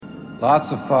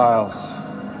Lots of files.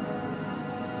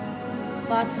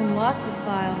 Lots and lots of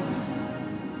files.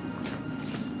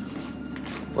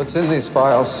 What's in these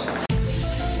files?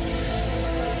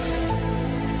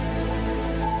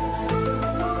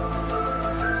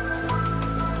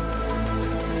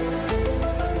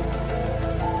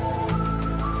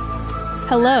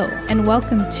 Hello, and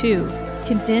welcome to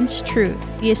Condensed Truth,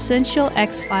 the Essential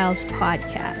X-Files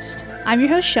podcast. I'm your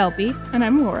host, Shelby. And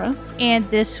I'm Laura. And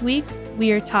this week,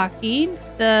 we are talking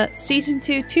the Season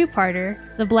 2 two-parter,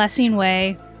 The Blessing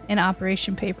Way and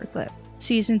Operation Paperclip.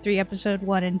 Season 3, Episode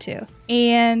 1 and 2.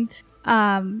 And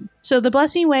so The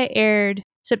Blessing Way aired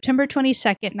September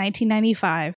 22nd,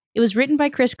 1995. It was written by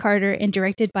Chris Carter and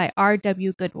directed by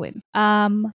R.W. Goodwin.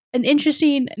 An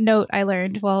interesting note I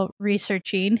learned while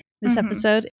researching this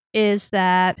episode is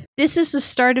that this is the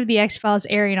start of the X-Files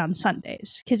airing on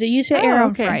Sundays, because it used to air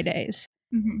on Fridays,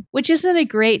 which isn't a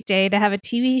great day to have a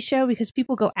TV show because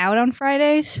people go out on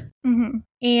Fridays.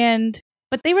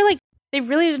 But they really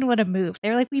didn't want to move. They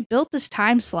were like, we built this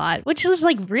time slot, which is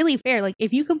like really fair. Like,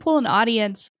 if you can pull an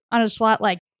audience on a slot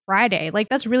like Friday, like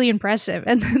that's really impressive.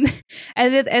 And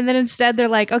then instead they're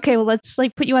like, okay, well, let's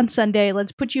like put you on Sunday.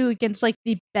 Let's put you against like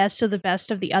the best of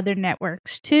the other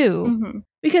networks too.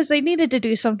 Because they needed to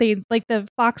do something. Like, the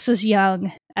Fox was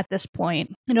young at this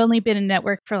point. It had only been a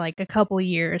network for like a couple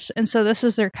years. And so this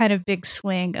is their kind of big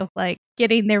swing of like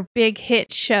getting their big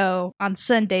hit show on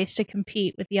Sundays to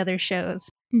compete with the other shows.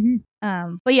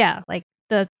 But yeah, like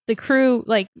the crew,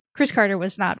 like Chris Carter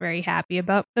was not very happy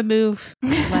about the move,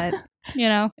 but you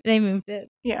know, they moved it.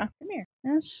 Yeah. Come here.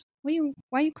 Yes. Why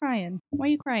are you crying? Why are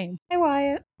you crying? Hi,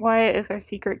 Wyatt. Wyatt is our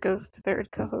secret ghost third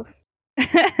co-host.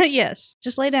 Yes.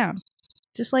 Just lay down.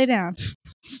 Just lay down.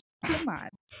 Come on.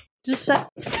 Just fuck.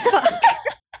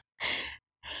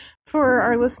 For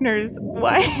our listeners,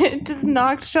 Wyatt just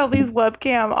knocked Shelby's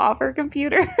webcam off her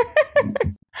computer.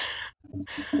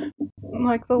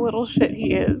 Like the little shit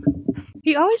he is.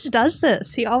 He always does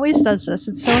this.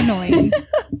 It's so annoying.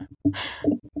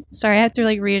 Sorry, I have to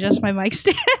like readjust my mic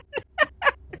stand.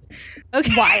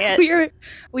 Okay, Wyatt.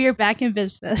 we are back in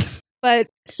business. But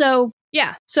so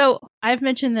yeah, so I've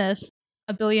mentioned this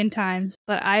a billion times,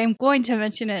 but I am going to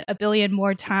mention it a billion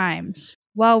more times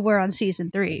while we're on season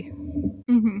 3.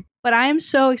 But I am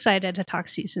so excited to talk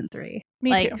season 3.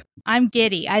 Me too. I'm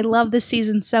giddy. I love this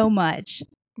season so much.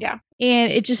 Yeah.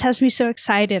 And it just has me so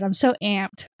excited. I'm so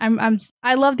amped.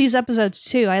 I love these episodes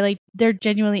too. They're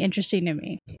genuinely interesting to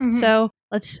me. So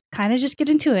let's kind of just get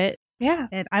into it. Yeah.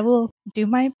 And I will do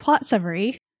my plot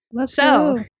summary. Let's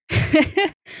go.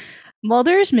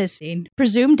 Mulder is missing,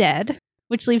 presumed dead,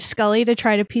 which leaves Scully to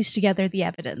try to piece together the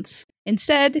evidence.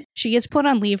 Instead, she gets put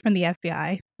on leave from the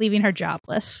FBI, leaving her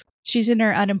jobless. She's in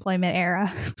her unemployment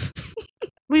era.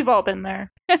 We've all been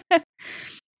there.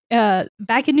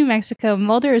 Back in New Mexico,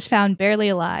 Mulder is found barely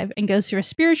alive and goes through a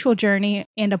spiritual journey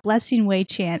and a Blessing Way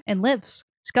chant and lives.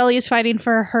 Scully is fighting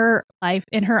for her life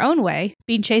in her own way,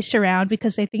 being chased around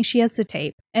because they think she has the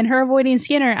tape, and her avoiding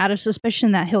Skinner out of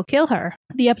suspicion that he'll kill her.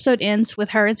 The episode ends with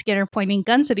her and Skinner pointing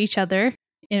guns at each other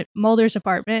in Mulder's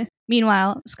apartment.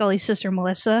 Meanwhile, Scully's sister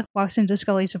Melissa walks into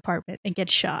Scully's apartment and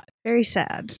gets shot. Very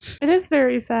sad. It is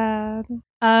very sad.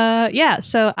 Yeah,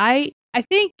 so I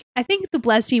think The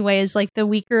Blessing Way is like the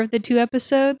weaker of the two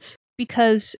episodes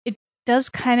because it does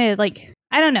kind of like,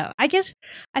 I don't know. I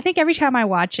think every time I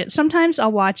watch it, sometimes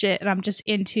I'll watch it and I'm just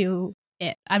into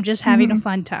it. I'm just having a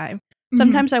fun time.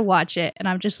 Sometimes I watch it and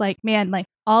I'm just like, man, like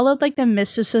all of like the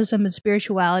mysticism and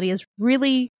spirituality is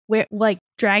really like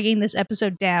dragging this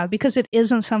episode down because it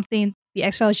isn't something the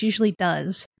X-Files usually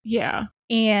does. Yeah.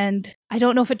 And I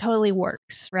don't know if it totally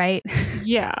works, right?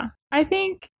 Yeah. I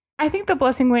think The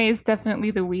Blessing Way is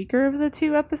definitely the weaker of the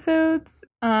two episodes.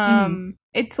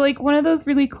 It's like one of those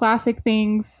really classic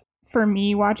things for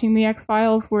me watching the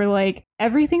X-Files where like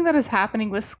everything that is happening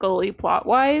with Scully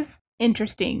plot-wise,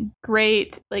 interesting,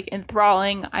 great, like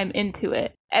enthralling, I'm into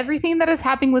it. Everything that is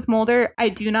happening with Mulder, I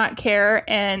do not care,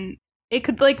 and it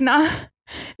could like not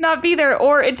be there,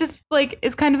 or it just like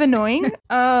is kind of annoying.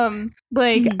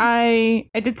 I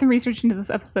did some research into this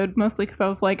episode mostly because I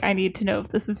was like, I need to know if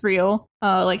this is real,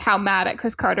 like how mad at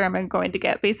Chris Carter am I going to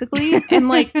get, basically. And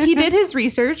like he did his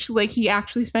research, like he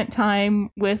actually spent time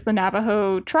with the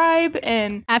Navajo tribe,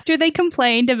 and after they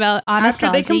complained about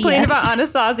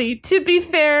Anasazi, to be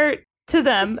fair to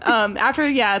them,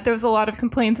 there was a lot of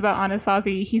complaints about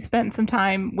Anasazi, he spent some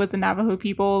time with the Navajo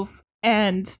peoples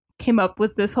and came up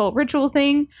with this whole ritual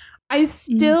thing. It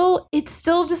still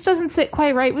just doesn't sit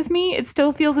quite right with me. It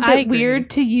still feels a bit weird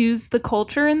to use the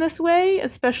culture in this way,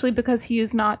 especially because he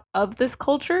is not of this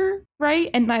culture,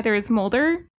 right? And neither is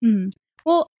Mulder.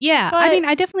 Well, yeah. But I mean,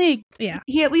 I definitely, yeah.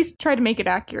 he at least tried to make it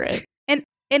accurate.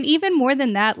 And even more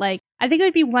than that, like, I think it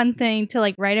would be one thing to,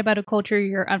 like, write about a culture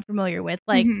you're unfamiliar with.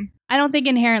 Like, I don't think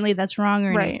inherently that's wrong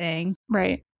or anything.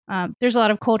 Right. There's a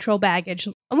lot of cultural baggage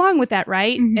along with that,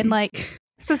 right? And, like...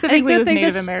 Specifically with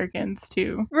Native Americans,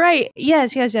 too. Right.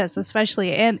 Yes,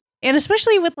 especially. And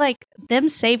especially with, like, them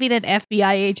saving an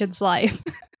FBI agent's life.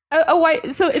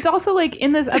 So it's also, like,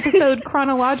 in this episode,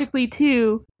 chronologically,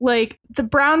 too, like, the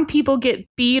brown people get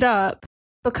beat up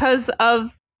because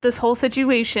of this whole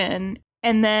situation,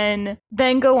 and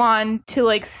then go on to,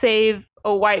 like, save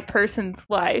a white person's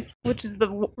life, which is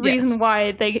the reason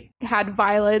why they had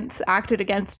violence acted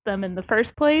against them in the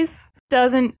first place.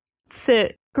 Doesn't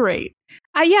sit great.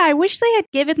 I wish they had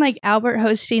given, like, Albert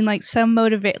Hosteen, like,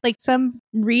 some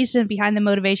reason behind the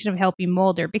motivation of helping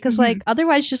Mulder, because like,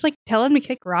 otherwise just, like, tell him to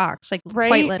kick rocks, like,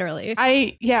 quite literally.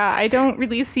 I don't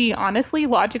really see, honestly,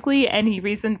 logically, any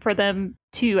reason for them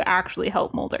to actually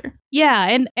help Mulder.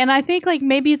 Yeah, and I think, like,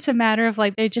 maybe it's a matter of,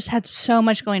 like, they just had so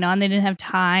much going on, they didn't have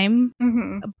time.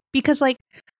 Because, like,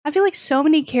 I feel like so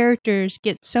many characters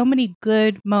get so many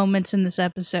good moments in this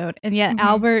episode, and yet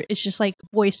Albert is just, like,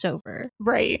 voiceover.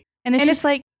 Right. And it's just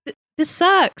like, this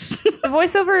sucks. The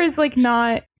voiceover is, like,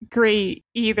 not great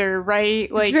either,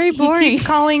 right? Like, it's very boring. He keeps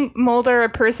calling Mulder a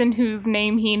person whose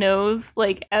name he knows,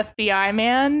 like, FBI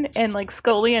man, and, like,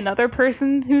 Scully another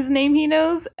person whose name he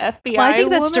knows, FBI Well, I think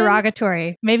that's woman.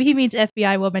 Derogatory. Maybe he means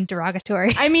FBI woman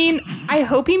derogatory. I mean, I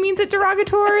hope he means it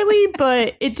derogatorily,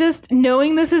 but it just,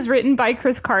 knowing this is written by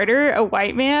Chris Carter, a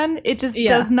white man, it just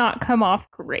does not come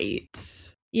off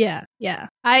great. Yeah.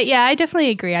 I definitely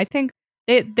agree. I think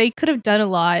they could have done a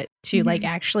lot to like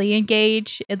actually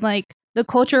engage in like the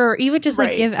culture, or even just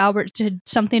like give Albert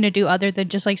something to do other than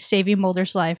just like saving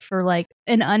Mulder's life for like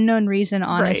an unknown reason,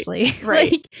 honestly.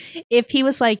 Right. Like if he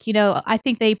was like, you know, I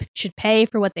think they should pay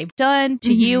for what they've done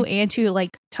to you and to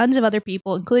like tons of other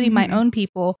people, including my own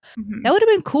people, that would have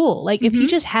been cool. Like if he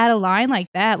just had a line like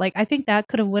that, like I think that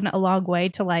could have went a long way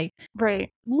to like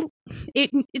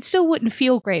it still wouldn't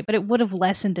feel great, but it would have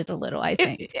lessened it a little, I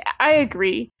think. I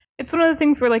agree. It's one of the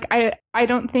things where, like, I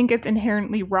don't think it's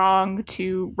inherently wrong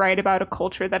to write about a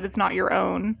culture that is not your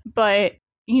own, but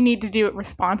you need to do it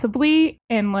responsibly,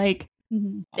 and, like,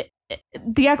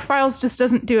 the X-Files just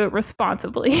doesn't do it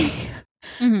responsibly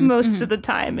most of the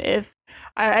time. If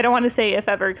I don't want to say if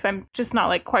ever, because I'm just not,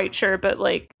 like, quite sure, but,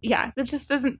 like, yeah, it just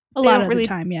doesn't... A lot of the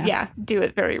time, do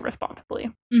it very responsibly.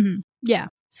 Yeah.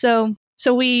 So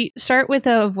we start with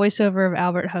a voiceover of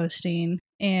Albert Hosteen,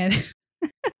 and...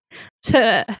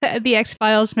 to the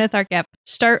X-Files Smith Arc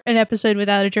start an episode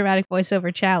without a dramatic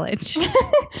voiceover challenge.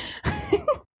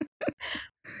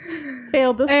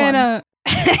 Failed this one.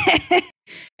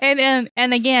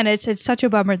 And again, it's such a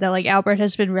bummer that like Albert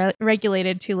has been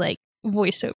regulated to like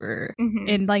voiceover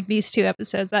in like these two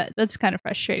episodes. That's kind of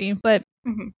frustrating. But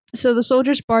so the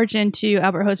soldiers barge into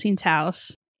Albert Hosteen's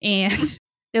house and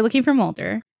they're looking for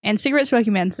Mulder. And Cigarette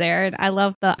Smoking Man's there, and I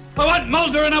love the I want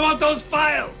Mulder and I want those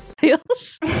files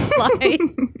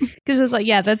line. Because it's like,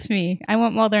 yeah, that's me. I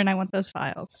want Mulder and I want those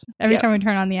files. Every time we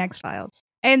turn on the X-Files.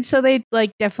 And so they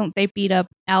like definitely they beat up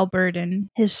Albert and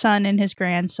his son and his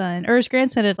grandson. Or his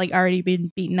grandson had like already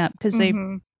been beaten up because they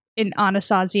in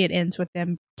Anasazi it ends with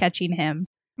them catching him.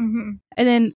 And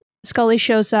then Scully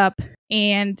shows up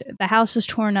and the house is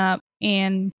torn up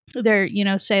and they're, you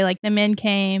know, say like the men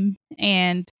came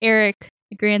and Eric,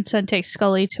 the grandson, takes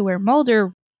Scully to where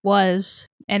Mulder was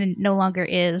and no longer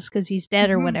is because he's dead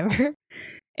or whatever.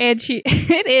 And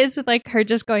it is with like her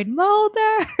just going,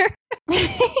 Mulder.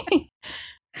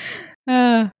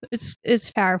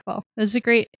 It's powerful. That's a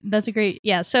great.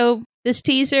 Yeah. So this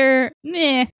teaser,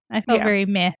 meh. I felt very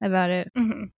meh about it.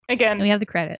 Again, and we have the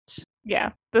credits.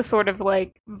 Yeah, the sort of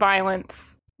like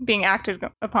violence being acted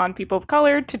upon people of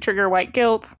color to trigger white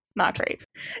guilt. Not great.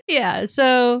 Yeah.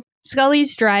 So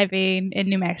Scully's driving in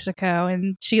New Mexico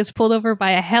and she gets pulled over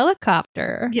by a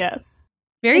helicopter. Yes.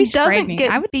 Very it doesn't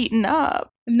get beaten up.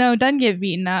 No, doesn't get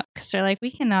beaten up because they're like,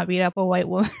 we cannot beat up a white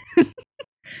woman.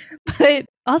 But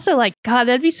also, like, God,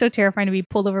 that'd be so terrifying to be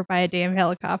pulled over by a damn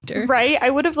helicopter. Right? I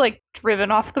would have, like,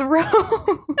 driven off the road.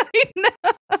 I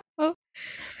know.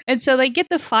 And so they get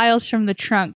the files from the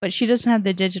trunk, but she doesn't have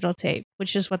the digital tape,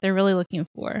 which is what they're really looking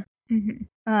for.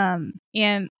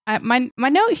 And my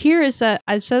note here is that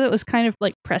I said it was kind of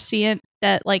like prescient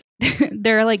that like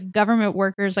there are like government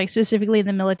workers, like specifically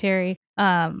the military,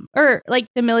 or like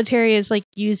the military is like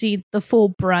using the full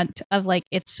brunt of like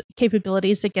its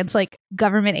capabilities against like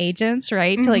government agents,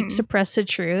 right, to like suppress the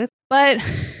truth. But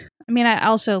I mean, I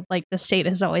also like the state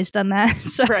has always done that,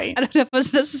 so I don't know if it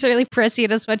was necessarily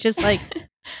prescient as much as like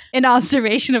an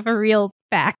observation of a real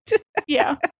fact.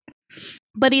 Yeah.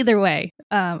 But either way,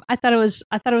 I thought it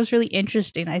was really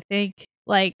interesting. I think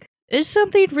like it's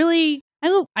something really.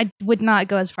 I would not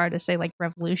go as far to say like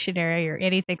revolutionary or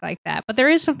anything like that, but there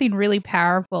is something really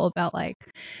powerful about like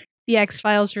the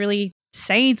X-Files really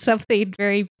saying something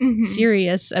very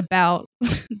serious about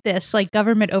this like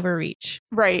government overreach.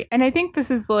 Right. And I think this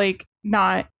is like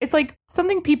it's like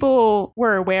something people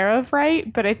were aware of,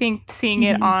 right? But I think seeing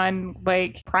it on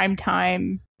like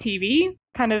primetime TV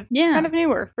kind of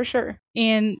newer for sure.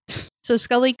 And so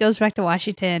Scully goes back to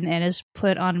Washington and is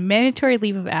put on mandatory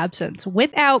leave of absence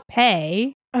without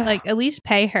pay. Like, at least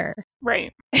pay her.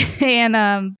 Right.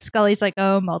 And Scully's like,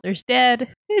 oh, Mulder's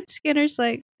dead. And Skinner's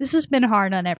like, this has been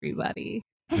hard on everybody.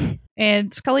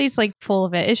 And Scully's like full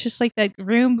of it. It's just like that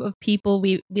room of people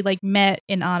we like met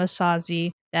in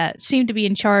Anasazi that seem to be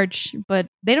in charge, but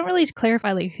they don't really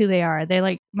clarify like who they are. They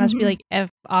like must be like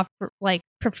like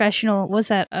professional. What's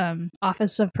that?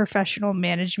 Office of Professional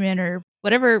Management or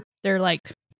whatever their like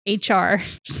HR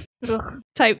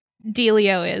type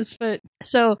dealio is. But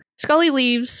so Scully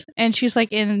leaves and she's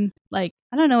like in like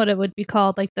I don't know what it would be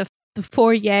called, like the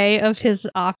foyer of his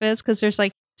office, because there's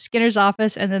like Skinner's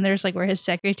office and then there's like where his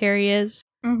secretary is.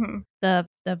 The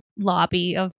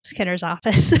lobby of Skinner's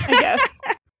office, I guess.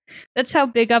 That's how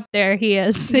big up there he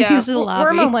is. Yeah, He's in the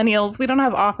lobby. We're millennials. We don't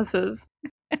have offices.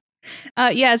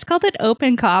 Yeah, it's called an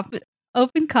open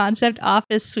concept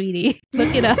office, sweetie.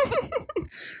 Look it up.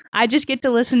 I just get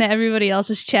to listen to everybody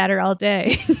else's chatter all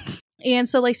day. And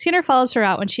so like Skinner follows her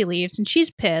out when she leaves and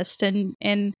she's pissed and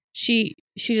she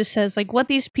just says like what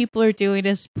these people are doing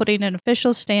is putting an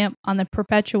official stamp on the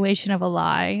perpetuation of a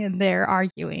lie, and they're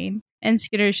arguing. And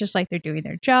Skinner's just like they're doing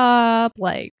their job.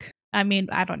 Like, I mean,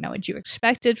 I don't know what you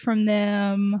expected from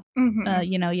them.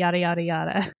 You know, yada yada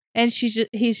yada. And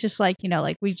he's just like, you know,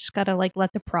 like we just gotta like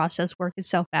let the process work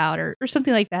itself out or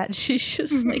something like that. She's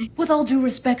just like, with all due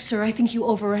respect, sir, I think you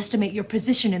overestimate your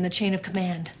position in the chain of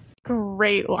command.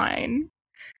 Great line.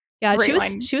 Yeah,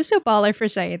 she was so baller for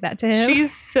saying that to him.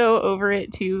 She's so over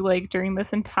it too, like during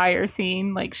this entire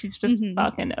scene. Like she's just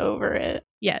fucking over it.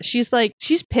 Yeah, she's like,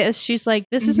 she's pissed. She's like,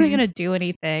 this isn't gonna do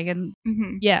anything. And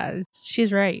yeah,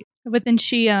 she's right. But then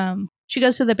she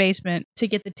goes to the basement to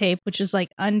get the tape, which is like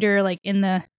under like in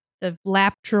the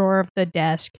lap drawer of the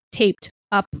desk, taped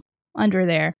up under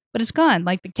there. But it's gone.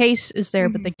 Like the case is there,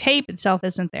 but the tape itself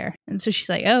isn't there. And so she's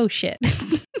like, oh shit.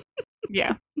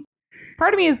 Yeah.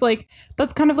 Part of me is like,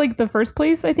 that's kind of like the first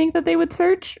place I think that they would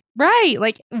search. Right.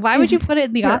 Like, why would you put it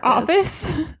in the office?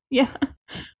 Yeah.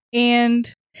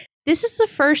 And this is the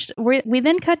first, we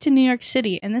then cut to New York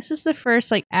City, and this is the first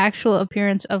like actual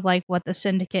appearance of like what the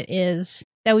Syndicate is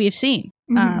that we've seen.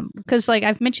 Because like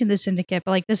I've mentioned the Syndicate,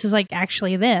 but like this is like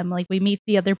actually them. Like we meet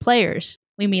the other players.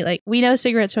 We meet like, we know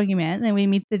Cigarette Smoking Man, and then we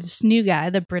meet this new guy,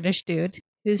 the British dude,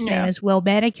 whose name is Will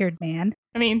Manicured Man.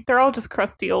 I mean, they're all just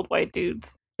crusty old white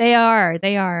dudes. They are.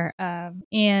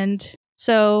 And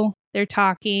so they're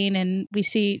talking and we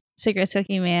see Cigarette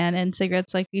Smoking Man and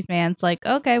Cigarette Smoking Man's like,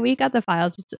 okay, we got the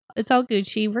files. It's all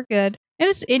Gucci. We're good. And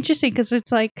it's interesting because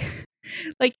it's like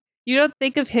you don't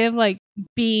think of him like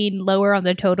being lower on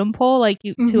the totem pole. Like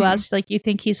to us, like you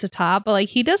think he's the top, but like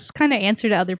he does kind of answer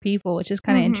to other people, which is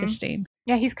kind of interesting.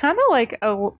 Yeah, he's kind of like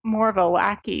more of a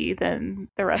lackey than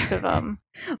the rest of them.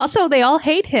 Also, they all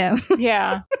hate him.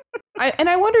 Yeah.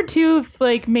 I wonder too if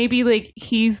like maybe like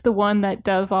he's the one that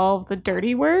does all of the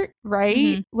dirty work,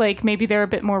 right? Like maybe they're a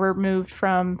bit more removed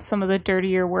from some of the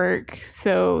dirtier work,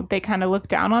 so they kind of look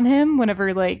down on him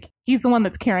whenever like he's the one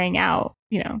that's carrying out,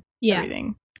 you know,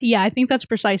 everything. Yeah, I think that's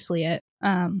precisely it.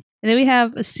 And then we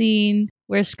have a scene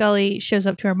where Scully shows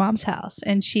up to her mom's house,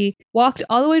 and she walked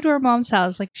all the way to her mom's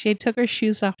house. Like she took her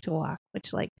shoes off to walk,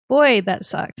 which like, boy, that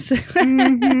sucks.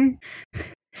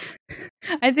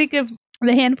 I think of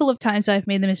the handful of times I've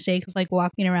made the mistake of like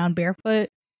walking around barefoot.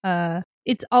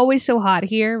 It's always so hot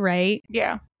here, right?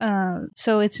 Yeah.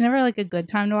 So it's never like a good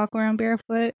time to walk around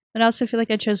barefoot. But I also feel like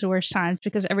I chose the worst times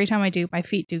because every time I do, my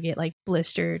feet do get like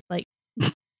blistered, like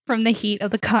from the heat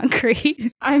of the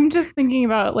concrete. I'm just thinking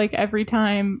about like every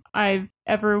time I've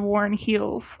ever worn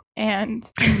heels and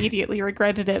immediately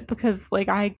regretted it because like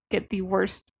I get the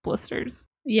worst blisters.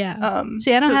 Yeah.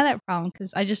 See, I don't have that problem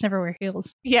because I just never wear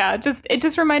heels. Yeah, it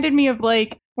just reminded me of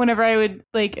like whenever I would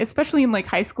like, especially in like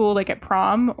high school, like at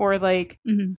prom or like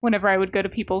whenever I would go to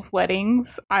people's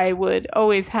weddings, I would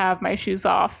always have my shoes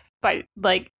off by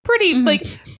like pretty like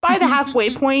by the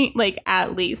halfway point, like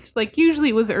at least. Like usually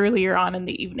it was earlier on in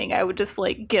the evening. I would just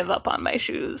like give up on my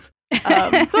shoes. So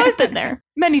I've been there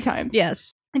many times.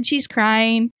 Yes. And she's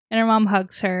crying and her mom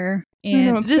hugs her.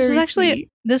 And this is actually,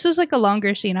 this is like a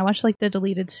longer scene. I watched like the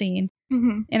deleted scene.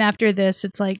 And after this,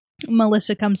 it's like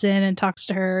Melissa comes in and talks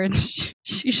to her, and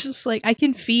she's just like, I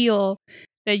can feel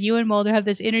that you and Mulder have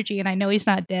this energy, and I know he's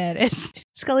not dead. And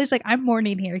Scully's like, I'm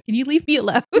mourning here. Can you leave me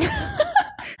alone?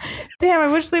 Damn,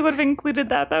 I wish they would have included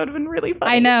that. That would have been really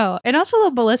funny. I know. And also,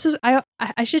 Melissa's,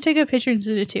 I should take a picture and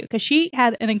send it too, because she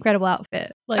had an incredible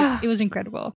outfit. Like, it was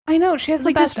incredible. I know. She has It's the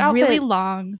like best this outfits. really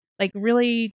long, like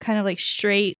really kind of like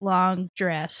straight, long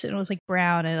dress. And it was like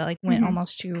brown, and it like went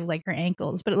almost to like her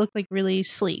ankles, but it looked like really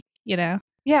sleek, you know?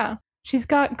 Yeah. She's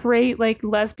got great, like,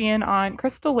 lesbian Aunt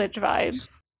Crystal Witch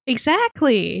vibes.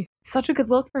 Exactly. Such a good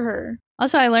look for her.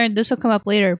 Also, I learned, this will come up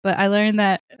later, but I learned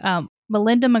that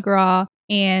Melinda McGraw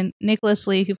and Nicholas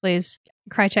Lee, who plays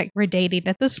Krychek, were dating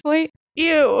at this point.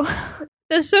 Ew.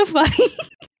 That's so funny.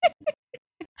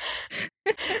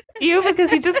 Ew, because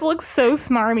he just looks so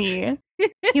smarmy.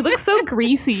 He looks so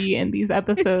greasy in these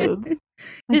episodes.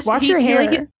 Like, watch your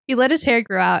hair. He let his hair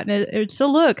grow out, and it's a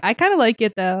look. I kind of like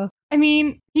it, though. I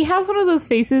mean, he has one of those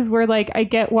faces where, like, I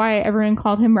get why everyone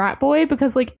called him Rat Boy,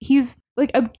 because, like, he's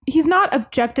not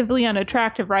objectively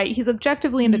unattractive, right? He's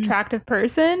objectively an attractive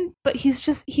person, but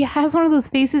he has one of those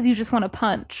faces you just want to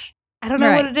punch. I don't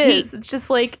know what it is. It's just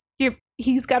like,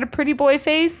 he's got a pretty boy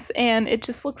face, and it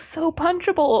just looks so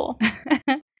punchable.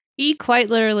 He quite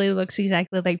literally looks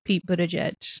exactly like Pete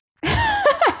Buttigieg.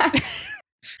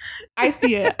 I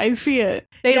see it.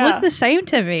 They look the same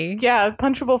to me. Yeah,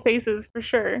 punchable faces for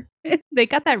sure. They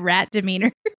got that rat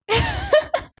demeanor.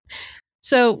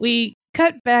 So we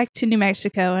cut back to New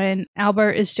Mexico, and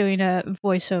Albert is doing a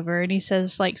voiceover, and he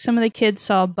says, like, some of the kids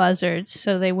saw buzzards,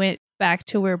 so they went back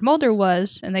to where Mulder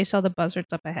was, and they saw the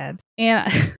buzzards up ahead.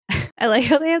 And I like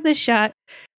how they have this shot.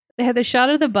 They had the shot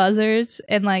of the buzzards,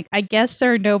 and, like, I guess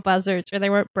there are no buzzards, or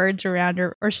there weren't birds around,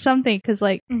 or something, because,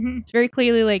 like, it's very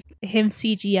clearly, like, him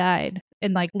CGI'd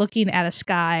and, like, looking at a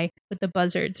sky with the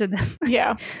buzzards, and then,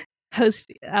 yeah,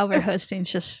 Albert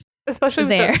Hosting's just especially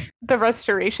there. With the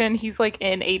restoration. He's, like,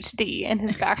 in HD, and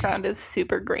his background is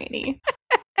super grainy.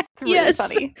 It's really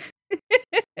funny.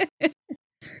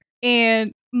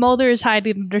 And Mulder is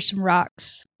hiding under some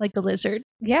rocks, like a lizard.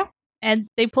 Yeah. And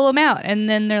they pull him out, and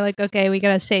then they're like, okay, we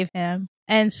gotta save him.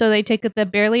 And so they take the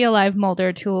barely alive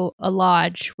Mulder to a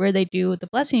lodge where they do the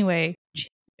Blessing Way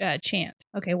chant.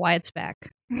 Okay, Wyatt's back.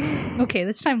 Okay,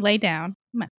 this time lay down.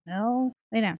 Come on, no,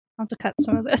 lay down. I'll have to cut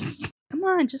some of this. Come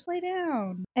on, just lay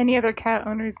down. Any other cat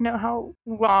owners know how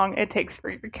long it takes for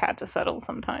your cat to settle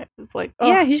sometimes. It's like, oh,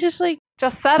 yeah, he's just like,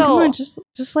 just settle. Come on,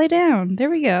 just lay down.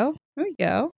 There we go. There we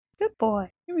go. Good boy.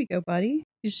 Here we go, buddy.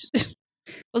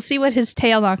 We'll see what his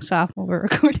tail knocks off while we're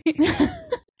recording.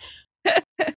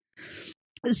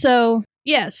 So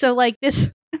like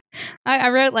this, I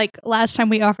wrote, like, last time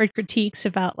we offered critiques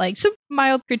about, like, some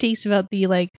mild critiques about the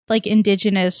like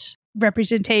indigenous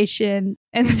representation,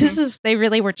 and this is, they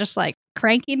really were just like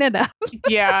cranking it up.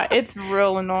 Yeah, it's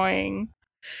real annoying.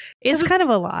 It's kind of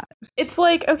a lot. It's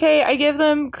like, okay, I give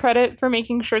them credit for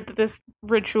making sure that this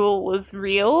ritual was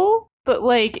real, but,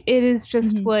 like, it is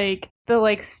just like the,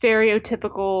 like,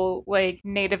 stereotypical, like,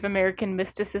 Native American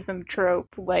mysticism trope,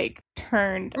 like,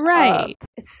 turned up.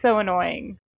 It's so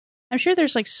annoying. I'm sure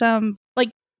there's, like, some, like,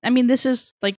 I mean, this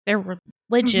is, like, their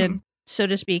religion, so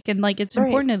to speak, and, like, it's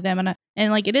important to them,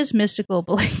 and like, it is mystical,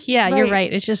 but, like, you're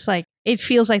right. It's just like, it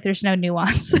feels like there's no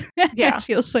nuance. Yeah. It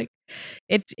feels like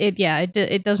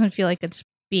it doesn't feel like it's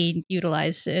being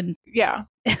utilized in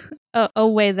a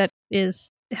way that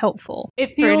is helpful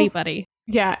for anybody.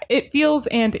 Yeah, it feels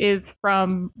and is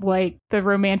from, like, the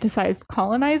romanticized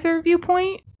colonizer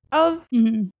viewpoint of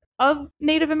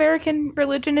Native American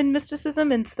religion and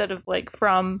mysticism instead of, like,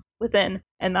 from within,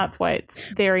 and that's why it's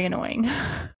very annoying.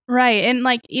 Right, and,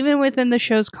 like, even within the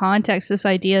show's context, this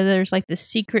idea that there's, like, this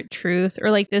secret truth,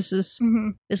 or, like, this is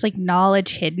this, like,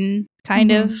 knowledge hidden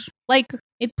kind of, like,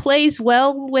 it plays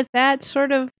well with that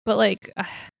sort of, but, like,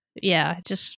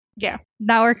 just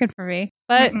not working for me.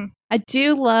 But I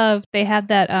do love they had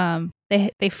that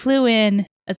they flew in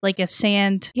like a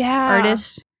sand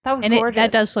artist. That was gorgeous.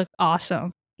 That does look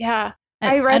awesome. Yeah.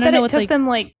 I read that it took them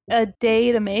like a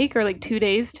day to make, or like 2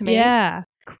 days to make. Yeah.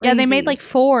 Crazy. Yeah, they made like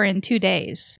 4 in 2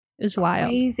 days. It was wild.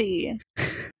 Crazy.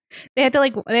 They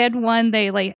had one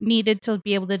they like needed to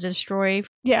be able to destroy.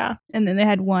 Yeah. And then they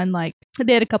had one like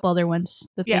they had a couple other ones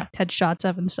that they had shots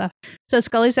of and stuff. So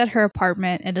Scully's at her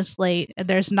apartment and it's late, and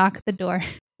there's a knock at the door.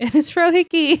 And it's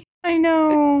Frohickey. I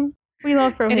know. We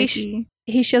love Frohickey.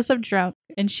 He shows up drunk,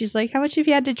 and she's like, "How much have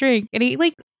you had to drink?" And he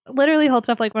like literally holds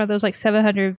up like one of those like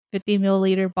 750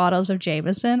 milliliter bottles of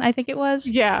Jameson, I think it was.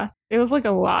 Yeah, it was like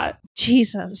a lot.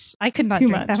 Jesus, I could not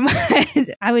drink that much.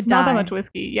 I would die. Not that much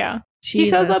whiskey. Yeah. Jesus.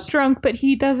 He shows up drunk, but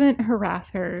he doesn't harass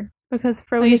her because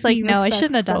Frohickey he's like, "No, I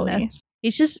shouldn't have done Scully. this."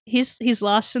 he's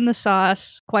lost in the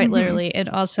sauce, quite literally, and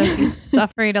also he's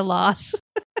suffering a loss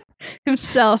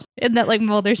himself, and that like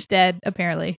Mulder's dead,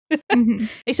 apparently.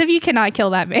 Except you cannot kill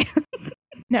that man.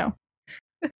 No.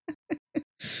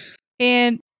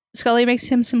 And Scully makes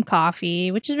him some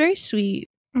coffee, which is very sweet.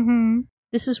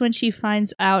 This is when she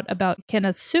finds out about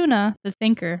Kenneth Suna, the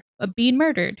thinker, being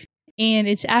murdered. And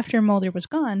it's after Mulder was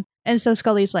gone. And so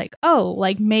Scully's like, oh,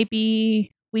 like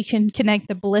maybe we can connect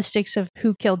the ballistics of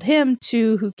who killed him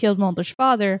to who killed Mulder's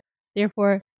father,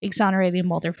 therefore exonerating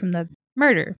Mulder from the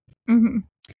murder.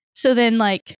 So then,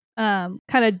 like, kind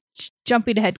of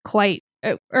jumping ahead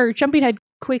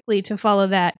quickly to follow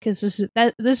that, because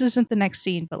this isn't the next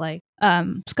scene, but like,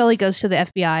 Scully goes to the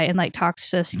FBI and like talks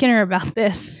to Skinner about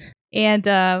this,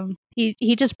 and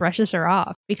he just brushes her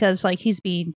off because like he's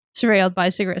being surveilled by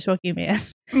a cigarette smoking man.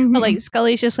 But like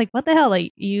Scully's just like, what the hell?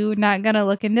 Like, you not gonna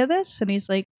look into this? And he's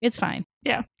like, it's fine.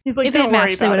 Yeah. He's like, if don't it worry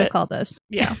matched, they about would have it. called us.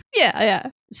 Yeah. Yeah.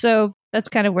 So that's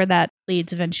kind of where that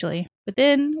leads eventually. But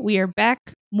then we are back,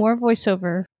 more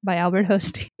voiceover by Albert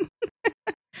Hosting.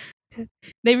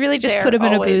 They really just put him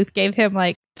in a booth, gave him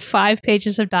like 5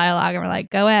 pages of dialogue, and we're like,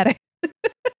 go at it.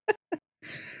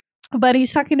 But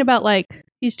he's talking about like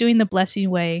he's doing the Blessing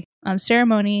Way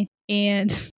ceremony,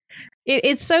 and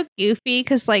it's so goofy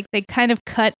because like they kind of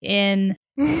cut in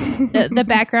the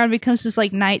background becomes this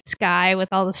like night sky with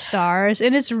all the stars,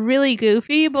 and it's really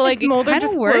goofy, but like it's Mulder it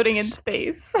just works. floating in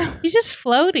space. He's just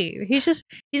floating.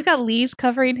 He's got leaves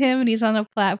covering him, and he's on a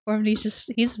platform, and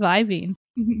he's vibing.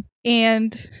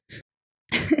 And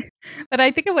but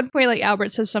I think at one point like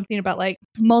Albert says something about like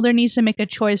Mulder needs to make a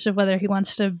choice of whether he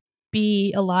wants to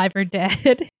be alive or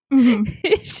dead.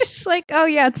 It's just like, oh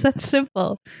yeah, it's that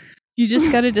simple. You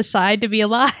just got to decide to be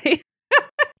alive.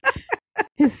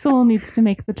 His soul needs to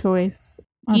make the choice.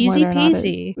 Easy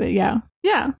peasy. But yeah,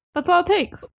 that's all it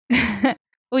takes.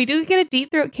 We do get a Deep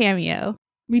Throat cameo.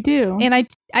 We do, and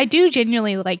I do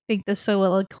genuinely like think the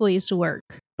soliloquies work,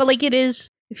 but like it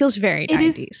feels very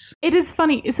 90s. It is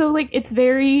funny. So like it's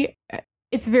very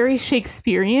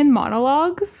Shakespearean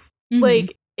monologues.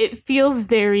 Like it feels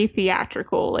very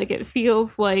theatrical. Like it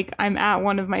feels like I'm at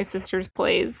one of my sister's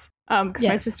plays. Because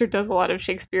my sister does a lot of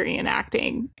Shakespearean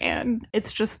acting, and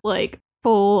it's just like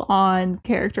full on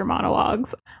character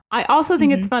monologues. I also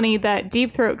think it's funny that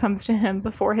Deep Throat comes to him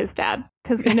before his dad,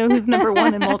 because we know who's number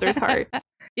one in Mulder's heart.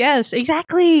 Yes,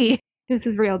 exactly. Who's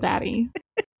his real daddy?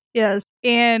 Yes,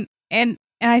 and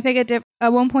I think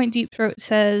at one point Deep Throat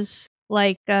says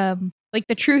like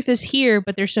the truth is here,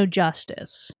 but there's no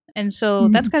justice, and so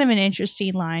that's kind of an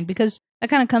interesting line because that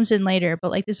kind of comes in later.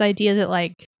 But like this idea that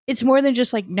like it's more than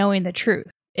just like knowing the truth.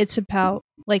 It's about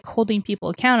like holding people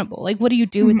accountable. Like, what do you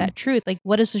do with that truth? Like,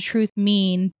 what does the truth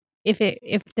mean if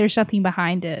there's something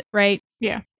behind it, right?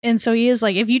 Yeah. And so he is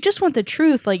like, if you just want the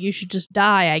truth, like you should just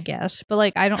die, I guess. But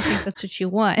like, I don't think that's what you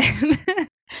want. If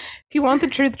you want the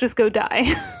truth, just go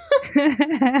die.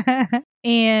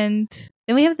 And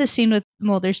then we have this scene with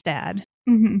Mulder's dad.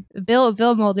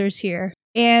 Bill Mulder's here,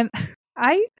 and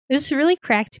this really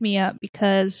cracked me up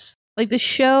because. Like the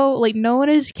show, like no one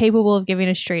is capable of giving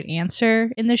a straight answer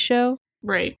in the show.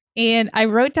 Right. And I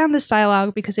wrote down this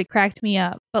dialogue because it cracked me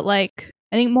up. But like,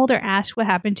 I think Mulder asked what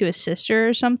happened to his sister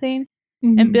or something.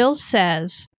 And Bill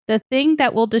says, the thing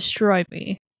that will destroy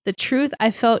me, the truth I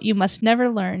felt you must never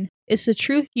learn, is the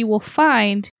truth you will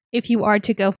find if you are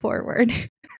to go forward.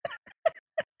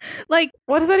 Like,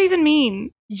 what does that even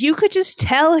mean? You could just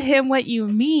tell him what you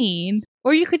mean,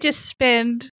 or you could just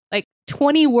spend like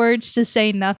 20 words to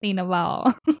say nothing at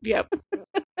all. Yep.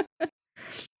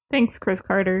 Thanks, Chris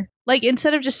Carter. Like,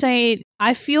 instead of just saying,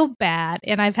 I feel bad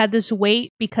and I've had this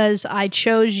weight because I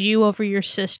chose you over your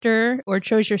sister or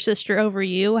chose your sister over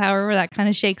you, however that kind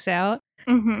of shakes out.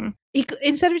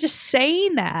 Instead of just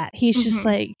saying that, he's just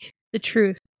like, the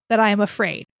truth that I am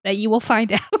afraid that you will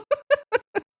find out.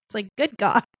 It's like, good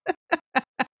God.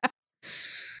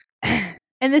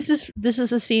 And this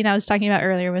is a scene I was talking about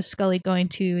earlier with Scully going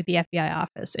to the FBI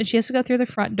office, and she has to go through the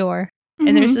front door,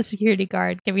 and there's a security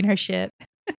guard giving her shit.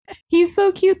 He's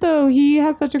so cute, though. He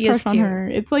has such a crush on her.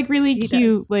 It's like really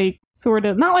cute, like sort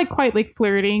of not like quite like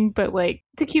flirting, but like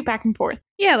it's a cute back and forth.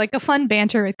 Yeah, like a fun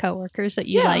banter with coworkers that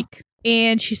you like.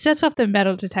 And she sets off the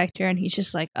metal detector, and he's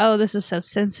just like, "Oh, this is so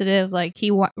sensitive." Like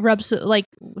he rubs, like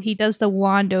he does the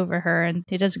wand over her, and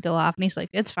it doesn't go off. And he's like,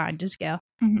 "It's fine, just go."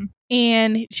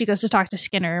 And she goes to talk to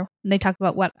Skinner, and they talk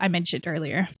about what I mentioned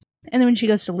earlier. And then when she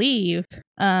goes to leave,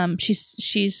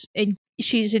 she's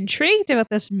intrigued about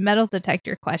this metal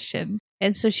detector question,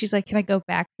 And so she's like, can I go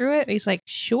back through it? And he's like,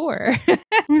 sure.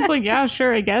 He's like, yeah,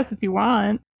 sure, I guess, if you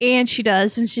want. And she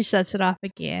does, and she sets it off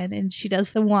again, and she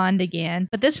does the wand again.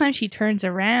 But this time she turns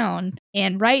around,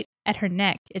 and right at her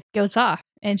neck, it goes off.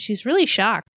 And she's really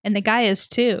shocked. And the guy is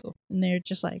too. And they're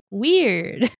just like,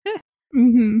 weird.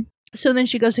 Mm-hmm. So then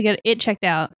she goes to get it checked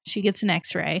out. She gets an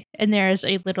x-ray, and there is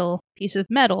a little piece of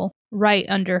metal right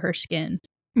under her skin.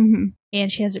 Mm-hmm.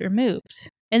 And she has it removed.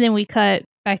 And then we cut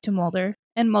back to Mulder,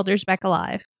 and Mulder's back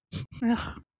alive.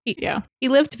 Ugh. He, Yeah, he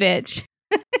lived, bitch.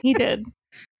 he did.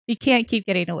 He can't keep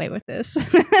getting away with this.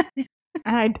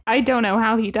 I don't know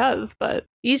how he does, but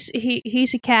He's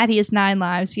a cat. He has 9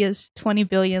 lives. He has 20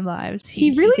 billion lives.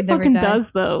 he really can never fucking die.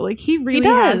 does, though. Like, he really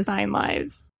does. has 9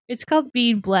 lives. It's called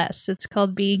being blessed. It's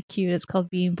called being cute. It's called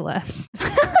being blessed.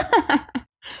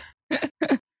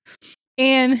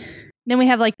 And then we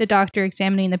have like the doctor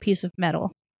examining the piece of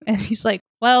metal. And he's like,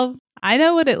 well, I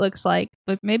know what it looks like,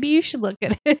 but maybe you should look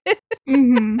at it.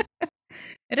 Mm-hmm.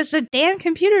 It is a damn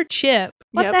computer chip.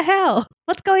 What Yep. the hell?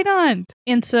 What's going on?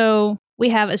 And so we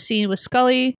have a scene with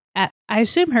Scully at, I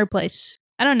assume, her place.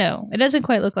 I don't know. It doesn't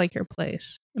quite look like her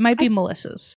place. It might be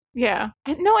Melissa's. Yeah.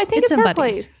 No, I think It's it's her somebody's.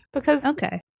 place. Because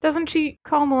Okay. doesn't she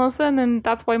call Melissa and then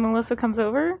that's why Melissa comes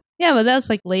over? Yeah, but that's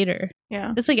like later.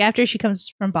 Yeah. That's like after she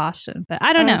comes from Boston. But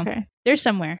I don't know. Okay. They're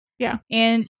somewhere. Yeah.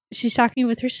 And she's talking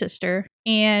with her sister.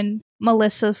 And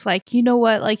Melissa's like, you know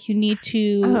what? Like, you need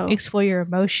to Oh. explore your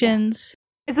emotions.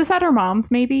 Is this at her mom's,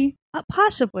 maybe?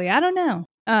 Possibly. I don't know.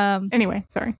 Anyway,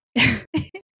 sorry.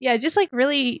 Yeah, just like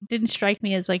really didn't strike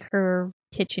me as like her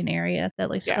kitchen area that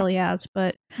like Yeah. Scully has.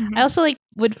 But Mhm. I also like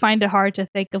would find it hard to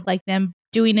think of like them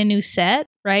doing a new set,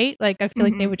 right? Like I feel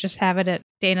like they Mhm. would just have it at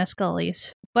Dana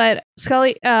Scully's. But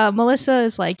Melissa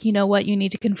is like, you know what? You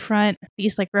need to confront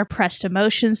these like repressed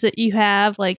emotions that you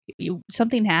have. Like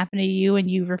something happened to you and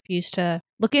you refuse to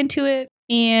look into it.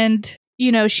 And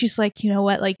you know, she's like, you know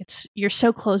what? Like you're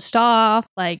so closed off.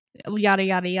 Like yada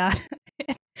yada yada.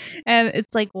 And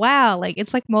it's like, wow, like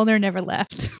it's like Mulder never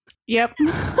left. Yep.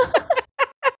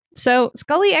 So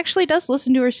Scully actually does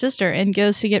listen to her sister and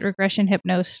goes to get regression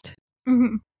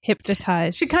Mhm.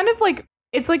 hypnotized. She kind of like,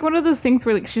 it's like one of those things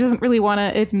where like she doesn't really want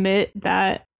to admit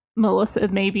that Melissa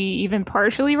may be even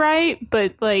partially right,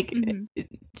 but like Mhm.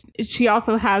 she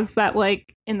also has that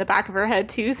like in the back of her head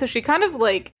too. So she kind of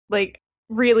like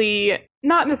really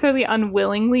not necessarily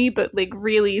unwillingly, but like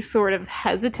really sort of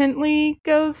hesitantly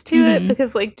goes to it Mhm.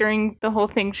 because like during the whole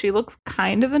thing she looks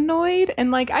kind of annoyed and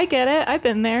like I get it, I've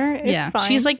been there. It's yeah, fine.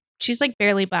 she's like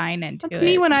barely buying into That's it.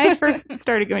 me when I first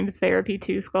started going to therapy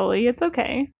too, Scully. It's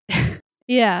okay.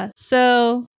 Yeah,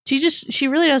 so she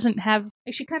really doesn't have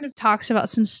like she kind of talks about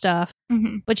some stuff,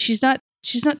 Mm-hmm. but she's not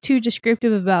too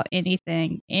descriptive about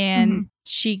anything, and Mhm.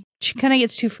 she kind of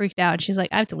gets too freaked out. And she's like,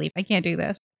 I have to leave. I can't do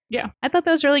this. Yeah. I thought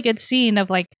that was a really good scene of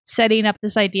like setting up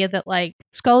this idea that like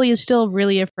Scully is still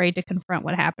really afraid to confront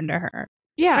what happened to her.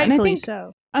 Yeah, and I Rightfully think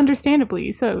so.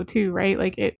 understandably so too, right?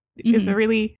 Like it is a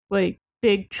really like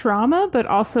big trauma, but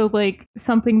also like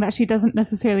something that she doesn't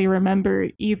necessarily remember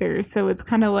either. So it's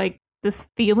kind of like this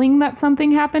feeling that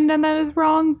something happened and that is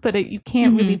wrong, but you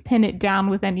can't really pin it down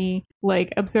with any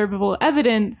like observable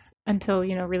evidence until,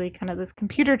 you know, really kind of this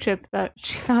computer chip that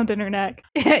she found in her neck.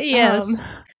 Yes.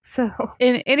 So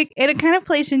And it kind of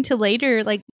plays into later,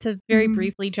 like to very Mhm.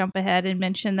 briefly jump ahead and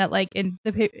mention that, like in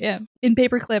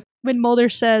Paperclip, when Mulder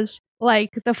says like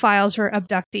the files were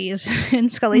abductees,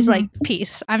 and Scully's like,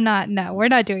 "Peace. I'm not. No, we're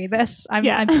not doing this. I'm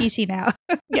piecing out."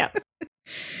 yeah.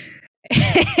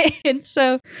 And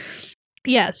so,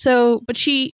 yeah. So, but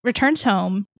she returns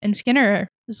home, and Skinner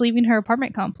is leaving her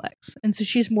apartment complex, and so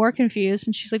she's more confused,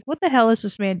 and she's like, "What the hell is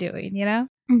this man doing?" You know.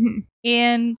 hmm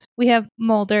And we have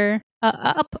Mulder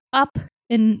up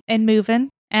and moving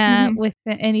with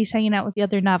and he's hanging out with the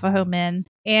other Navajo men,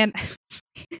 and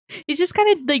he's just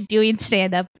kind of like doing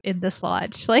stand up in this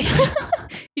lodge. Like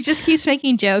he just keeps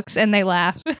making jokes and they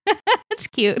laugh. It's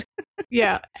cute.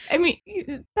 Yeah. I mean,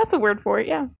 that's a word for it.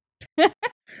 Yeah.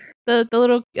 The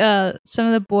little some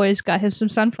of the boys got him some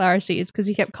sunflower seeds because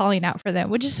he kept calling out for them,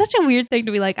 which is such a weird thing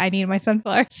to be like, I need my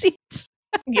sunflower seeds.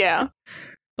 Yeah.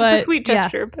 But It's a sweet yeah.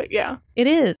 gesture, but yeah. It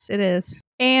is.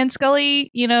 And Scully,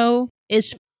 you know,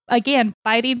 is again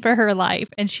fighting for her life.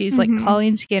 And she's like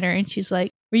calling Skinner and she's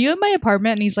like, were you at my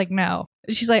apartment? And he's like, no.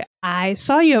 And she's like, I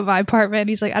saw you at my apartment. And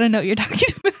he's like, I don't know what you're talking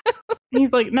about. And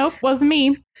he's like, nope, wasn't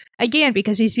me. Again,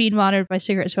 because he's being monitored by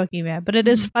cigarette smoking man. But it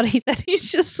is funny that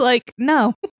he's just like,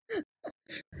 no.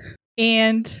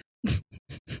 And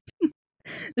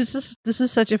this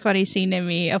is such a funny scene to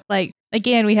me of like,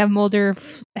 again, we have Mulder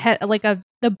like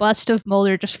the bust of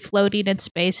Mulder just floating in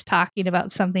space talking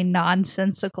about something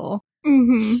nonsensical.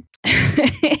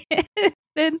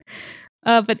 then,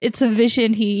 but it's a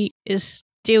vision he is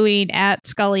doing at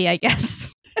Scully, I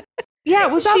guess. Yeah,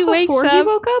 was that She wakes before he up-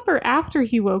 woke up or after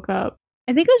he woke up?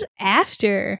 I think it was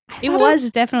after. It thought was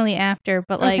definitely after,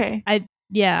 but like Okay.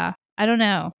 I don't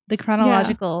know. The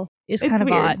chronological is It's kind of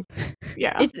weird. odd.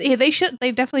 Yeah.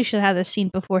 They definitely should have this scene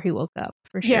before he woke up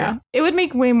for sure. Yeah. It would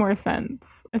make way more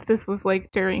sense if this was like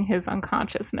during his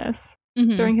unconsciousness,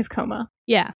 Mhm. during his coma.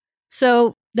 Yeah.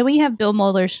 So then we have Bill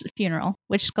Mulder's funeral,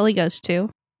 which Scully goes to,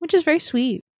 which is very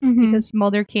sweet Mhm. because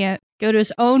Mulder can't go to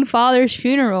his own father's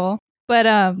funeral. But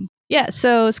yeah,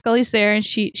 so Scully's there and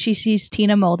she sees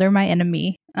Tina Mulder, my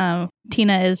enemy.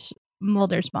 Tina is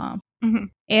Mulder's mom Mhm.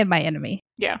 and my enemy.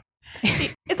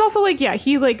 It's also like, yeah,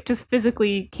 he like just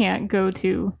physically can't go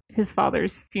to his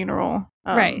father's funeral.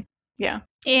 Right. Yeah.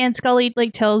 And Scully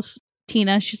like tells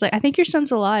Tina, she's like, I think your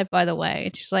son's alive, by the way.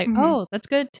 And she's like, Mhm. oh, that's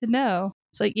good to know.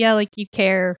 It's like, yeah, like you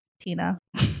care, Tina.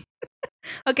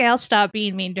 Okay, I'll stop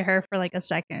being mean to her for like a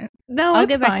second. No, I'll it's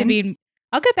get back to fine.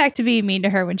 being mean to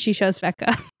her when she shows back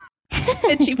up.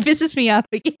 And she pisses me off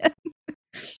again.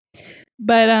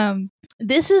 But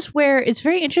this is where it's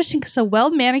very interesting because a well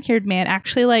manicured man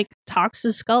actually like talks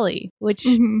to Scully, which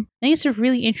Mhm. I think it's a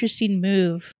really interesting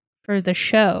move for the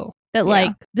show. That Yeah.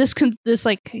 like this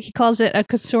like he calls it a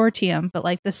consortium, but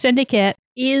like the syndicate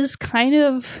is kind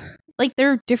of like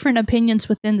there are different opinions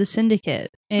within the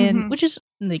syndicate, and Mhm. which is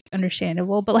like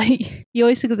understandable. But like you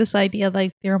always think of this idea of,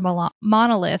 like they're a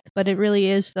monolith, but it really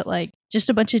is that like just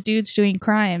a bunch of dudes doing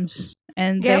crimes,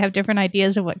 and Yep. they have different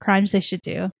ideas of what crimes they should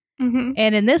do. Mhm.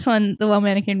 And in this one, the well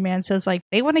manicured man says like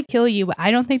they want to kill you, but I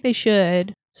don't think they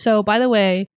should. So by the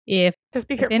way, if Just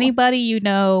be careful. anybody you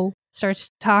know starts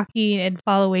talking and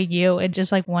following you and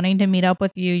just like wanting to meet up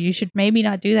with you, you should maybe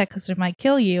not do that because they might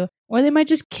kill you, or they might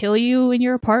just kill you in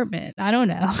your apartment. I don't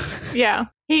know. Yeah.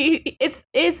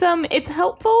 It's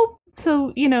helpful.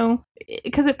 So, you know,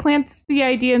 because it plants the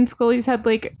idea in Scully's head,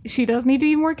 like she does need to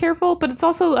be more careful, but it's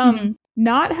also Mhm.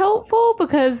 not helpful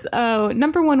because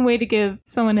number one way to give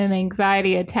someone an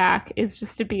anxiety attack is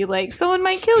just to be like, someone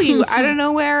might kill you. I don't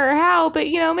know where or how, but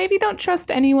you know, maybe don't trust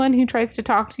anyone who tries to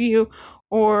talk to you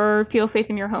or feel safe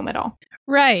in your home at all.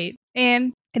 Right.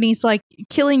 And he's like,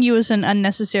 killing you is an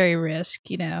unnecessary risk,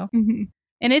 you know? Mm-hmm.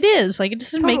 And it is. Like, it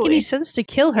doesn't make Totally. any sense to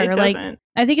kill her. It Like, doesn't.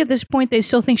 I think at this point they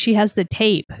still think she has the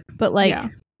tape, but like Yeah.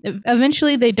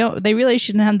 eventually they don't. They really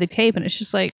shouldn't have the tape, and it's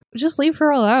just like just leave her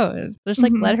alone. Just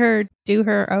like Mhm. let her do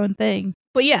her own thing.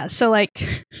 But yeah, so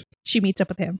like she meets up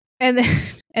with him, and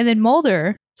then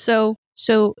Mulder. So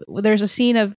there's a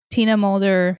scene of Tina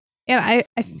Mulder, and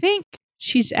I think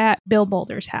she's at Bill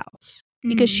Mulder's house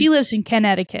because she lives in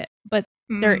Connecticut, but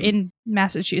they're Mhm. in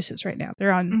Massachusetts right now.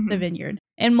 They're on the Mhm. vineyard,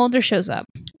 and Mulder shows up,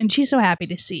 and she's so happy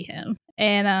to see him.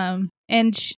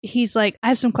 And he's like, "I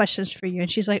have some questions for you,"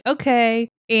 and she's like, "Okay."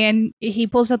 And he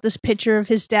pulls out this picture of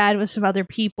his dad with some other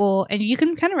people, and you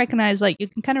can kind of recognize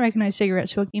cigarette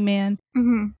smoking man,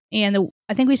 Mhm. and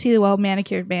I think we see the well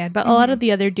manicured man, but a lot of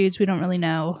the other dudes we don't really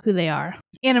know who they are,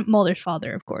 and Mulder's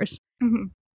father, of course.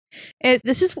 Mhm.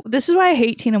 This is why I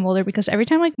hate Tina Mulder, because every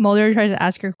time like Mulder tries to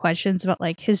ask her questions about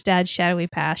like his dad's shadowy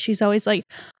past, she's always like,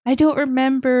 "I don't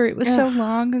remember. It was so Ugh,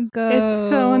 long ago. It's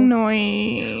so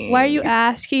annoying. Why are you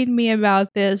asking me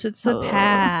about this? It's the Ugh.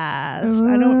 past.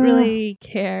 I don't really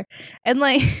care." And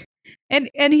like, and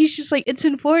he's just like, "It's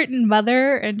important,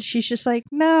 mother," and she's just like,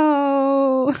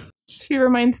 "No." She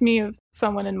reminds me of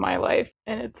someone in my life,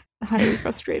 and it's highly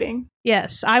frustrating.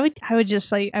 Yes, I would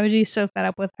just like, I would be so fed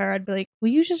up with her. I'd be like, "Will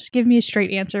you just give me a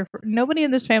straight answer?" Nobody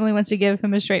in this family wants to give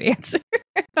him a straight answer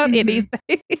about Mhm.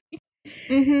 anything.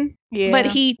 Mm-hmm. Yeah.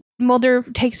 But Mulder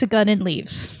takes a gun and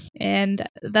leaves. And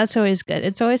that's always good.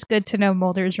 It's always good to know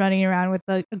Mulder's running around with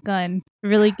a gun. It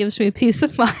really gives me peace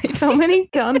of mind. so many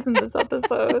guns in this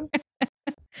episode.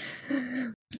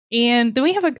 And then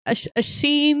we have a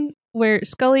scene where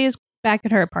Scully is back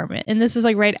at her apartment. And this is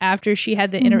like right after she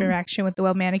had the Mhm. interaction with the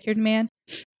well manicured man.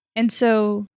 And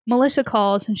so Melissa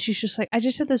calls and she's just like, "I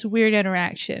just had this weird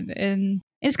interaction." And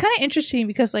it's kind of interesting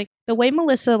because like the way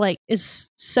Melissa like is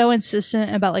so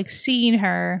insistent about like seeing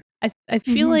her, I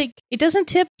feel Mhm. like it doesn't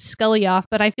tip Scully off,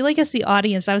 but I feel like as the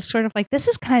audience, I was sort of like, this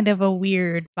is kind of a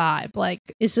weird vibe. Like,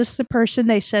 is this the person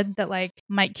they said that like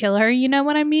might kill her? You know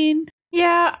what I mean?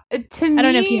 Yeah. To me, I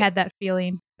don't know if you had that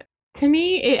feeling. To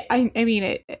me,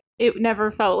 it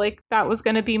never felt like that was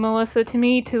going to be Melissa. To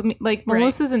me, like Right.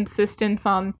 Melissa's insistence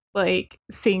on like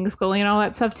seeing Scully and all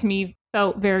that stuff, to me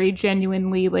felt very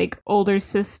genuinely like older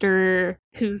sister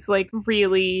who's like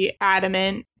really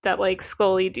adamant that like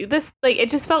Scully do this. Like it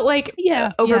just felt like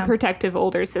overprotective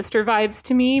older sister vibes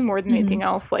to me more than anything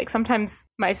else. Like sometimes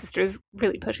my sister's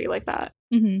really pushy like that.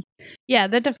 Yeah,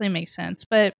 that definitely makes sense.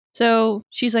 But so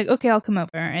she's like, okay, I'll come over.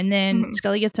 And then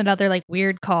Scully gets another like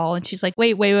weird call and she's like,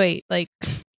 wait. Like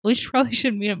we probably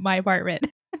should meet at my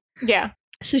apartment. Yeah.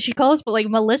 So she calls, but like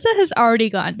Melissa has already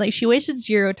gone. Like she wasted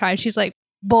 0 time. She's like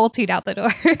bolting out the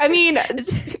door. I mean,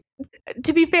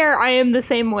 to be fair, I am the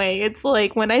same way. It's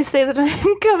like when I say that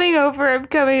I'm coming over, I'm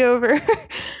coming over.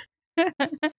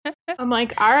 I'm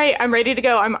like, all right, I'm ready to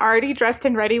go. I'm already dressed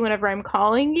and ready whenever I'm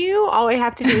calling you. All I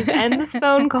have to do is end this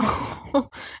phone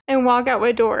call and walk out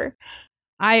my door.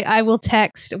 I will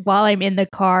text while I'm in the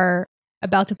car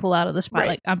about to pull out of the spot.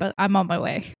 Right. Like I'm on my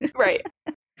way. Right.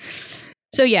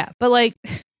 So yeah, but like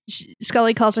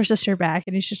Scully calls her sister back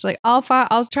and it's just like, I'll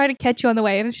try to catch you on the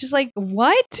way. And it's just like,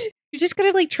 what? You're just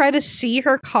gonna like try to see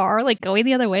her car like going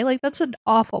the other way? Like that's an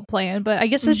awful plan, but I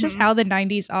guess that's just how the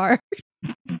 90s are.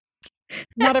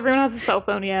 Not everyone has a cell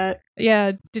phone yet.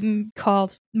 Yeah, didn't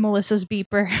call Melissa's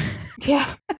beeper.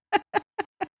 Yeah.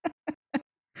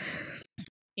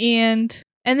 And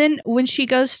then when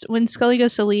Scully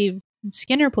goes to leave,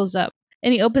 Skinner pulls up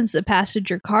and he opens the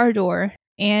passenger car door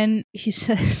and he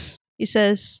says,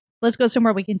 let's go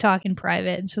somewhere we can talk in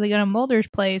private. And so they go to Mulder's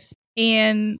place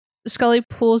and Scully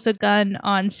pulls a gun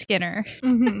on Skinner.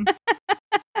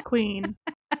 Queen.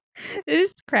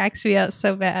 This cracks me up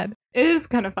so bad. It is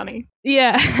kind of funny.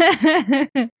 Yeah.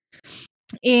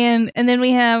 and then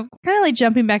we have kind of like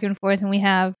jumping back and forth and we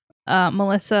have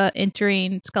Melissa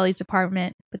entering Scully's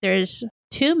apartment, but there's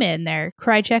 2 men there,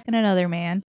 Krychek and another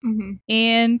man,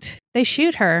 and they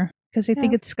shoot her because they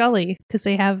think it's Scully because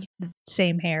they have the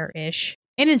same hair-ish.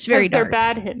 And it's very dark. They're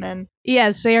bad hitmen.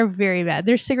 Yes, they are very bad.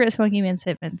 They're cigarette smoking men's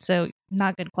hitmen, so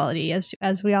not good quality,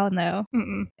 as we all know.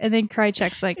 And then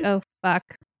Krychek's like, oh, fuck.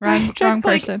 Wrong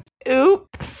person. Like,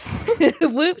 oops.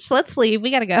 Whoops, let's leave. We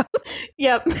gotta go.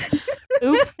 Yep.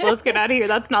 Oops, let's get out of here.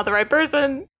 That's not the right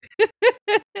person.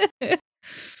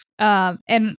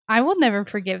 And I will never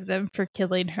forgive them for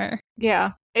killing her.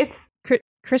 Yeah. It's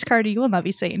Chris Carter, you will not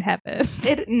be saying heaven.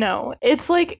 No. It's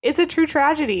like it's a true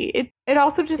tragedy. It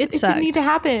also just it didn't need to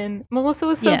happen. Melissa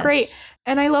was so great.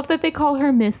 And I love that they call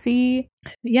her Missy.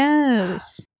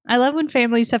 Yes. I love when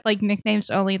families have like nicknames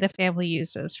only the family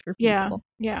uses for people.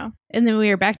 Yeah. And then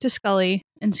we are back to Scully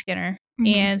and Skinner.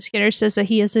 And Skinner says that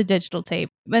he has a digital tape.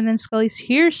 And then Scully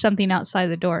hears something outside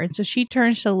the door. And so she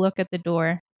turns to look at the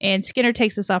door. And Skinner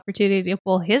takes this opportunity to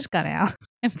pull his gun out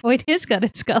and point his gun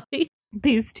at Scully.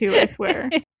 These 2, I swear.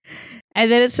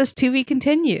 And then it says to be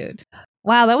continued.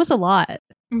 Wow, that was a lot.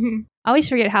 I always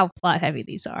forget how plot heavy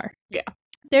these are. Yeah.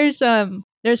 There's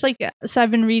like, so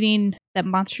I've been reading that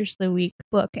Monsters of the Week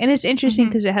book, and it's interesting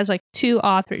because it has like 2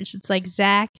 authors. It's like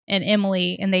Zach and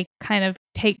Emily, and they kind of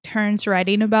take turns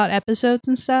writing about episodes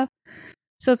and stuff.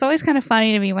 So it's always kind of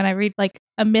funny to me when I read like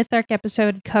a Myth-Arc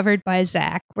episode covered by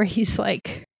Zach, where he's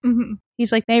like,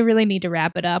 they really need to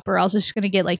wrap it up, or else it's going to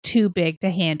get like too big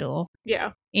to handle.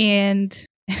 Yeah. And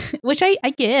which I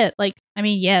get. Like, I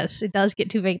mean, yes, it does get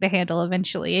too big to handle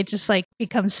eventually. It just like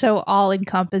becomes so all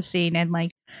encompassing and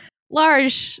like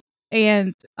large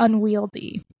and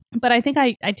unwieldy. But I think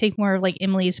I take more of like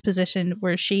Emily's position,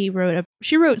 where she wrote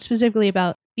specifically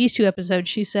about these 2 episodes.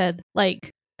 She said,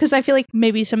 like, because I feel like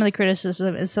maybe some of the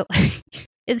criticism is that like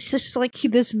it's just like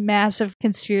this massive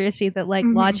conspiracy that like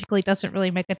logically doesn't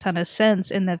really make a ton of sense,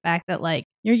 in the fact that like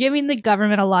you're giving the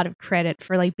government a lot of credit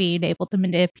for like being able to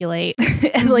manipulate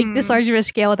and like this large of a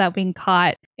scale without being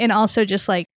caught, and also just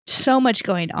like so much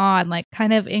going on like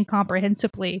kind of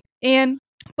incomprehensibly.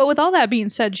 But with all that being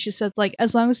said, she says like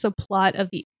as long as the plot of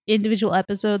the individual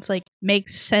episodes like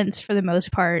makes sense for the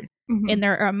most part, and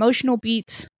there are emotional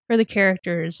beats for the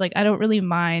characters, like I don't really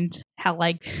mind how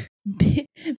like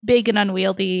big and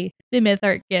unwieldy the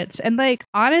Myth-Arc gets. And like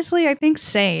honestly, I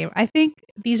think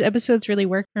these episodes really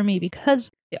work for me because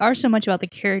they are so much about the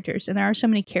characters and there are so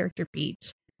many character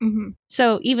beats.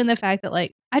 So even the fact that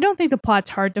like I don't think the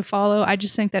plot's hard to follow, I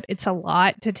just think that it's a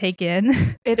lot to take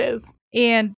in. It is.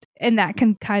 And that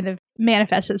can kind of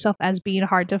manifest itself as being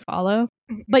hard to follow.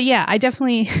 But yeah, I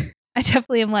definitely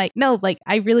am like, no, like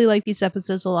I really like these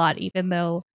episodes a lot, even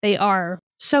though they are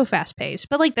so fast paced.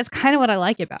 But like that's kind of what I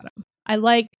like about them. I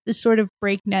like the sort of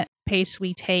breakneck pace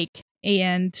we take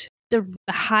and the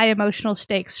high emotional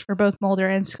stakes for both Mulder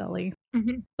and Scully.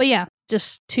 But yeah,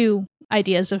 just 2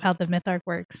 ideas of how the Myth-Arc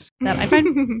works that I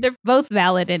find they're both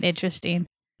valid and interesting.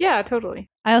 Yeah, totally.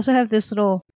 I also have this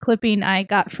little clipping I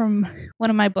got from one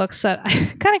of my books that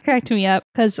kind of cracked me up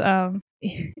because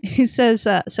he says,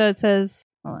 so it says,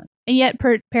 hold on. And yet,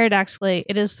 paradoxically,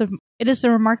 it is the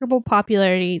remarkable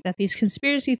popularity that these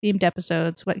conspiracy-themed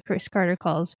episodes, what Chris Carter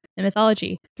calls the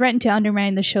mythology, threaten to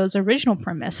undermine the show's original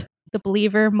premise. The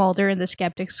believer, Mulder, and the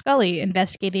skeptic Scully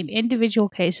investigating individual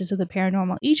cases of the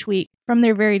paranormal each week from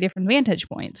their very different vantage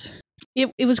points.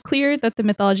 It was clear that the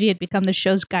mythology had become the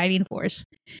show's guiding force,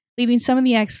 leading some of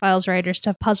the X-Files writers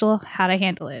to puzzle how to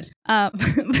handle it. But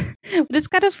it's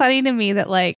kind of funny to me that,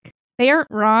 like, they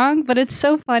aren't wrong, but it's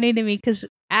so funny to me because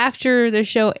after the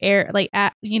show aired,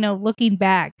 looking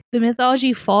back, the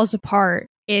mythology falls apart.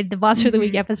 And the Monster of the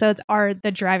Week episodes are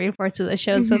the driving force of the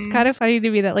show. So it's kind of funny to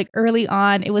me that, like, early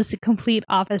on, it was the complete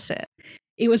opposite.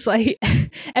 It was like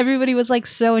everybody was like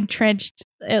so entrenched,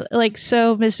 like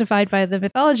so mystified by the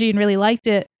mythology and really liked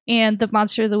it. And the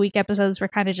Monster of the Week episodes were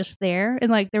kind of just there. And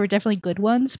like, there were definitely good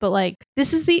ones, but like,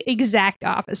 this is the exact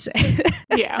opposite.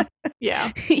 Yeah.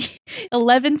 Yeah.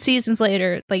 11 seasons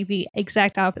later, like the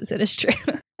exact opposite is true.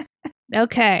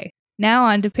 Okay. Now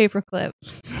on to Paperclip.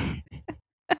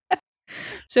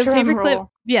 So Paperclip,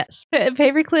 yes,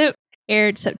 Paperclip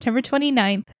aired September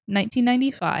 29th,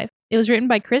 1995. It was written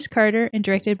by Chris Carter and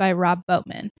directed by Rob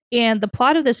Boatman. And the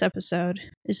plot of this episode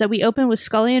is that we open with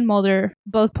Scully and Mulder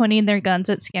both pointing their guns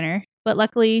at Skinner, but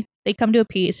luckily they come to a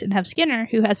peace and have Skinner,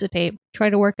 who has the tape, try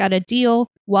to work out a deal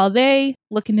while they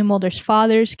look into Mulder's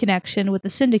father's connection with the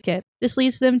syndicate. This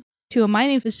leads them to a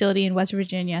mining facility in West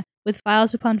Virginia, with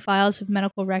files upon files of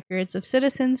medical records of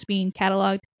citizens being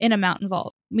cataloged in a mountain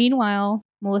vault. Meanwhile,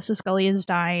 Melissa Scully is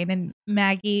dying and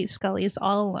Maggie Scully is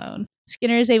all alone.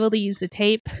 Skinner is able to use the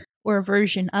tape, or a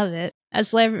version of it,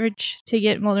 as leverage to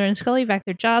get Mulder and Scully back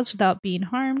their jobs without being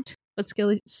harmed, but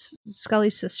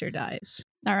Scully's sister dies.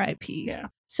 R.I.P. Yeah.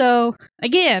 So,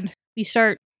 again, we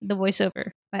start the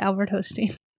voiceover by Albert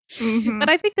Hosteen. Mm-hmm. But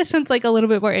I think this one's like a little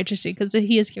bit more interesting because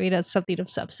he is giving us something of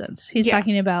substance. He talked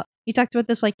about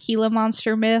this like Gila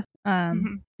monster myth,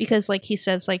 because like he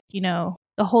says, like, you know,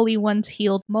 the Holy Ones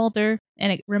healed Mulder,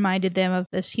 and it reminded them of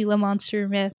this Gila monster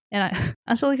myth. And I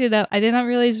also looked it up. I did not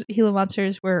realize Gila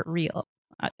monsters were real.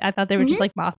 I thought they were just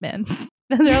like Mothman.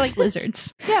 They're like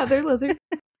lizards. Yeah, they're lizards.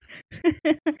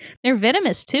 They're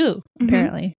venomous too,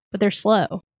 apparently, but they're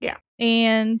slow. Yeah.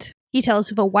 And he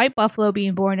tells of a white buffalo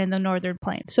being born in the northern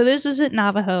plains. So this isn't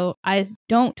Navajo. I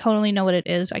don't totally know what it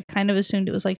is. I kind of assumed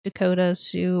it was like Dakota,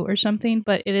 Sioux, or something,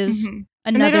 but it is another.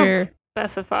 And they don't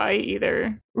specify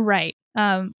either. Right.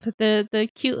 But the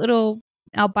cute little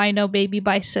albino baby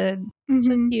bison,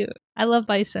 so cute. I love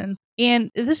bison.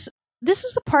 And this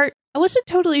is the part I wasn't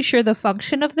totally sure the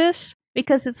function of this,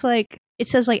 because it's like it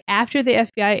says like after the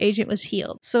FBI agent was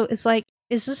healed. So it's like,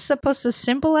 is this supposed to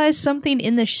symbolize something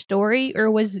in the story, or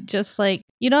was it just like,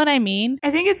 you know what I mean?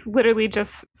 I think it's literally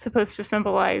just supposed to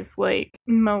symbolize like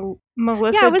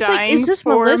Melissa I was dying like, is this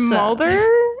for Melissa? Mulder?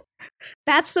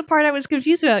 That's the part I was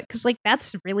confused about, because like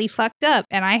that's really fucked up,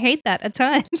 and I hate that a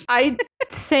ton.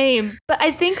 Same, but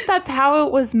I think that's how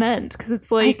it was meant, because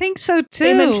it's like, I think so too.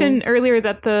 They mentioned earlier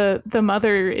that the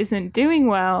mother isn't doing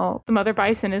well, the mother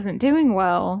bison isn't doing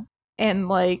well, and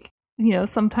like, you know,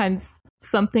 sometimes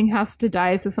something has to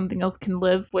die so something else can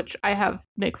live, which I have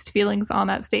mixed feelings on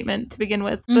that statement to begin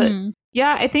with. But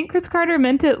yeah, I think Chris Carter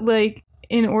meant it like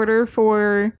in order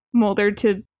for Mulder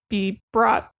to be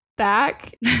brought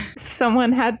back,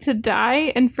 someone had to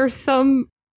die, and for some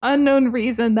unknown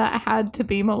reason that had to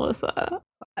be Melissa.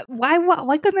 Why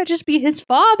couldn't that just be his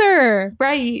father?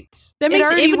 Right. That makes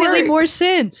infinitely more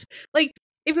sense. Like,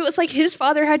 if it was like his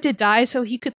father had to die so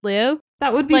he could live,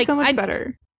 that would be like, so much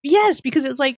better. Yes, because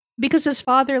it's like, because his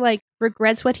father like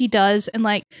regrets what he does, and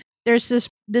like there's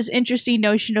this interesting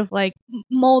notion of like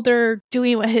Mulder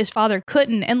doing what his father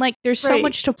couldn't, and like there's so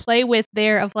much to play with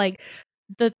there of like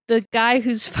the guy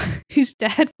whose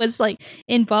dad was like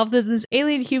involved in this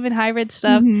alien human hybrid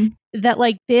stuff that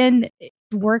like then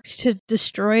works to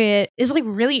destroy it is like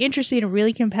really interesting and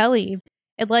really compelling.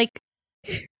 And like,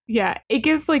 yeah, it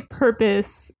gives like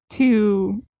purpose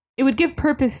to. It would give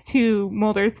purpose to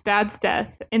Mulder's dad's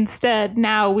death. Instead,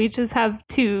 now we just have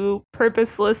two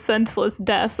purposeless, senseless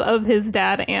deaths of his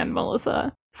dad and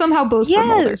Melissa. Somehow both for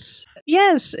Mulder.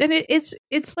 Yes, and it's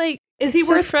like... Is he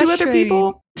worth two other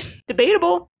people?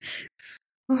 Debatable.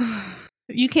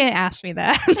 You can't ask me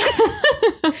that.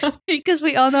 Because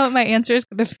we all know what my answer is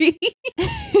going to be.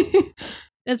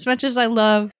 As much as I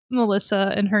love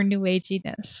Melissa and her new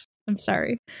aginess. I'm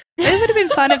sorry. It would have been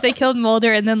fun if they killed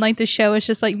Mulder and then like the show was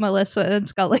just like Melissa and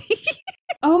Scully.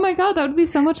 Oh my god, that would be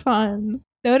so much fun.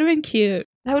 That would have been cute.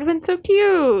 That would have been so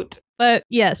cute. But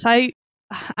yes, I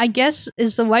guess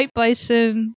is the white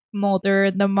bison Mulder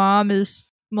and the mom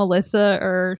is Melissa,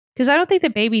 or Because I don't think the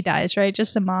baby dies, right?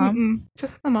 Just the mom.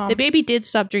 Just the mom. The baby did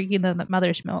stop drinking the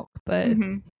mother's milk, but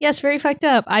Mhm. yes, very fucked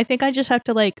up. I think I just have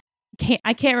to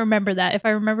I can't remember that. If I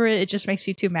remember it, it just makes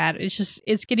me too mad.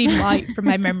 It's getting light from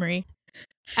my memory.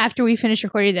 After we finish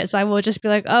recording this, I will just be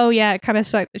like, oh yeah, it kind of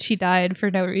sucked that she died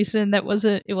for no reason. It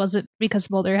wasn't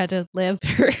because Mulder had to live.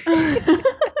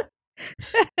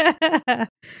 And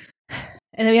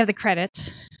then we have the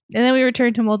credits. And then we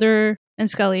return to Mulder and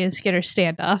Scully and Skinner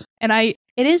standoff. And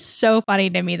it is so funny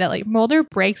to me that like Mulder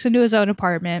breaks into his own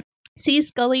apartment, sees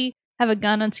Scully have a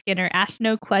gun on Skinner, asks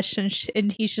no questions,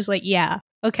 and he's just like, yeah,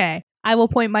 okay, I will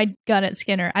point my gun at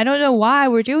Skinner. I don't know why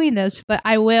we're doing this, but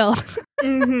I will.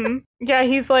 Yeah,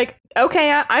 he's like,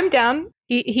 okay, I'm down.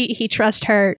 He trusts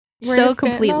her We're so in a standoff?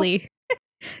 completely.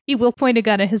 He will point a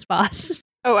gun at his boss.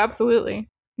 Oh, absolutely.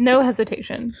 No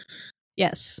hesitation.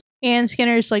 Yes. And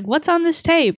Skinner's like, what's on this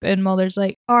tape? And Mulder's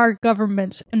like, our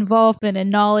government's involvement and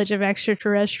knowledge of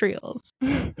extraterrestrials.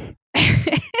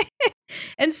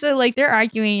 And so like they're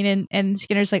arguing and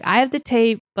Skinner's like, I have the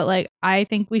tape, but like I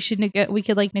think we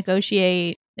could like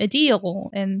negotiate a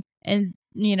deal. And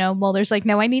you know, Mulder's like,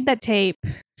 no, I need that tape.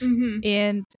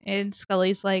 And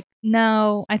Scully's like,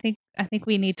 no, I think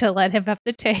we need to let him have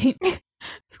the tape.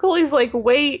 Scully's like,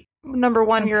 wait, number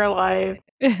one, you're alive.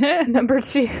 Number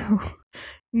two,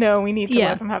 no, we need to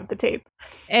let him have the tape.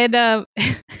 And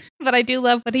but I do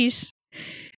love what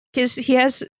because he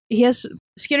has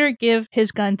Skinner give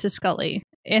his gun to Scully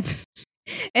and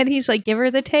he's like, give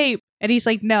her the tape, and he's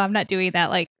like, no, I'm not doing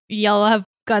that, like y'all have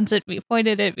guns at me,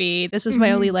 pointed at me, this is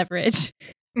my only leverage.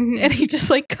 And he just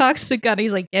like cocks the gun,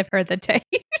 he's like, give her the tape.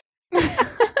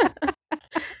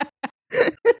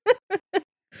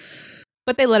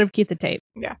 But they let him keep the tape.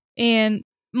 Yeah. And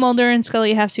Mulder and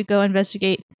Scully have to go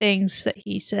investigate things that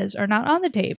he says are not on the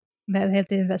tape that they have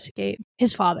to investigate.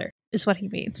 His father is what he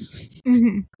means.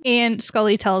 And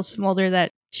Scully tells Mulder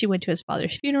that she went to his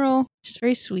father's funeral, which is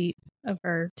very sweet of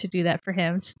her to do that for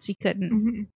him since he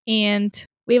couldn't. And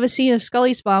we have a scene of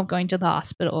Scully's mom going to the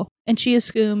hospital, and she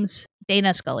assumes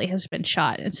Dana Scully has been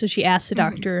shot. And so she asks the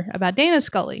doctor about Dana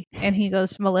Scully, and he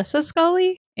goes, Melissa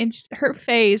Scully? And her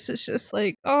face is just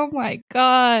like, oh my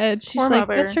god. She's like,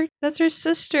 mother. That's her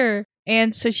sister.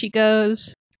 And so she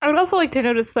goes. I would also like to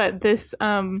notice that this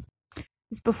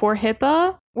is before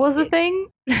HIPAA was a thing.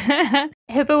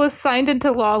 HIPAA was signed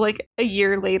into law like a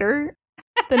year later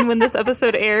than when this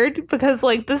episode aired, because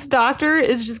like this doctor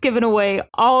is just giving away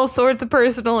all sorts of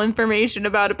personal information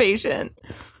about a patient.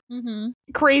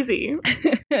 Crazy.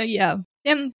 Yeah.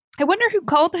 And I wonder who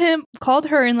called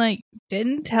her and like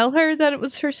didn't tell her that it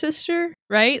was her sister,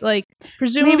 right? Like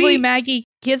presumably maybe Maggie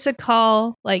gets a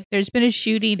call like there's been a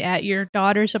shooting at your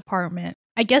daughter's apartment.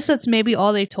 I guess that's maybe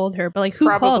all they told her, but like who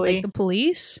called? Like the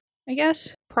police, I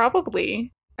guess?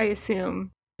 Probably, I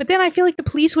assume. But then I feel like the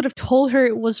police would have told her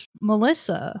it was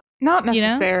Melissa. Not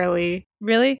necessarily. You know?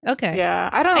 Really? Okay. Yeah,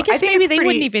 I guess maybe they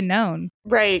wouldn't even known.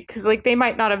 Right, because like they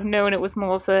might not have known it was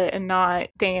Melissa and not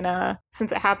Dana,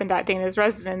 since it happened at Dana's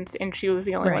residence and she was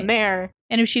the only one there.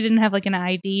 And if she didn't have like an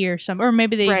ID or something, or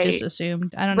maybe they just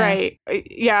assumed. I don't know. Right.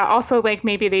 Yeah. Also, like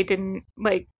maybe they didn't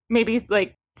maybe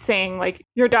saying like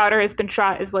your daughter has been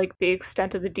shot is like the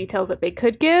extent of the details that they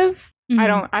could give. I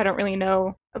don't really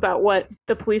know about what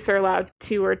the police are allowed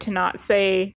to or to not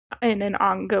say in an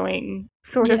ongoing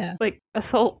sort of like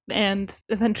assault and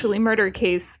eventually murder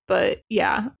case, but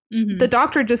the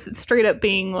doctor just straight up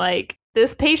being like,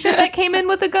 this patient that came in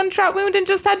with a gunshot wound and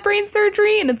just had brain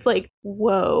surgery, and it's like,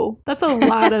 whoa, that's a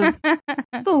lot of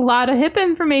HIPAA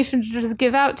information to just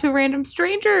give out to a random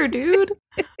stranger, dude.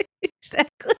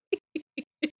 Exactly.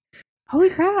 Holy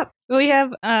crap. We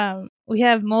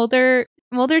have Mulder.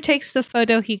 Mulder takes the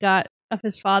photo he got of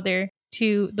his father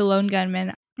to the lone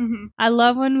gunman. I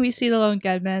love when we see the lone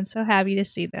gunman. So happy to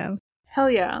see them. Hell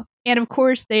yeah. And of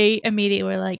course, they immediately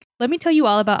were like, let me tell you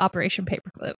all about Operation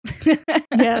Paperclip.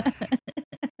 Yes.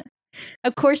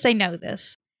 Of course, they know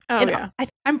this. Oh, and yeah.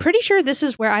 I'm pretty sure this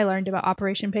is where I learned about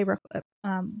Operation Paperclip.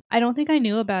 I don't think I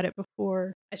knew about it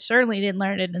before. I certainly didn't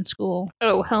learn it in school.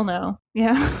 Oh, hell no.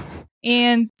 Yeah.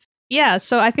 And yeah,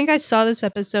 so I think I saw this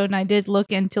episode and I did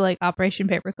look into like Operation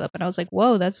Paperclip and I was like,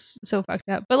 whoa, that's so fucked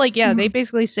up. But like, yeah, they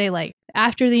basically say like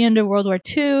after the end of World War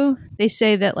II, they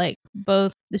say that like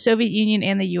both the Soviet Union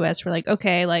and the US were like,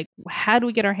 okay, like how do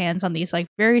we get our hands on these like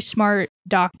very smart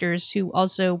doctors who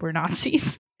also were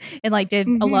Nazis and like did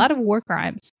a lot of war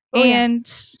crimes.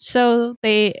 So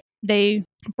they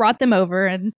brought them over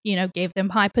and, you know, gave them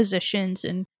high positions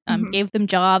and gave them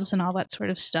jobs and all that sort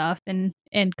of stuff and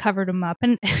covered them up.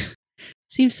 And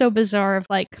seems so bizarre of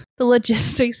like the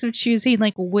logistics of choosing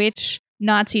like which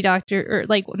Nazi doctor or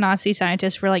like Nazi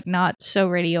scientists were like not so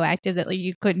radioactive that like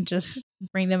you couldn't just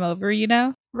bring them over, you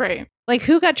know? Right. Like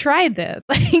who got tried then?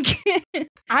 Like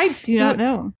I do not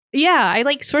know. yeah, I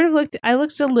like sort of I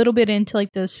looked a little bit into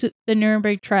like the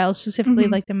Nuremberg trial, specifically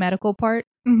like the medical part.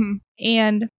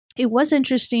 And it was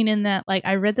interesting in that like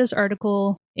I read this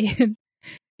article and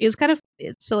it was kind of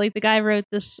so like the guy wrote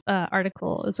this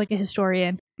article. It was like a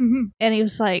historian, and he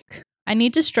was like, "I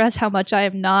need to stress how much I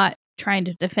am not trying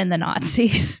to defend the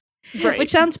Nazis," Right.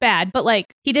 which sounds bad, but like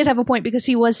he did have a point because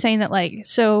he was saying that like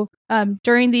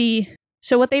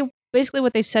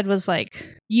what they said was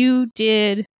like you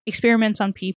did experiments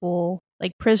on people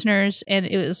like prisoners, and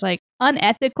it was like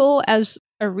unethical as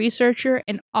a researcher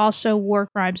and also war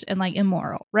crimes and like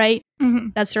immoral, right?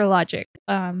 That's their logic.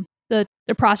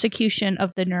 The prosecution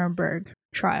of the Nuremberg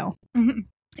trial.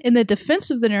 In the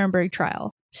defense of the Nuremberg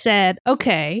trial said,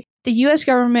 okay, the US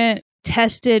government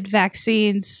tested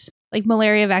vaccines, like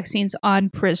malaria vaccines on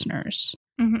prisoners.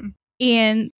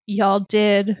 And y'all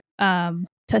did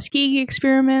Tuskegee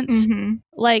experiments.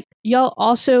 Like y'all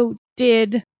also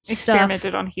did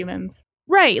Experimented on humans.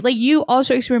 Right, like you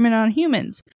also experimented on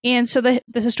humans. And so the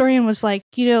historian was like,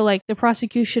 you know, like the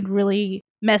prosecution really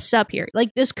messed up here.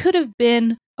 Like this could have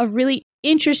been a really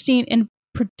interesting and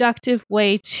productive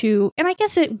way to, and I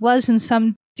guess it was in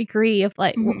some degree of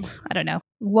like, well, I don't know,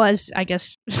 was, I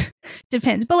guess,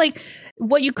 depends. But like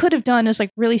what you could have done is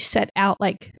like really set out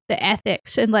like the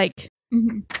ethics and like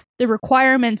the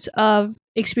requirements of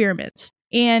experiments.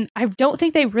 And I don't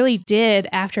think they really did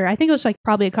after. I think it was like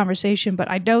probably a conversation,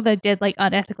 but I know they did like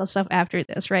unethical stuff after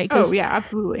this, right? Oh yeah,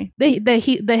 absolutely.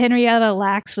 The Henrietta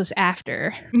Lacks was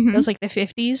after. It was like the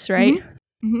 50s, right?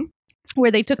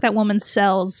 Where they took that woman's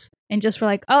cells and just were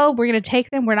like, oh, we're going to take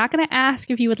them. We're not going to ask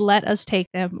if you would let us take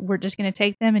them. We're just going to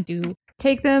take them and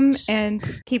take them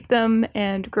and keep them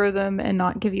and grow them and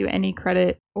not give you any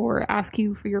credit or ask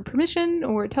you for your permission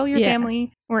or tell your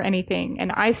family or anything.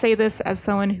 And I say this as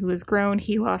someone who has grown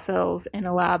HeLa cells in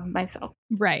a lab myself.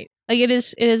 Right. Like it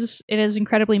is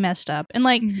incredibly messed up. And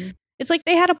like, it's like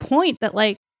they had a point that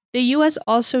like the US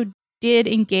also did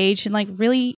engage in like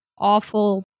really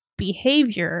awful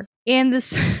behavior. And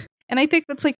this, and I think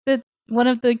that's like one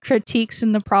of the critiques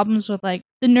and the problems with like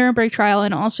the Nuremberg trial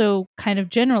and also kind of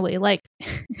generally like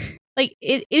like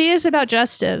it is about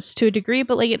justice to a degree,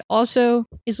 but like it also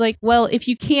is like, well, if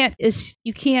you can't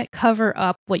cover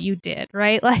up what you did,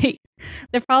 right? Like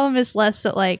the problem is less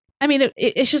that like, I mean,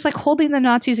 it's just like holding the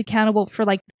Nazis accountable for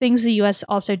like things the US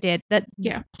also did that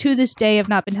to this day have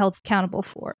not been held accountable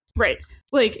for. Right.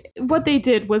 Like what they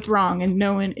did was wrong and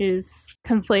no one is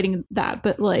conflating that,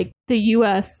 but like the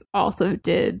US also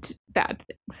did bad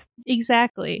things.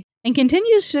 Exactly. And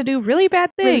continues to do really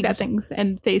bad things.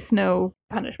 And face no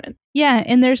punishment. Yeah,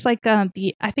 and there's like I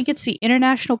think it's the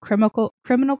International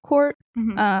Criminal Court.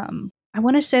 I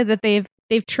want to say that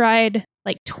they've tried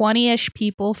like 20-ish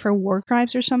people for war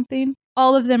crimes or something.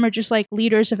 All of them are just like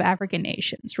leaders of African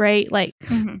nations, right? Like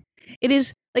it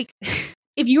is like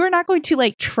if you are not going to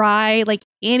like try like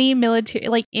any military,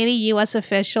 like any US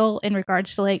official in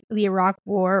regards to like the Iraq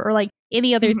war or like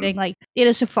any other thing, like it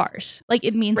is a farce. Like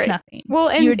it means nothing. Well,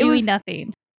 and you're doing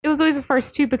nothing. It was always a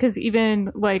farce too, because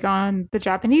even like on the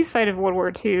Japanese side of World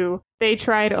War II, they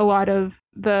tried a lot of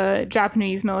the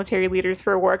Japanese military leaders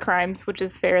for war crimes, which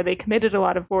is fair. They committed a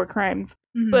lot of war crimes,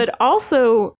 but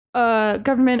also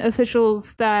government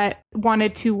officials that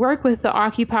wanted to work with the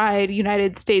occupied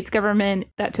United States government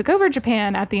that took over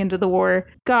Japan at the end of the war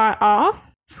got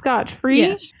off scotch-free.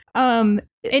 Yes.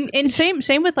 And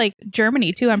same with like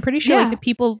Germany too. I'm pretty sure like the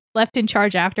people left in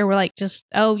charge after were like just,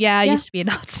 oh yeah, I used to be a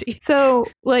Nazi. So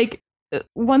like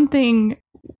one thing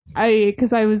I've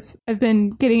been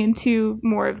getting into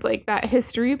more of like that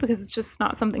history because it's just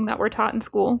not something that we're taught in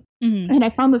school. And I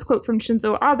found this quote from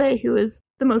Shinzo Abe, who is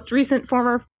the most recent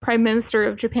former prime minister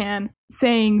of Japan,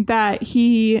 saying that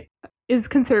he is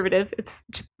conservative.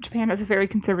 Japan has a very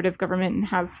conservative government and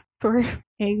has for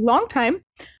a long time.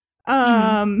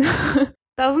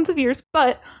 Thousands of years,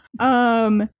 but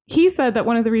he said that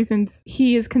one of the reasons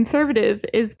he is conservative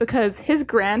is because his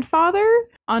grandfather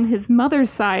on his mother's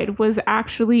side was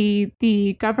actually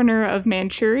the governor of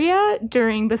Manchuria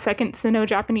during the Second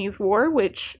Sino-Japanese War,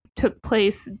 which took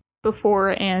place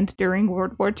before and during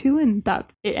World War II, and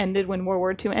that it ended when World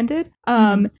War II ended.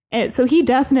 And so he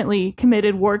definitely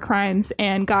committed war crimes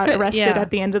and got arrested at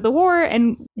the end of the war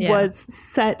and was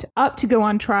set up to go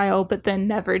on trial, but then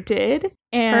never did.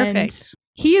 And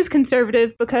he is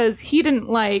conservative because he didn't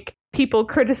like people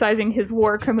criticizing his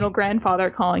war criminal grandfather,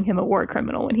 calling him a war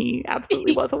criminal when he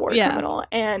absolutely was a war criminal.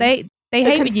 And they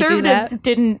hate when you do that.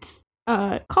 Didn't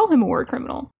call him a war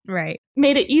criminal. Right.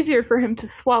 Made it easier for him to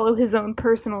swallow his own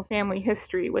personal family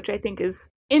history, which I think is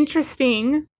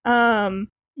interesting.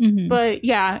 But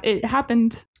yeah, it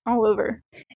happened all over.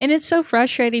 And it's so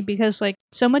frustrating because like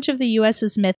so much of the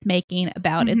US's myth making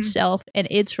about itself and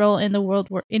its role in the World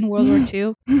War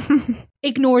II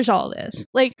ignores all this.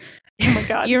 Like, oh my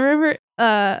god. You remember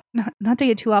not to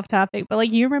get too off topic, but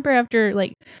like you remember after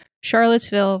like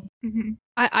Charlottesville,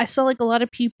 I saw like a lot of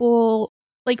people,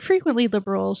 like frequently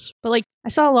liberals, but like I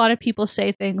saw a lot of people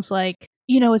say things like,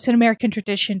 you know, it's an American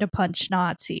tradition to punch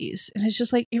Nazis. And it's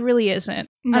just like, it really isn't.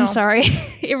 No. I'm sorry.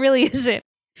 It really isn't.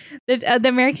 The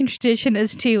American tradition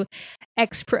is to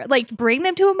bring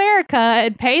them to America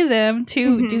and pay them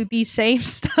to do the same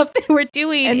stuff that we're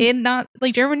doing in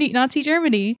Nazi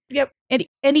Germany. Yep. And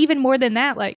even more than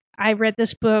that, like I read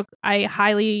this book. I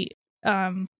highly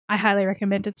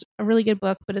recommend. It's a really good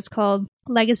book, but it's called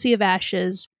Legacy of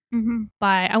Ashes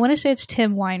by, I want to say it's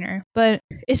Tim Weiner, but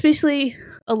it's basically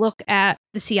a look at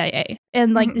the CIA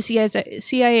and like the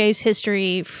CIA's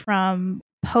history from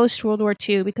post World War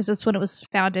II, because that's when it was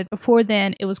founded. Before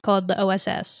then, it was called the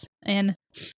OSS, and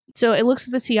so it looks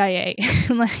at the CIA.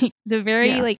 Like the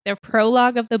the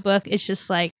prologue of the book is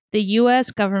just like the U.S.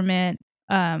 government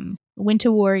went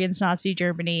to war against Nazi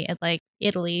Germany and like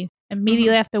Italy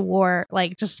immediately after the war,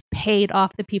 like just paid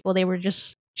off the people they were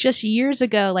just years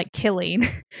ago like killing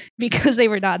because they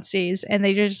were Nazis, and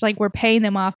they just like were paying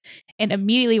them off, and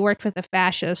immediately worked with the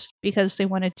fascists because they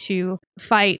wanted to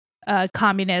fight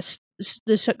communist.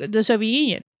 The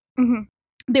Soviet Union.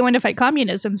 They wanted to fight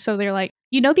communism, so they're like,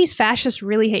 you know, these fascists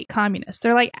really hate communists.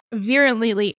 They're like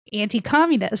virulently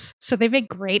anti-communist, so they make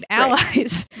great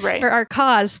allies for our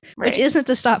cause, which isn't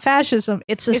to stop fascism;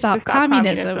 it's to stop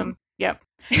communism. Yep.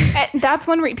 And that's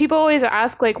when people always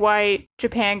ask like why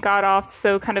Japan got off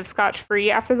so kind of scotch-free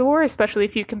after the war, especially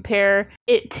if you compare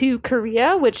it to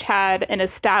Korea, which had an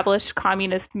established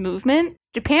communist movement.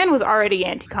 Japan was already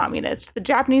anti-communist. The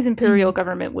Japanese imperial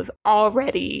government was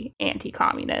already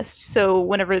anti-communist. So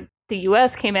whenever the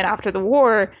US came in after the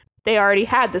war, they already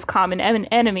had this common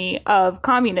enemy of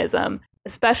communism,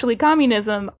 especially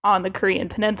communism on the Korean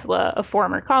Peninsula, a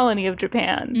former colony of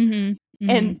Japan.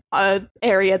 And an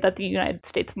area that the United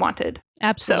States wanted.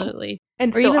 Absolutely. So,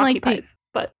 and still occupies.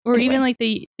 Even like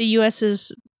the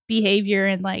US's behavior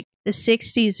in like the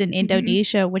 60s in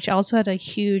Indonesia, which also had a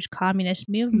huge communist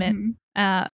movement.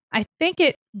 I think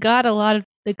it got a lot of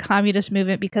the communist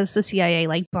movement because the CIA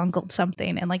like bungled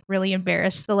something and like really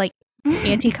embarrassed the like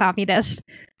anti-communists.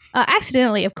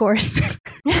 Accidentally, of course.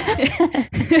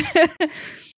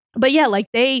 But yeah, like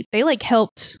they like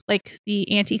helped like the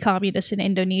anti-communists in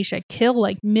Indonesia kill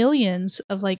like millions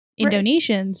of like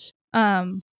Indonesians.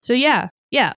 So yeah.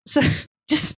 So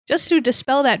just to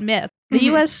dispel that myth, the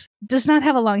US does not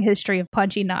have a long history of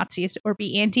punching Nazis or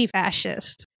be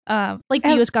anti-fascist. Like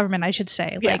the US government, I should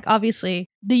say. Like obviously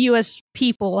the US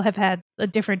people have had a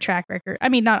different track record. I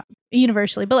mean, not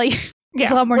universally, but like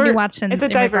it's a lot more nuanced in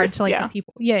regards to like the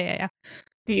people. Yeah.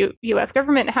 The U.S.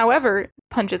 government, however,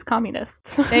 punches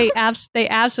communists. They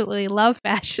absolutely love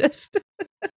fascists.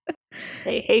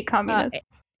 They hate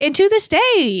communists. And to this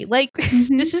day, like,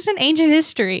 this isn't ancient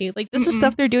history. Like, this is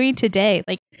stuff they're doing today.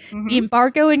 Like, the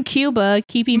embargo in Cuba,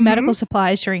 keeping medical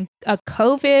supplies during a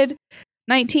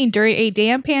COVID-19, during a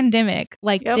damn pandemic.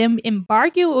 Like, them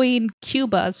embargoing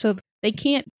Cuba so they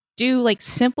can't do, like,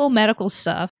 simple medical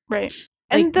stuff. Right.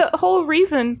 And the whole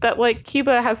reason that, like,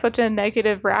 Cuba has such a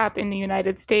negative rap in the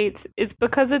United States is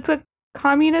because it's a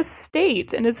communist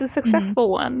state and it's a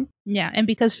successful one. Yeah, and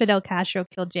because Fidel Castro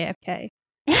killed JFK.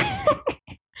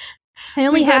 I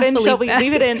only leave half that in, believe Shelby. that.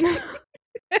 Leave it in.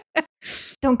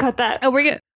 Don't cut that. Oh, we're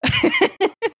gonna...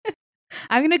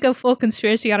 I'm gonna go full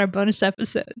conspiracy on our bonus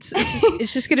episodes.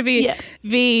 It's just gonna be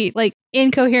me, like,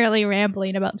 incoherently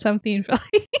rambling about something for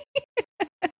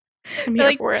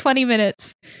like 20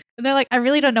 minutes. And they're like, I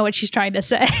really don't know what she's trying to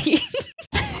say.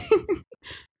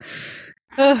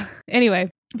 Anyway,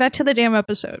 back to the damn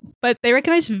episode. But they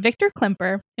recognize Victor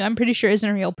Klemper, who I'm pretty sure isn't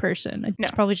a real person.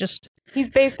 It's probably just... He's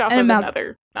based off of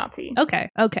another Nazi. Okay.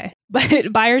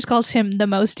 But Byers calls him the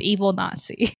most evil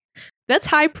Nazi. That's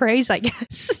high praise, I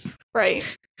guess.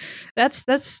 Right.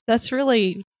 That's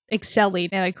really excelling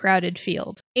in a crowded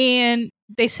field. And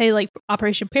they say, like,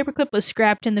 Operation Paperclip was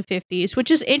scrapped in the 50s,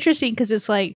 which is interesting because it's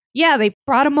like, yeah, they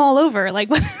brought them all over. Like,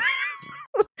 what...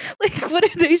 like, what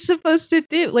are they supposed to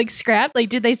do? Like, scrap? Like,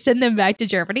 did they send them back to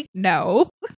Germany? No.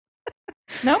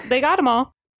 Nope, they got them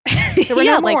all. There were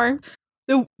no more.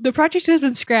 The project has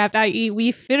been scrapped, i.e.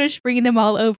 we finished bringing them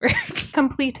all over.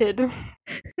 Completed.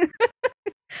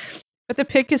 But the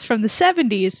pick is from the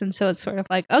 70s, and so it's sort of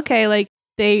like, okay, like,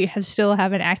 they still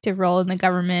have an active role in the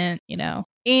government, you know.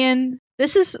 And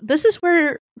this is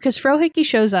where, because Frohickey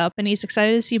shows up and he's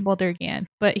excited to see Mulder again,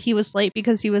 but he was late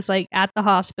because he was like at the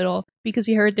hospital because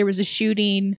he heard there was a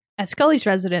shooting at Scully's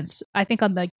residence, I think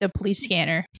on the police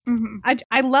scanner. Mm-hmm.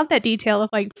 I love that detail of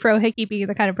like Frohickey being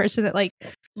the kind of person that like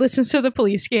listens to the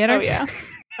police scanner.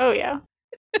 Oh yeah.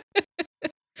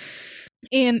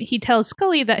 And he tells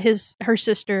Scully that her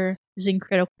sister is in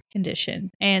critical condition,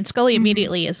 and Scully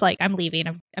immediately is like, "I'm leaving.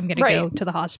 I'm going to go to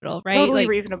the hospital." Right? Totally like,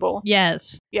 reasonable.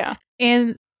 Yes. Yeah.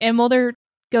 And Mulder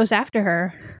goes after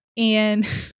her, and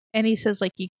he says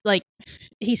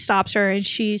he stops her, and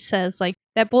she says like,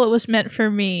 "That bullet was meant for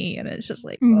me," and it's just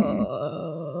like,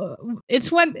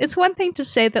 it's one thing to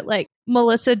say that like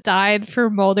Melissa died for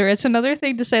Mulder. It's another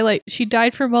thing to say like she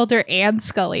died for Mulder and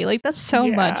Scully. Like that's so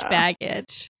much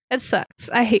baggage. It sucks.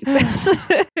 I hate this.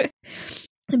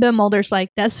 But Mulder's like,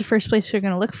 that's the first place they're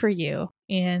going to look for you.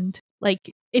 And like,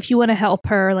 if you want to help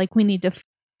her, like we need to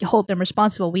hold them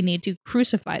responsible. We need to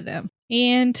crucify them.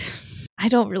 And I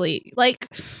don't really like,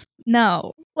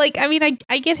 no. Like, I mean,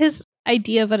 I get his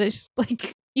idea, but it's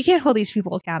like, you can't hold these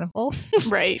people accountable.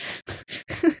 Right.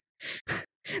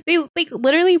 They like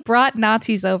literally brought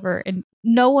Nazis over and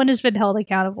no one has been held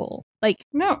accountable. Like,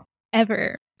 no.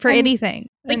 Ever. For anything.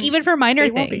 Like, even for minor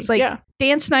things. Like,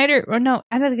 Dan Snyder, or no,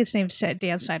 I don't think his name's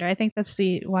Dan Snyder. I think that's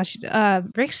the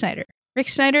Washington, Rick Snyder. Rick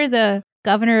Snyder, the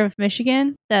governor of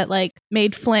Michigan, that, like,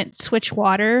 made Flint switch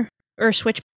water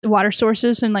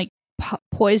sources and, like,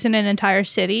 poison an entire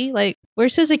city. Like,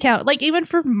 where's his account? Like, even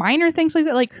for minor things like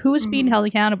that, like, who is being held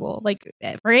accountable? Like,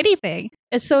 for anything.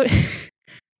 It's so,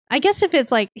 I guess if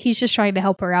it's, like, he's just trying to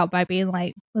help her out by being,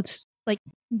 like, let's, like,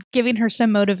 giving her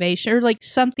some motivation or like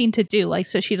something to do, like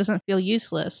so she doesn't feel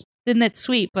useless, then that's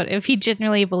sweet. But if he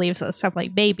genuinely believes that stuff,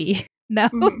 like, baby, no.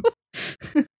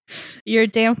 You're a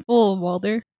damn fool,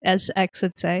 Mulder, as X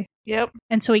would say. Yep.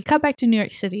 And so we cut back to New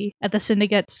York City at the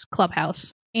Syndicate's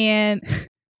clubhouse, and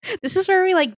this is where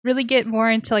we like really get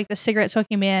more into like the cigarette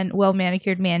smoking man, well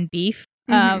manicured man beef,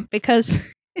 because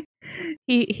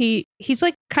he's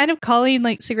like kind of calling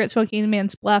like cigarette smoking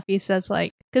man's bluff. He says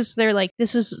like, because they're like,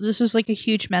 this was like a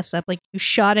huge mess up. Like, you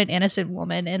shot an innocent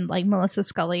woman and like Melissa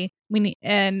Scully.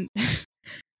 And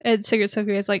cigarette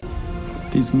smoking man's like,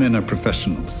 these men are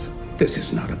professionals. This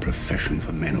is not a profession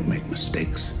for men who make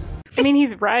mistakes. I mean,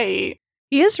 he's right.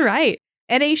 He is right.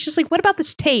 And he's just like, what about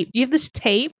this tape? Do you have this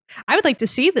tape? I would like to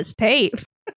see this tape.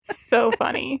 So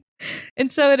funny. And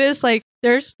so it is like,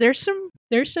 there's some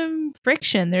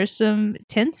friction, there's some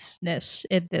tenseness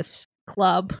in this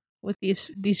club with these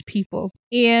people,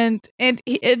 and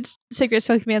cigarette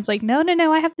smoking man's like, no,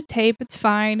 I have the tape, it's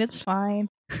fine.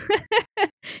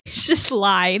 He's just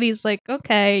lying. He's like,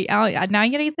 okay, now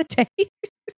I'm gonna get the tape.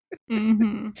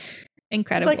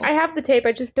 Incredible. It's like, I have the tape,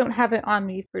 I just don't have it on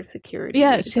me for security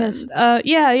reasons.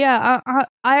 I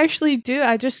actually do.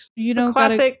 I just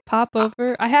gotta pop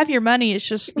over. I have your money. It's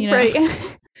just right.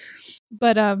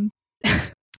 But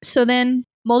so then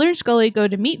Mulder and Scully go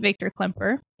to meet Victor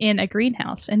Klemper in a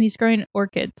greenhouse, and he's growing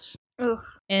orchids. Ugh.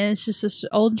 And it's just this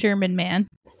old German man.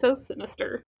 So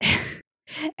sinister.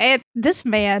 And this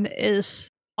man is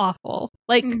awful.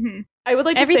 Like, I would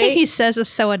like to everything say, he says is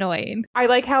so annoying. I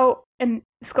like how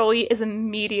Scully is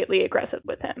immediately aggressive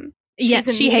with him.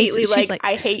 Yes, she hates him. She's like,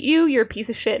 I hate you, you're a piece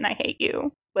of shit, and I hate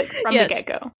you. Like, from the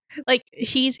get-go. Like,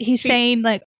 he's saying,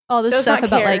 like, all this stuff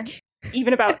about, like...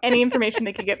 even about any information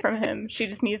they could get from him. She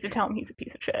just needs to tell him he's a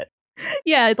piece of shit.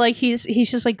 Yeah, like, he's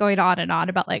just, like, going on and on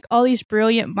about, like, all these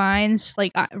brilliant minds,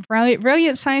 like,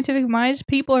 brilliant scientific minds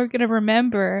people are going to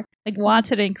remember, like,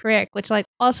 Watson and Crick, which, like,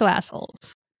 also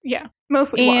assholes. Yeah,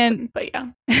 mostly Watson, but yeah.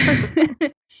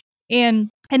 And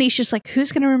he's just like,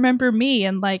 who's going to remember me?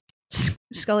 And, like,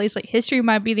 Scully's like, history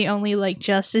might be the only, like,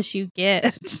 justice you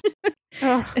get.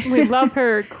 We love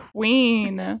her,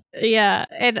 queen. Yeah,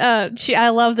 and I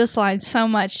love this line so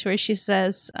much where she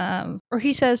says,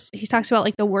 he talks about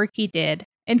like the work he did,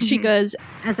 and she goes,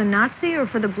 as a Nazi or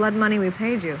for the blood money we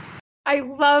paid you? I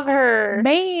love her,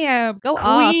 ma'am. Go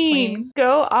off, queen.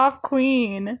 Go off,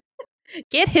 queen.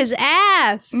 Get his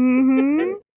ass.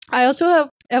 I also have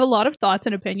a lot of thoughts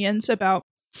and opinions about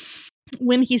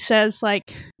when he says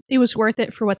like it was worth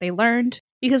it for what they learned,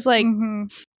 because like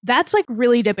that's like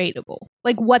really debatable,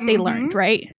 like what they learned,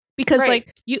 right? Because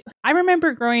like I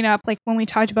remember growing up, like when we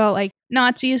talked about like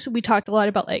Nazis, we talked a lot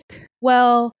about like,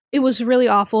 well, it was really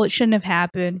awful, it shouldn't have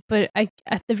happened, but at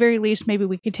the very least maybe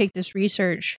we could take this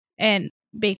research and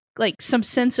make like some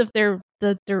sense of their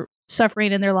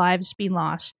suffering and their lives being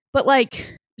lost. But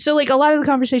like, so like a lot of the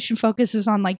conversation focuses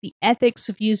on like the ethics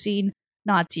of using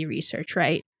Nazi research,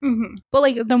 right? But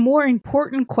like the more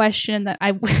important question that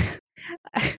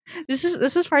this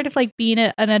is part of like being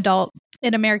an adult,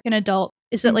 an American adult,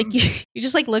 is that like you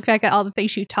just like look back at all the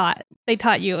things they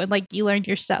taught you, and like you learned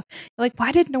your stuff. You're like,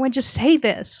 why did no one just say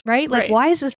this, right? Like, why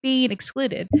is this being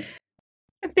excluded?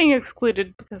 It's being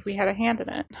excluded because we had a hand in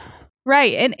it.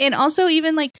 Right. And also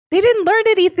even like they didn't learn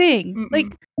anything.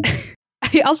 Like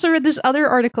I also read this other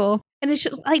article, and it's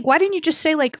just like, why didn't you just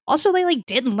say like also they like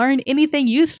didn't learn anything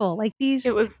useful? Like these,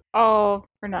 it was all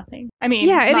for nothing. I mean,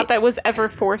 not that it was ever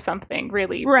for something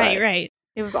really. Right.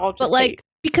 It was all just but like bait.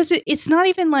 Because it's not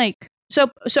even like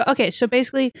so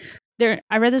basically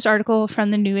I read this article from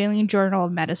the New England Journal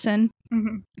of Medicine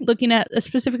looking at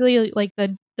specifically like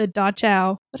the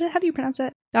Dachau, how do you pronounce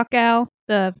it? Dachau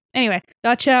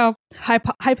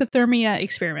hypothermia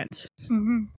experiments.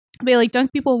 They like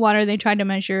dunk people in water. They tried to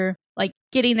measure like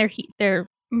getting their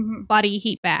body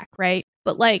heat back, right?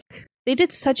 But like they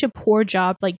did such a poor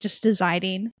job like just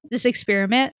designing this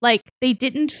experiment. Like they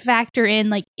didn't factor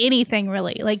in like anything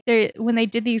really. Like when they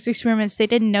did these experiments, they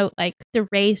didn't note like the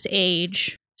race,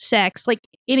 age, sex, like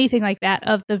anything like that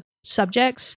of the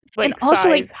subjects. Like and also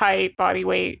size, height, body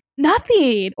weight.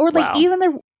 Nothing. Or like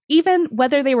even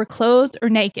whether they were clothed or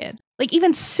naked. Like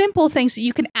even simple things that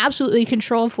you can absolutely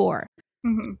control for.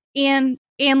 And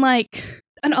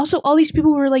also all these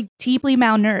people were like deeply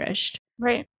malnourished.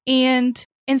 Right. And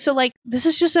so like this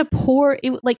is just a poor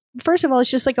first of all,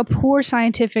 it's just like a poor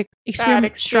scientific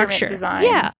experiment structure. Design.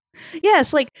 Yeah.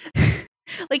 Yes, like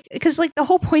because like the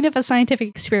whole point of a scientific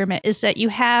experiment is that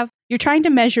you're trying to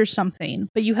measure something,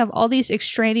 but you have all these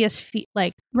extraneous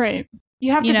right.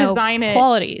 You have to design it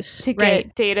qualities to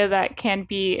get data that can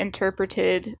be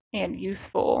interpreted and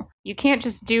useful. You can't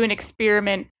just do an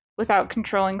experiment without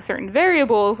controlling certain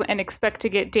variables and expect to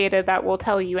get data that will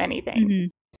tell you anything.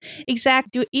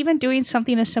 Exactly. Even doing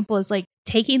something as simple as like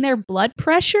taking their blood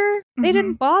pressure, they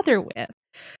didn't bother with.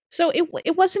 So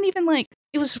it wasn't even like,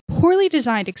 it was a poorly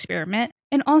designed experiment.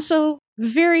 And also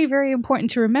very, very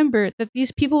important to remember that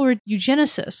these people were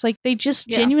eugenicists. Like they just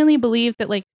genuinely believed that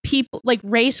like people, like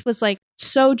race was like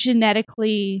so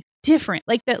genetically different.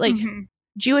 Like that like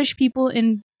Jewish people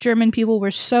and German people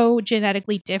were so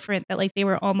genetically different that like they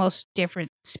were almost different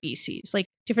species, like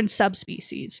different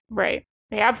subspecies. Right.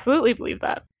 They absolutely believe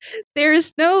that.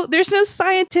 There's no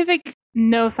scientific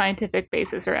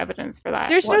basis or evidence for that.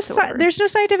 There's no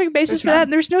scientific basis for that.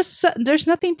 And there's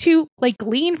nothing to like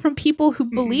glean from people who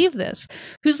believe this,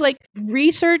 whose like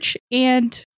research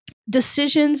and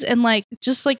decisions and like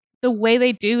just like the way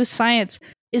they do science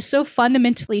is so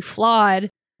fundamentally flawed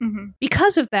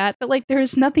because of that. But like there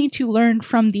is nothing to learn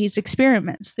from these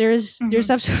experiments. There's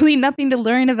absolutely nothing to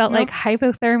learn about like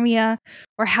hypothermia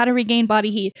or how to regain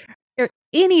body heat or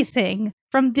anything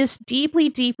from this deeply,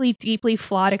 deeply, deeply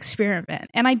flawed experiment.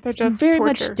 And I very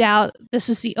much doubt this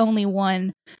is the only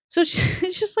one. So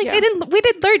it's just like we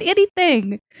didn't learn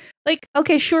anything. Like,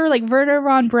 okay, sure, like Wernher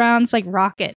von Braun's like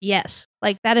rocket, yes.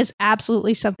 Like that is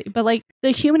absolutely something. But like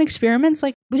the human experiments,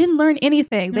 like we didn't learn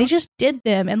anything. They just did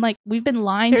them, and like we've been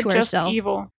lying to ourselves. They're just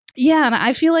evil. Yeah, and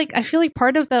I feel like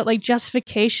part of that like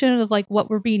justification of like what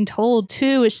we're being told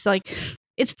too is like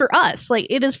it's for us. Like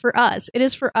it is for us. It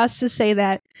is for us to say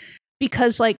that.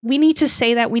 Because, like, we need to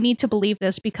say that, we need to believe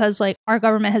this because, like, our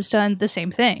government has done the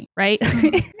same thing, right?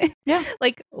 Yeah.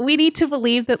 Like, we need to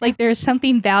believe that, like, there is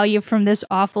something value from this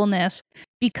awfulness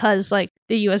because, like,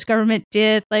 the U.S. government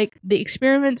did, like, the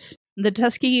experiments, the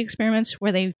Tuskegee experiments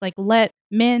where they, like, let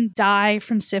men die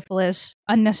from syphilis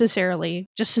unnecessarily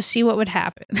just to see what would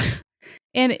happen.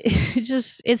 And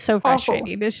it's so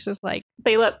frustrating. Awful. It's just, like...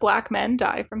 They let black men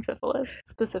die from syphilis,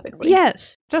 specifically.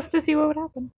 Yes. Just to see what would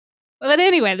happen. But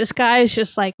anyway, this guy is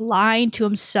just like lying to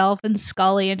himself and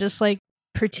Scully and just like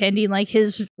pretending like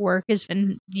his work has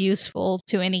been useful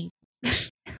to any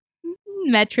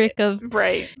metric of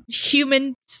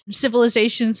human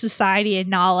civilization, society, and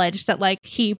knowledge that like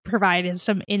he provided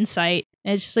some insight.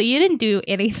 And it's just like, you didn't do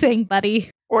anything,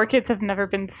 buddy. Orchids have never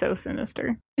been so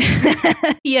sinister.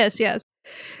 Yes.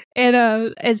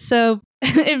 And so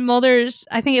and Mulder's,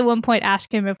 I think at one point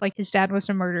asked him if like his dad was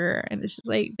a murderer, and it's just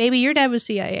like, baby, your dad was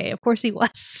CIA. Of course he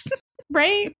was.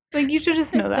 Right? Like you should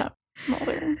just know that,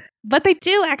 Mulder. But they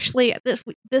do actually.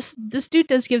 This dude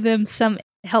does give them some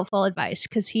helpful advice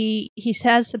because he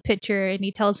has a picture and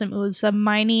he tells him it was a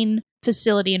mining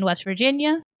facility in West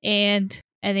Virginia, and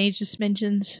then he just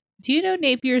mentions, "Do you know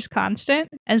Napier's constant?"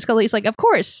 And Scully's like, "Of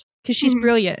course." Because she's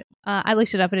brilliant. I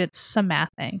looked it up and it's some math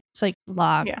thing. It's like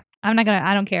log. Yeah. I don't care.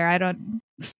 I don't care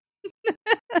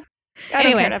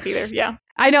enough either. Yeah.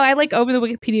 I know. I like opened the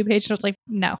Wikipedia page and I was like,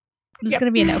 no. This is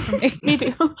going to be a no for me. Me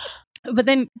too. But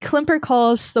then Klimper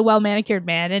calls the well-manicured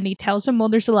man, and he tells him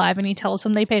Mulder's alive, and he tells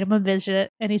him they paid him a visit,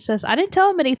 and he says, I didn't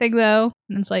tell him anything, though.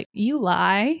 And it's like, you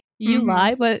lie. You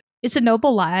lie, but it's a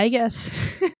noble lie, I guess.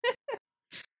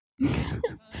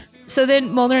 So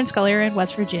then Mulder and Scully are in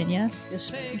West Virginia.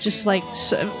 Just like,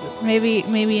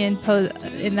 maybe in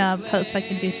post I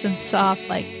can do some soft,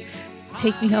 like,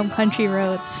 take me home country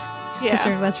roads. Yeah. Because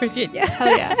we're in West Virginia.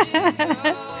 Hell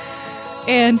yeah.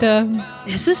 And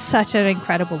this is such an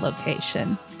incredible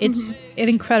location. It's an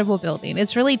incredible building.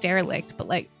 It's really derelict, but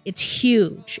like it's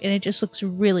huge and it just looks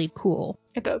really cool.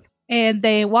 It does. And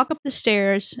they walk up the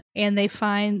stairs and they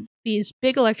find these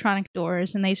big electronic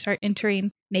doors and they start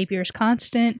entering Napier's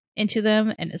Constant into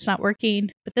them and it's not working.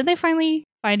 But then they finally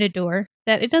find a door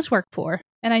that it does work for.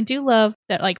 And I do love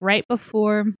that, like, right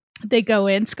before they go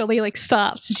in, Scully like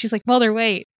stops and she's like, Mulder,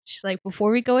 wait. She's like,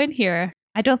 before we go in here,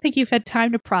 I don't think you've had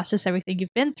time to process everything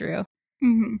you've been through.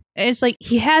 Mm-hmm. It's like,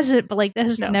 he hasn't, but like, this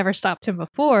has never stopped him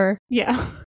before.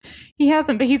 Yeah. He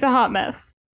hasn't, but he's a hot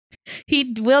mess.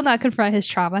 He will not confront his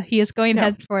trauma. He is going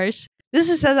head first. This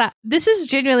is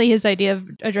genuinely his idea of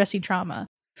addressing trauma.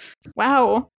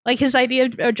 Wow. Like, his idea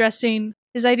of addressing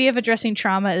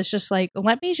trauma is just like,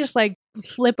 let me just like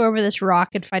flip over this rock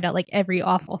and find out like every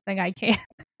awful thing I can.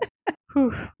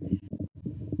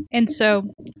 And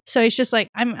so he's just like,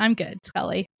 I'm good,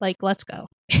 Scully. Like, let's go.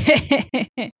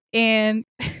 And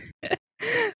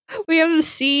we have the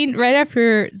scene right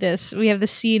after this. We have the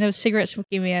scene of Cigarette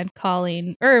Smoking Man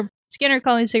Skinner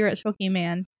calling Cigarette Smoking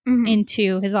Man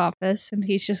into his office, and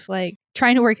he's just like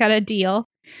trying to work out a deal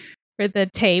for the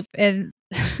tape, and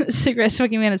Cigarette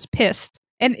Smoking Man is pissed.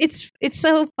 And it's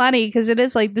so funny because it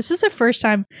is like, this is the first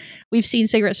time we've seen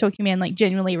Cigarette Smoking Man like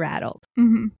genuinely rattled.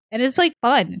 Mm-hmm. And it's like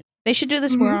fun. They should do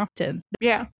this more often.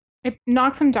 Yeah. It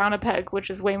knocks him down a peg,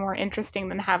 which is way more interesting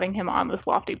than having him on this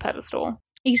lofty pedestal.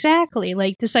 Exactly.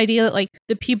 Like, this idea that like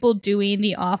the people doing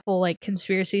the awful like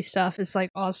conspiracy stuff is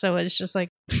like also is just like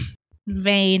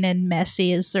vain and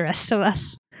messy as the rest of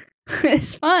us.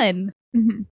 It's fun.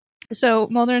 Mm-hmm. So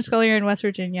Mulder and Scully are in West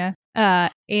Virginia.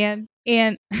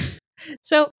 And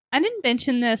so I didn't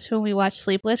mention this when we watched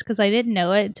Sleepless because I didn't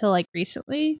know it until like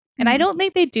recently. And I don't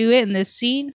think they do it in this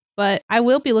scene, but I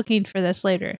will be looking for this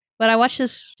later. But I watched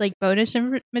this like bonus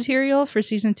material for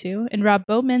season 2, and Rob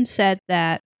Bowman said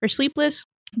that for Sleepless,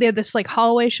 they had this like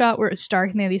hallway shot where it was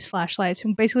dark and they had these flashlights.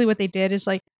 And basically what they did is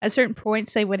like at certain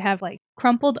points they would have like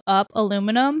crumpled up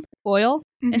aluminum foil.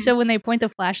 Mm-hmm. And so when they point the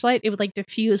flashlight, it would like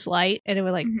diffuse light and it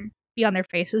would like be on their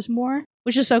faces more,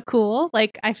 which is so cool.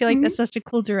 Like, I feel like that's such a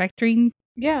cool directing.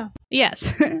 Yeah.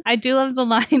 Yes. I do love the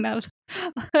line of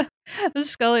Mulder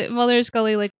and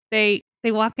Scully, like they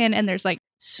walk in and there's like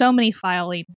so many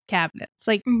filing cabinets,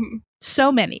 like so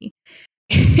many.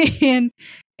 and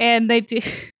they do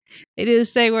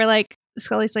this thing where like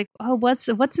Scully's like, oh, what's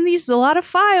in these? A lot of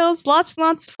files, lots and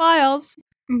lots of files.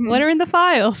 What are in the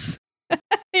files?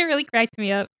 It really cracked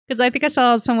me up because I think I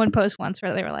saw someone post once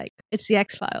where they were like, it's the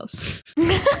X-Files.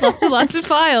 Lots of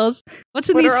files. What's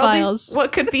in these files?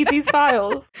 What could be these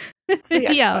files?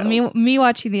 Yeah, me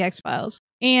watching the X-Files.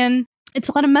 And it's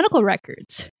a lot of medical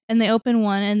records. And they open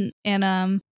one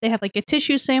and they have like a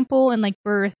tissue sample and like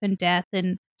birth and death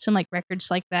and some like records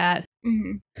like that.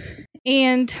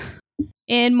 And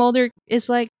Mulder is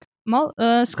like,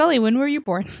 Scully, when were you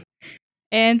born?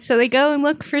 And so they go and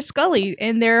look for Scully,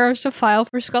 and there's a file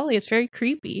for Scully. It's very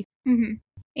creepy.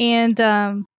 And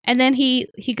then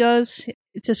he goes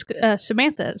to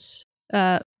Samantha's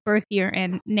birth year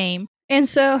and name. And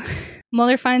so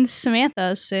Mulder finds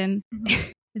Samantha's, and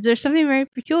there's something very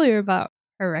peculiar about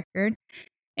her record,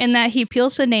 in that he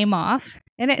peels the name off,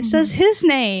 and it says his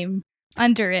name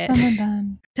under it. Dun, dun,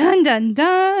 dun. Dun, dun,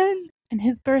 dun. And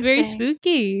his birthday. Very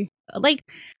spooky. Like,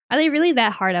 are they really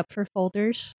that hard up for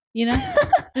folders? You know?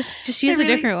 just use a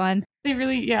different one. They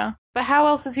really, yeah. But how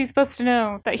else is he supposed to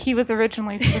know that he was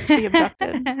originally supposed to be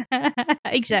abducted?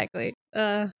 Exactly.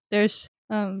 There's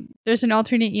an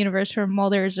alternate universe where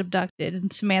Mulder is abducted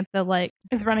and Samantha like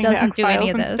is running the X-Files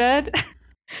instead.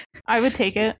 I would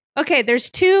take it. Okay, there's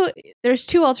two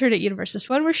alternate universes.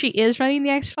 One where she is running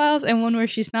the X-Files and one where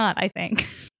she's not, I think.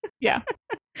 Yeah.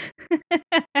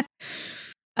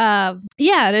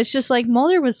 Yeah, and it's just like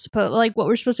Mulder was supposed, like, what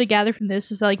we're supposed to gather from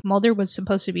this is like Mulder was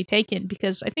supposed to be taken,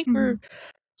 because I think we're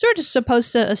sort of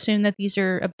supposed to assume that these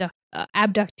are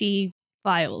abductee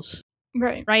files,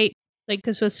 right? Like,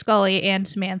 because with Scully and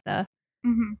Samantha,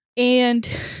 and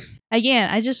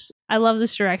again, I love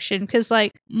this direction because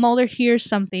like Mulder hears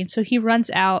something, so he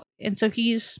runs out, and so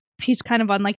he's kind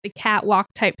of on like the catwalk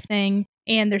type thing,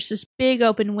 and there's this big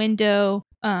open window.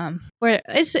 Where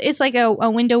it's like a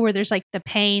window where there's like the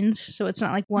panes, so it's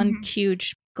not like one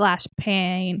huge glass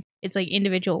pane. It's like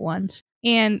individual ones.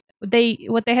 And what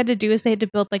they had to do is they had to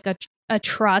build like a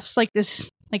truss, like this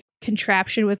like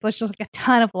contraption with just like a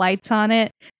ton of lights on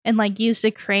it, and like use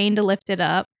a crane to lift it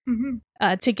up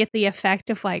to get the effect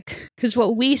of like, because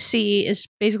what we see is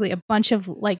basically a bunch of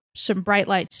like some bright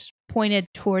lights pointed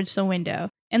towards the window.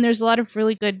 And there's a lot of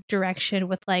really good direction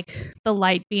with like the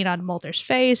light being on Mulder's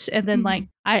face. And then like,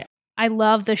 I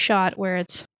love the shot where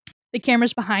it's the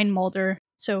camera's behind Mulder.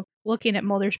 So looking at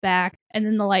Mulder's back, and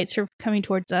then the lights are coming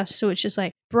towards us. So it's just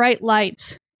like bright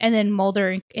lights, and then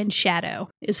Mulder in shadow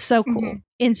is so cool.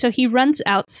 And so he runs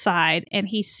outside and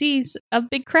he sees a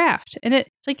big craft. And it's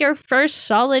like our first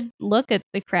solid look at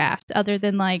the craft, other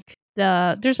than like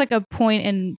there's like a point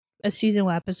in a season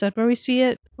 1 episode where we see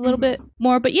it a little bit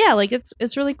more. But yeah, like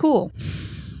it's really cool.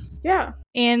 Yeah.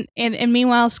 And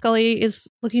meanwhile, Scully is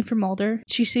looking for Mulder.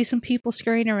 She sees some people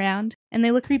scurrying around, and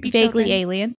they look Creepy vaguely children.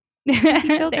 alien.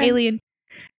 Children.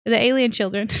 The alien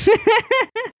children.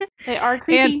 They are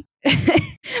creepy.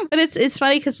 But it's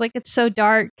funny because like it's so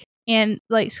dark, and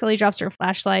like Scully drops her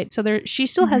flashlight, so she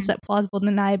still has that plausible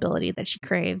deniability that she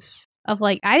craves of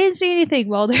like, I didn't see anything,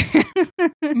 Mulder.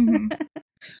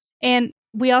 And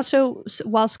we also,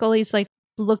 while Scully's like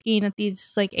looking at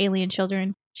these like alien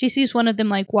children, she sees one of them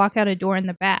like walk out a door in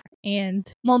the back,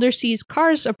 and Mulder sees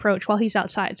cars approach while he's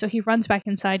outside, so he runs back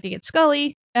inside to get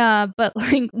Scully. But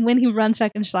like when he runs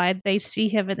back inside, they see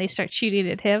him and they start shooting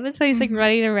at him, and so he's like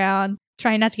running around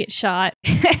trying not to get shot.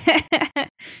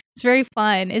 It's very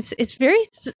fun. It's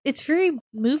very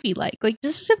movie like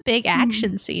this is a big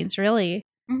action scenes, really.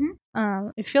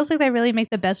 It feels like they really make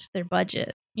the best of their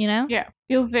budget, you know? Yeah,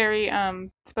 feels very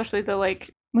especially the like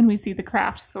when we see the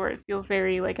craft sword, it feels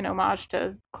very like an homage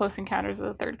to Close Encounters of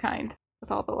the Third Kind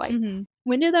with all the lights.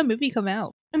 When did that movie come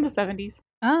out? In the 70s.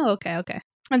 Oh, okay.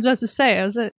 I was about to say,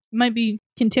 it might be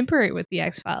contemporary with the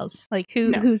X-Files. Like,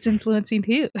 who's influencing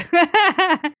who?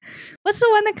 What's the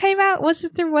one that came out?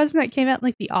 There was that came out in,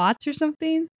 like, the aughts or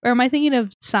something? Or am I thinking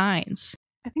of Signs?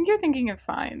 I think you're thinking of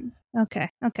Signs. Okay.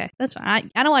 That's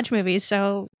fine. I don't watch movies,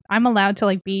 so I'm allowed to,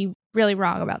 like, be really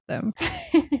wrong about them.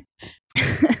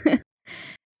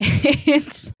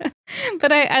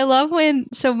 But I love when...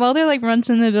 So Mulder, like, runs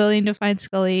in the building to find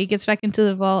Scully, gets back into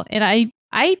the vault, and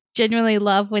I genuinely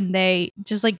love when they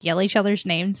just like yell each other's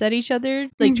names at each other,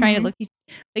 like trying to look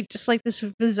like just like this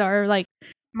bizarre like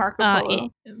Marco Polo.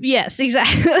 Yes,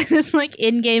 exactly. This like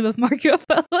in game of Marco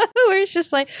Polo where it's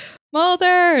just like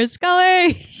Mulder,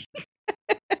 Scully.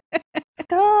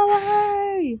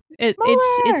 Scully.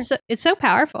 It's so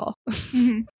powerful.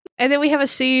 And then we have a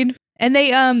scene, and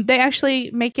they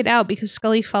actually make it out because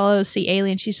Scully follows the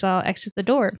alien she saw exit the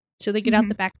door, so they get out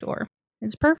the back door.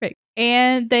 It's perfect.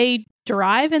 And they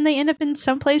drive, and they end up in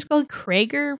some place called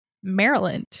Crager,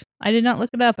 Maryland. I did not look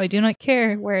it up. I do not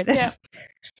care where it is. Yeah.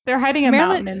 They're hiding a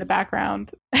mountain in the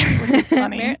background, which is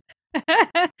funny.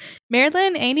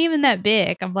 Maryland ain't even that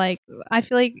big. I'm like, I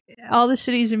feel like all the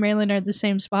cities in Maryland are the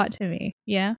same spot to me.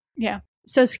 Yeah? Yeah.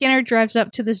 So Skinner drives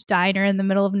up to this diner in the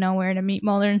middle of nowhere to meet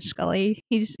Mulder and Scully.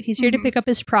 He's here to pick up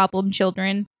his problem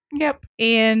children. Yep.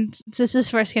 And this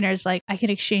is where Skinner's like, I can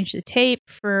exchange the tape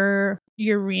for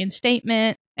your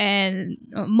reinstatement. And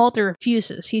Mulder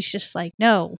refuses. He's just like,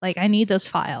 no, like, I need those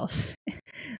files.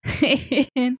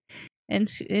 and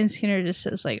Skinner just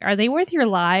says, like, are they worth your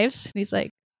lives? And he's like,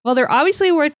 well, they're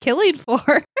obviously worth killing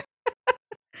for.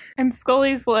 And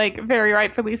Scully's like, very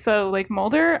rightfully so, like,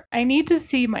 Mulder, I need to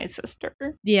see my sister.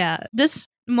 Yeah. This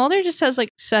Mulder just has like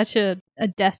such a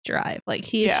death drive. Like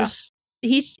he's just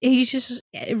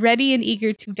ready and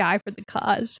eager to die for the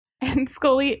cause. And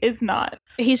Scully is not.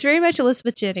 He's very much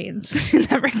Elizabeth Jennings in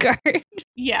that regard.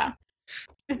 Yeah.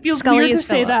 It feels Scully weird to is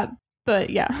say Philip. that, but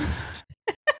yeah.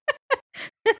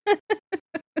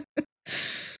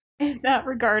 In that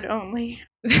regard only.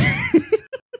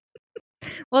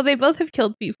 Well, they both have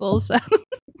killed people, so.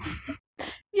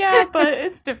 Yeah, but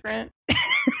it's different.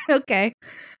 Okay.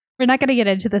 We're not going to get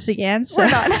into this again. So. We're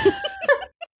not.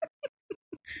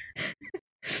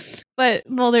 But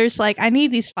Mulder's like, I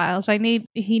need these files. I need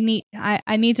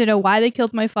to know why they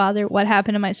killed my father, what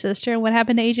happened to my sister, and what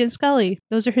happened to Agent Scully.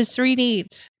 Those are his 3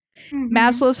 needs.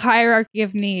 Maslow's hierarchy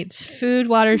of needs: food,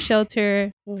 water,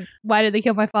 shelter. Why did they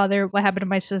kill my father? What happened to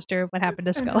my sister? What happened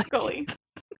to Scully?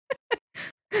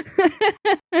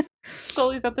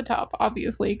 Scully's at the top,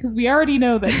 obviously, because we already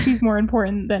know that she's more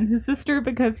important than his sister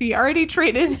because he already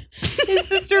traded his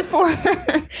sister for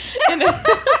her in a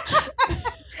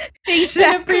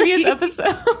previous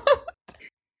episode.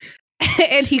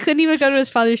 And he couldn't even go to his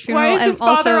father's funeral. Why is his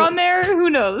father on there? Who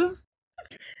knows?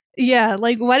 Yeah,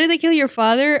 like, why did they kill your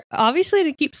father? Obviously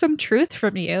to keep some truth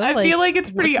from you. I feel like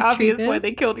it's pretty what the obvious truth why is.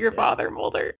 they killed your father,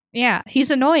 Mulder. Yeah,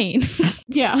 he's annoying.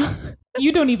 Yeah.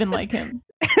 You don't even like him.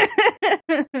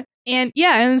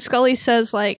 And Scully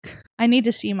says, like, I need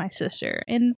to see my sister.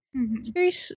 And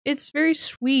it's very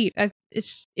sweet.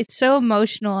 It's so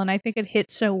emotional, and I think it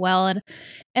hits so well.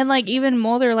 And like, even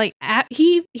Mulder, like,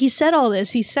 he said all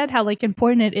this. He said how, like,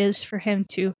 important it is for him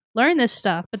to learn this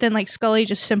stuff. But then, like, Scully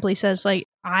just simply says, like,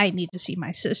 I need to see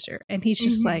my sister. And he's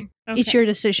just like, it's your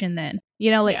decision then.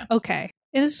 You know, like, okay.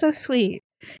 And it's so sweet.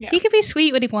 Yeah. He can be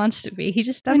sweet when he wants to be. He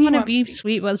just doesn't want to be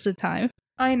sweet most of the time.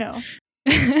 I know.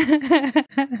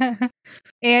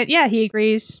 And yeah, he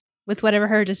agrees with whatever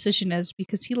her decision is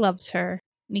because he loves her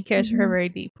and he cares for her very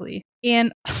deeply.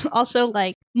 And also,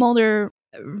 like, Mulder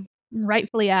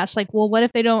rightfully asks, like, well, what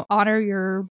if they don't honor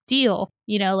your deal?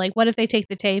 You know, like, what if they take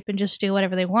the tape and just do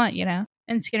whatever they want, you know?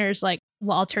 And Skinner's like,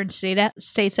 well, I'll turn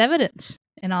state's evidence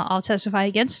and I'll testify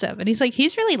against him. And he's like,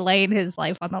 he's really laying his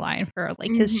life on the line for,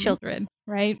 like, his children,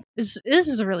 right? This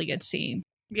is a really good scene.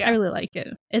 Yeah. I really like it.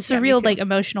 It's a real, like,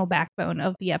 emotional backbone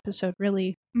of the episode,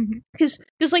 really. Because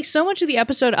like, so much of the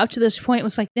episode up to this point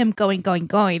was like them going,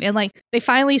 and like they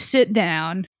finally sit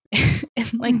down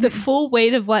and like the full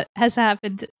weight of what has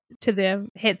happened to them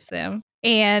hits them,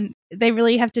 and they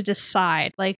really have to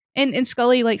decide. Like, and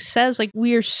Scully, like, says, like,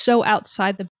 we are so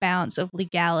outside the bounds of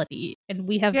legality and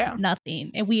we have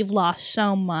nothing and we've lost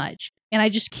so much and I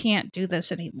just can't do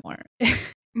this anymore.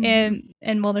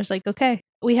 And Mulder's like, okay.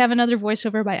 We have another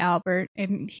voiceover by Albert,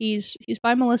 and he's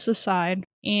by Melissa's side,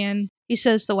 and he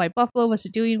says the white buffalo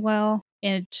wasn't doing well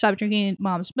and stopped drinking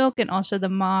mom's milk, and also the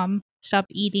mom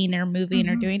stopped eating or moving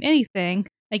or doing anything.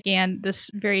 Again, this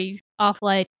very awful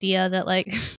idea that,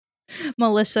 like,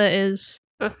 Melissa is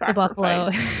the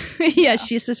buffalo. Yeah,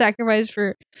 she's the sacrifice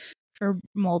for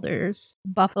Mulder's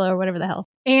buffalo or whatever the hell.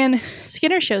 And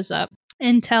Skinner shows up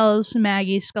and tells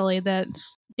Maggie Scully that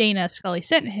Dana Scully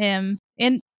sent him,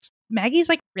 and Maggie's,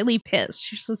 like, really pissed.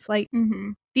 She's just like,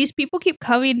 these people keep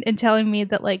coming and telling me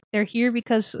that, like, they're here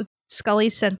because Scully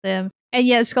sent them, and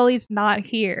yet Scully's not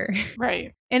here.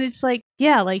 Right. And it's like,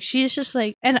 yeah, like, she's just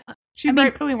like, and she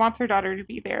rightfully wants her daughter to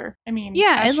be there. I mean,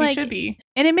 yeah, as and she like, should be.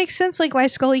 And it makes sense, like, why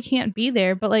Scully can't be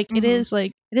there, but, like, it is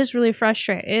really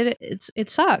frustrating. It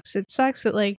sucks. It sucks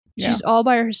that, like, she's all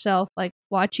by herself, like,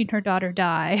 watching her daughter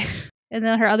die, and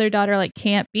then her other daughter, like,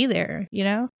 can't be there, you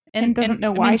know? And doesn't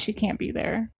know why she can't be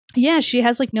there. Yeah, she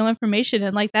has, like, no information,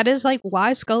 and, like, that is, like,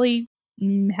 why Scully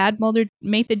had Mulder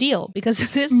make the deal, because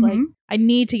it is like, I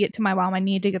need to get to my mom, I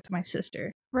need to get to my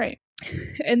sister. Right.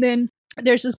 And then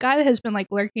there's this guy that has been, like,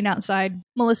 lurking outside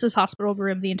Melissa's hospital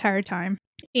room the entire time,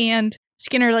 and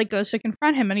Skinner, like, goes to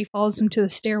confront him, and he follows him to the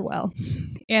stairwell.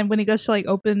 And when he goes to, like,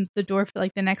 open the door for,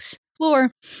 like, the next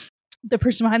floor, the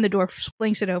person behind the door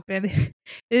flings it open. It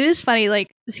is funny, like,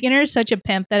 Skinner is such a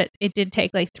pimp that it did take,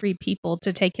 like, 3 people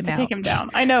to take him out. Take him down.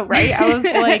 I know, right? I was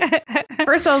like,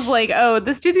 first I was like, oh,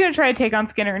 this dude's gonna try to take on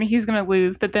Skinner and he's gonna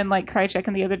lose, but then, like, Krychek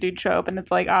and the other dude show up and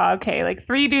it's like, oh, okay, like,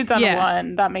 3 dudes on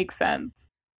one, that makes sense.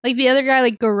 Like, the other guy,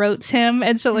 like, garrotes him,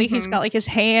 and so, like, he's got, like, his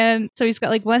hand, so he's got,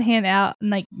 like, one hand out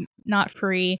and, like, not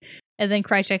free, and then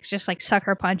Krychek just, like,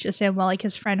 sucker punches him while, like,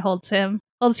 his friend holds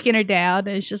Skinner down,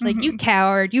 and it's just like, you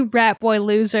coward, you rat boy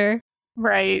loser.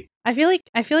 Right. I feel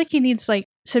like he needs, like,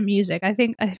 some music. I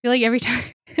feel like every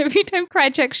time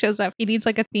Krychek shows up, he needs,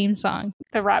 like, a theme song.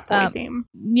 The rat boy theme.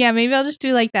 Yeah, maybe I'll just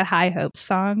do, like, that High Hopes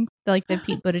song, like the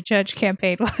Pete Buttigieg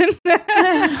campaign one.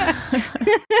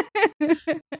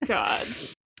 God.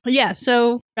 Yeah,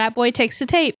 so Rat Boy takes the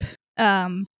tape.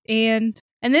 And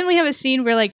then we have a scene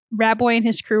where, like, Rat Boy and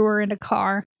his crew are in a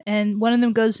car, and one of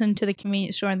them goes into the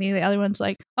convenience store, and the other one's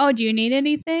like, oh, do you need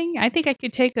anything? I think I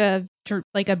could take a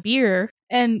beer.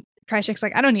 And Krychek's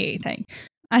like, I don't need anything.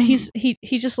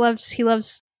 He just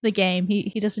loves the game.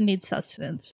 He doesn't need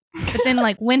sustenance. But then,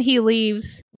 like, when he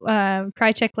leaves,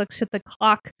 Krychek looks at the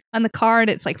clock on the car, and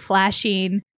it's, like,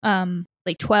 flashing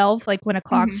like 12, like when a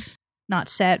clock's not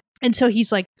set. And so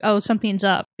he's like, oh, something's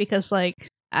up, because, like,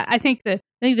 I think the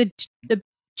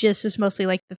gist is mostly,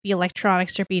 like, that the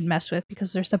electronics are being messed with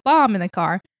because there's a bomb in the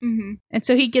car. And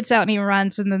so he gets out and he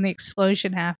runs, and then the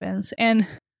explosion happens. And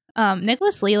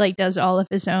Nicholas Lee, like, does all of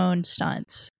his own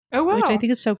stunts. Oh, wow. Which I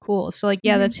think is so cool. So, like,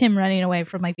 yeah, that's him running away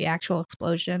from, like, the actual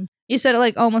explosion. He said it,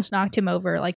 like, almost knocked him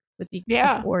over, like, with the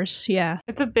force. Yeah.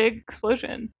 It's a big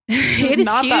explosion. It is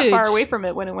not huge. that far away from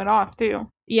it when it went off, too.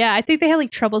 Yeah, I think they had,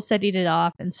 like, trouble setting it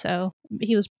off, and so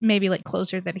he was maybe, like,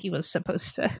 closer than he was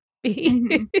supposed to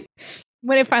be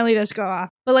when it finally does go off.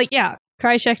 But, like, yeah,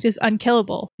 Krychek is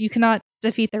unkillable. You cannot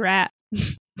defeat the rat.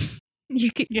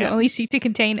 You can only seek to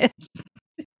contain it.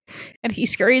 And he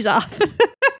scurries off.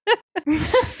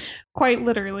 Quite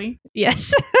literally.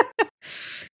 Yes.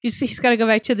 He's got to go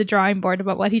back to the drawing board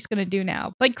about what he's going to do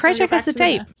now. But Krychek has the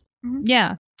tape.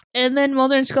 Yeah. And then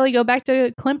Mulder and Scully go back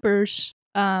to Klimper's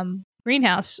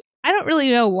greenhouse. I don't really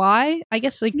know why. I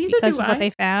guess like because of what they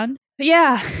found. But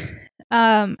yeah.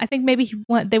 I think maybe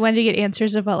they wanted to get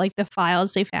answers about like the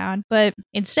files they found. But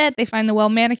instead they find the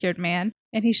well-manicured man.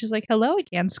 And he's just like, hello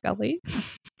again, Scully.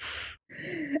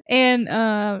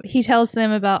 And he tells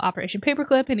them about Operation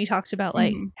Paperclip, and he talks about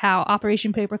like how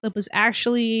Operation Paperclip was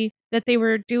actually that they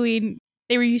were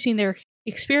using their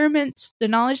experiments, the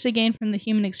knowledge they gained from the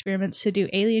human experiments to do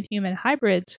alien-human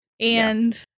hybrids.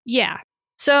 And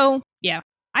so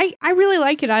I really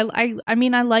like it. I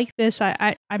mean I like this.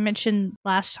 I mentioned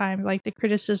last time like the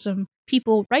criticism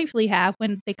people rightfully have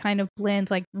when they kind of blend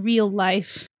like real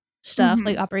life stuff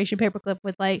like Operation Paperclip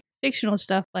with like fictional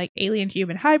stuff like alien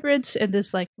human hybrids and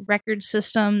this like record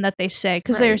system that they say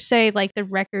because they say like the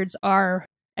records are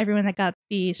everyone that got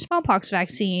the smallpox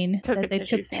vaccine that they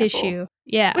took tissue.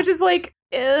 Yeah, which is like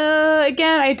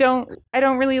again I don't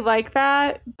really like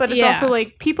that, but it's also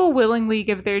like people willingly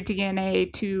give their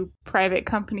DNA to private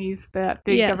companies that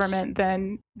the government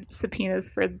then subpoenas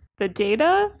for the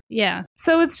data. Yeah,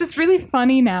 so it's just really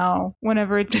funny now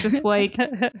whenever it's just like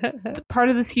part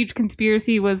of this huge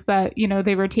conspiracy was that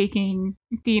they were taking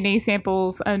DNA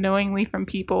samples unknowingly from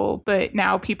people, but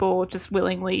now people just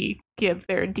willingly give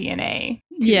their DNA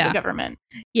to the government.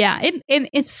 Yeah, and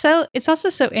it's also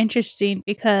so interesting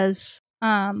because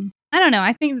I don't know.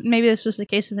 I think maybe this was the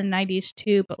case in the 90s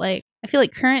too, but like I feel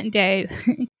like current day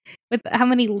with how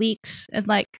many leaks and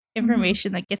like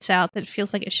information that gets out that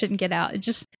feels like it shouldn't get out.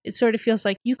 It sort of feels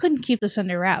like you couldn't keep this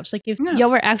under wraps. Like if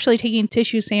y'all were actually taking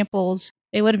tissue samples,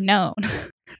 they would have known.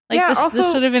 Like this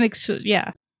sort of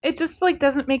it just like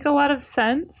doesn't make a lot of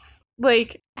sense.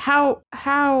 Like how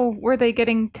were they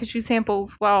getting tissue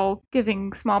samples while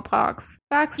giving smallpox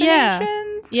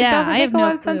vaccinations? Yeah, it doesn't make a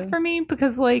lot of sense for me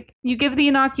because like you give the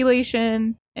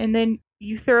inoculation and then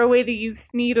you throw away the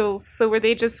used needles. So were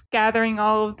they just gathering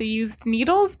all of the used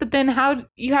needles? But then how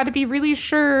you had to be really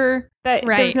sure that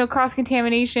there was no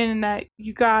cross-contamination and that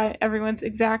you got everyone's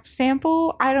exact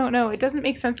sample? I don't know. It doesn't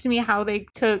make sense to me how they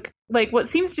took like what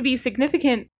seems to be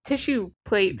significant tissue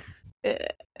plates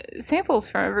samples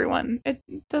from everyone. It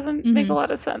doesn't make a lot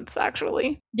of sense,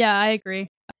 actually. Yeah, I agree.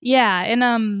 Yeah,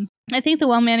 and I think the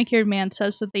well-manicured man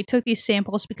says that they took these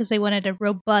samples because they wanted a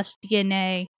robust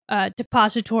DNA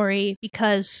depository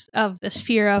because of this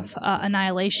fear of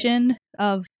annihilation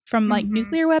from like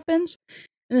nuclear weapons.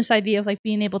 And this idea of like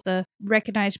being able to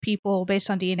recognize people based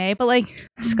on DNA. But like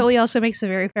Scully also makes a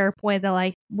very fair point that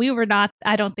like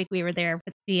I don't think we were there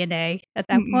with DNA at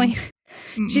that point.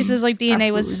 She says like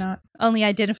DNA was only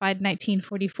identified in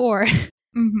 1944.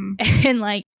 And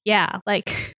like,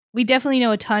 like we definitely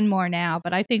know a ton more now,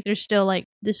 but I think there's still like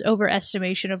this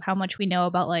overestimation of how much we know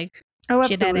about like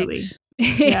genetics.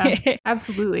 Yeah,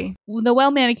 absolutely. The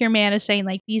well-manicured man is saying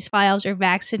like these files are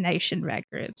vaccination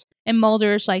records, and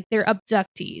Mulder's like they're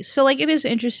abductees. So like it is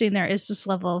interesting. There is this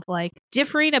level of like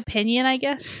differing opinion, I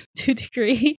guess, to a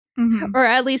degree, or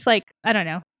at least like I don't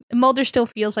know. Mulder still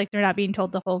feels like they're not being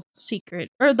told the whole secret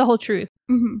or the whole truth.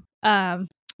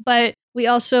 But we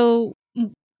also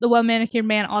the well-manicured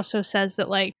man also says that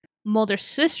like Mulder's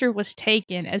sister was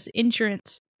taken as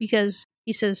insurance because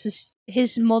he says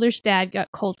his Mulder's dad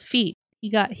got cold feet.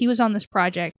 He was on this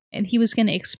project and he was going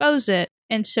to expose it,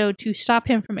 and so to stop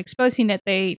him from exposing it,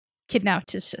 they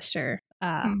kidnapped his sister,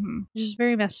 which is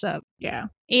very messed up. Yeah,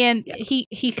 and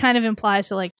he kind of implies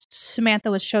that like Samantha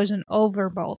was chosen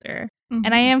over Mulder,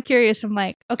 and I am curious. I'm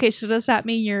like, okay, so does that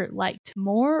mean you're liked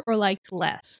more or liked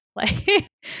less? Like,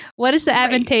 what is the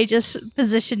advantageous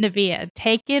position to be in?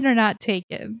 Taken or not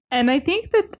taken? And I think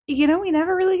that we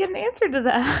never really get an answer to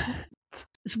that.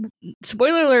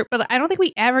 Spoiler alert, but I don't think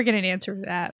we ever get an answer to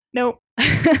that. Nope.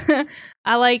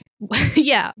 I like,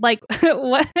 like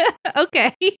what?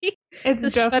 Okay, it's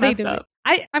just messed up.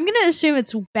 I'm gonna assume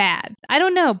it's bad. I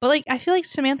don't know, but like I feel like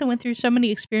Samantha went through so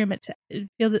many experiments.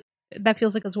 That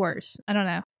feels like it's worse. I don't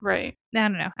know. Right. I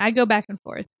don't know. I go back and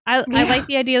forth. I like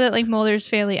the idea that like Mulder's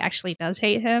family actually does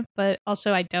hate him, but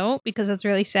also I don't because it's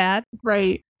really sad.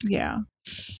 Right. Yeah.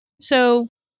 So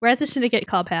we're at the Syndicate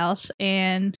Clubhouse,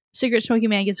 and Cigarette Smoking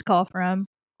Man gets a call from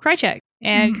Krychek.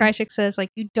 And Krychek says, like,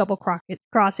 you double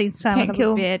crossing son of a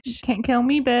bitch. Can't kill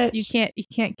me, bitch. You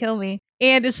can't kill me.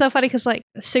 And it's so funny because, like,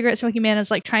 Cigarette Smoking Man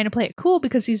is, like, trying to play it cool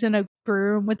because he's in a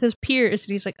room with his peers.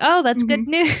 And he's like, oh, that's good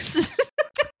news.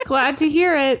 Glad to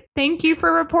hear it. Thank you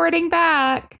for reporting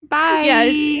back. Bye.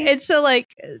 Yeah. And so, like,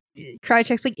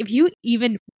 Krychek's like, if you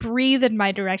even breathe in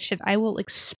my direction, I will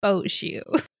expose you.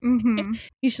 Mm-hmm.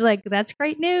 He's like, that's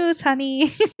great news,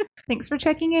 honey. Thanks for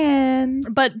checking in.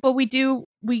 But we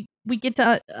get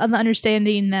to the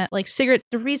understanding that like the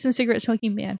reason Cigarette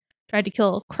Smoking Man tried to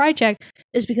kill Krychek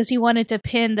is because he wanted to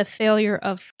pin the failure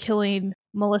of killing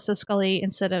Melissa Scully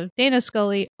instead of Dana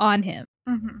Scully on him.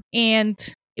 Mm-hmm.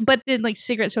 But then like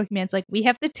Cigarette Smoking Man's like, we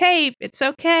have the tape, it's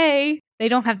okay. They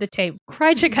don't have the tape.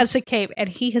 Krychek has the tape and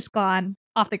he has gone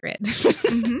off the grid.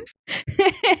 Mm-hmm.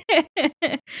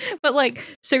 But like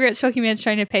Cigarette Smoking Man's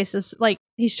trying to pace this, like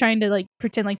he's trying to like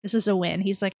pretend like this is a win.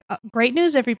 He's like, great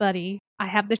news, everybody, I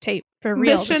have the tape for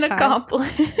real. Mission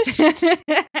accomplished.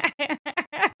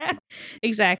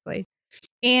 Exactly.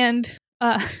 And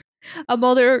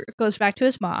Mulder goes back to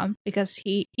his mom because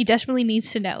he desperately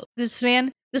needs to know. This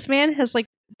man has like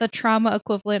the trauma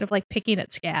equivalent of like picking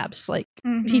at scabs. Like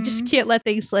he just can't let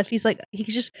things slip. He's like, he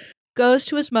just goes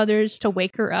to his mother's to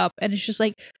wake her up, and it's just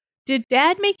like, did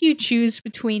Dad make you choose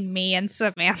between me and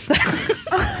Samantha?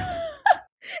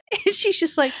 And she's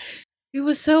just like, it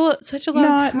was such a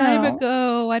long time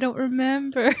ago. I don't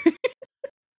remember.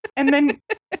 And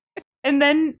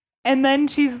then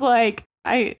she's like,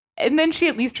 and then she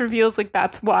at least reveals like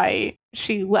that's why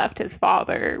she left his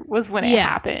father was when it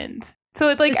happened. So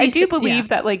it, like I do believe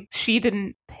that like she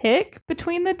didn't pick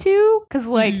between the two, because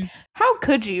like how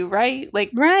could you, right?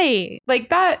 Like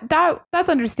that's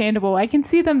understandable. I can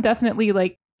see them definitely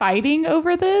like fighting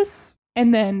over this,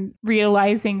 and then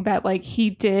realizing that like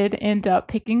he did end up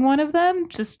picking one of them,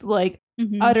 just like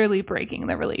utterly breaking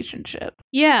the relationship.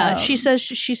 Yeah, she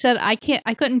said I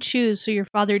couldn't choose, so your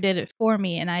father did it for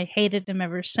me, and I hated him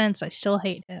ever since. I still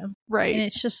hate him. Right. And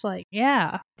it's just like,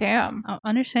 yeah. Damn.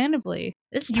 Understandably.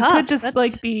 It's you tough. You could just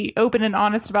like be open and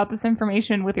honest about this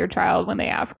information with your child when they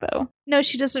ask, though. No,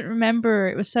 she doesn't remember.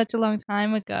 It was such a long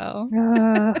time ago.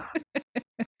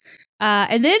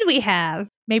 And then we have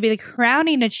maybe the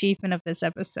crowning achievement of this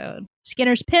episode,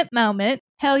 Skinner's pimp moment.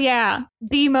 Hell yeah.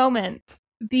 The moment.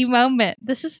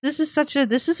 This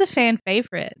is a fan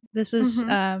favorite. This is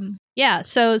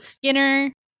so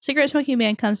Cigarette Smoking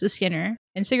Man comes to Skinner,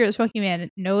 and Cigarette Smoking Man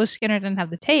knows Skinner doesn't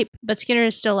have the tape, but Skinner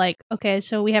is still like, okay,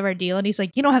 so we have our deal, and he's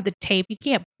like, you don't have the tape, you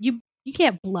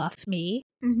can't bluff me.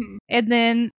 And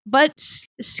then but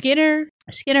Skinner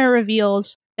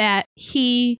reveals that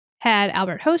he had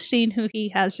Albert Hosteen, who he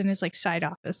has in his like side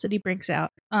office that he brings out.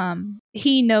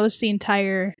 He knows the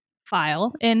entire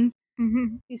file, and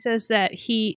he says that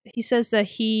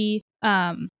he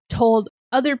told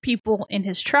other people in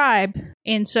his tribe,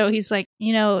 and so he's like,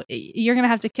 you're gonna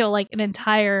have to kill like an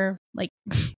entire like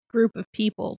group of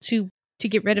people to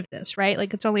get rid of this, right?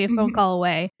 Like it's only a phone call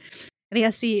away. And he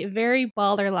has the very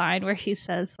baller line where he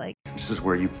says like, this is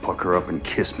where you pucker up and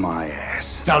kiss my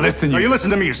ass. Now listen, you listen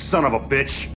to me, you son of a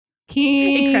bitch.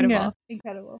 King.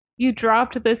 Incredible. You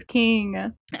dropped this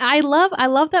king. I love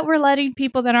that we're letting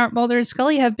people that aren't Mulder and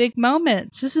Scully have big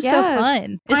moments. This is so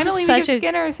fun. Finally, we give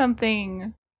Skinner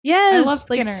something. Yes, I love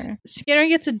Skinner. Like, Skinner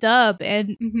gets a dub,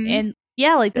 and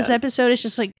yeah, like this episode is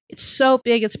just like, it's so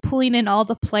big. It's pulling in all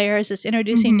the players. It's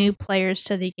introducing new players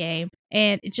to the game,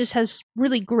 and it just has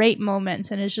really great moments.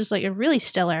 And it's just like a really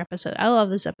stellar episode. I love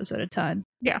this episode a ton.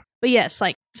 Yeah, but yes,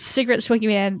 like Cigarette Smoking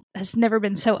Man has never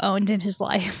been so owned in his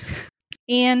life,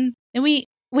 and we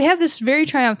have this very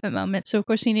triumphant moment. So of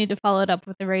course we need to follow it up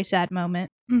with a very sad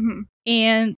moment.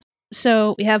 And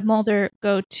so we have Mulder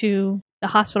go to the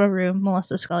hospital room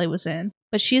Melissa Scully was in,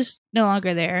 but she's no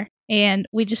longer there. And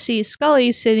we just see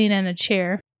Scully sitting in a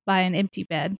chair by an empty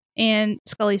bed. And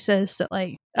Scully says that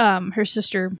like her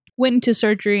sister went into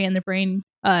surgery and the brain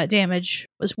damage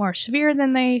was more severe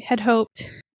than they had hoped.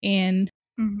 And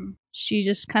she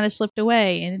just kind of slipped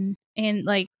away. And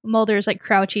like Mulder's like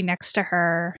crouching next to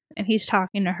her and he's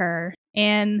talking to her.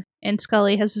 And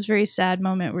Scully has this very sad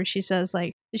moment where she says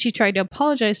like she tried to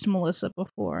apologize to Melissa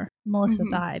before Melissa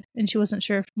died, and she wasn't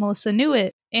sure if Melissa knew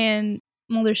it. And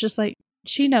Mulder's just like,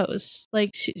 she knows,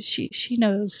 like she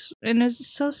knows, and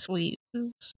it's so sweet.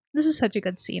 This is such a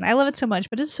good scene. I love it so much,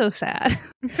 but it's so sad.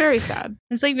 It's very sad.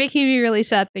 It's like making me really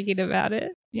sad thinking about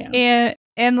it. Yeah,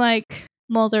 and like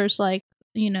Mulder's like,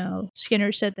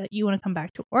 Skinner said that you want to come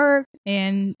back to work,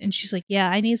 and she's like, yeah,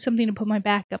 I need something to put my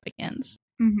back up against.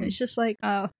 And it's just like,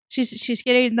 oh, she's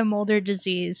getting the Mulder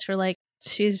disease for like,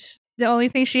 she's the only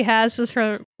thing she has is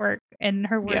her work, and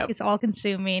her work is all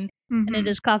consuming, and it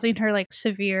is causing her like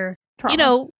severe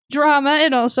drama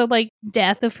and also like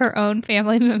death of her own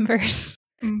family members.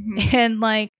 And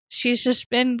like she's just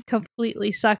been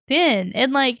completely sucked in,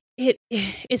 and like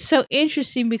it's so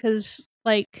interesting because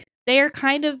like they are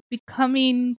kind of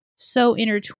becoming so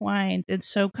intertwined and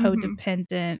so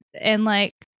codependent, and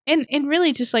and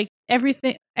really just like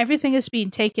everything is being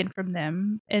taken from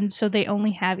them, and so they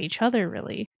only have each other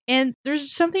really. And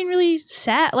there's something really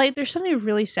sad, like there's something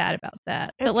really sad about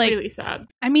that. It's but, like, really sad.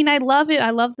 I mean, I love it. I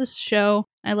love this show.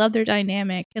 I love their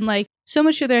dynamic, and like so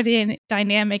much of their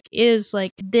dynamic is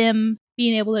like them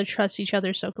being able to trust each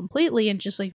other so completely and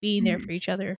just like being there for each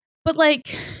other. But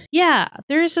like, yeah,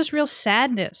 there is this real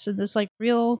sadness and this like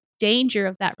real danger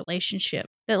of that relationship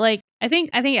that like I think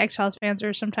X-Files fans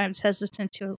are sometimes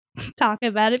hesitant to talk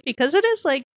about it because it is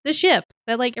like the ship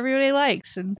that like everybody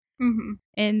likes, and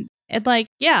and like,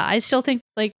 yeah, I still think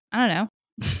like, I don't know.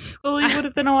 Scully would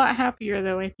have been a lot happier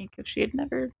though, I think, if she had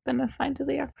never been assigned to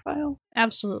the X-Files.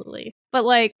 Absolutely. But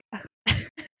like,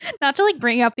 not to like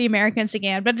bring up the Americans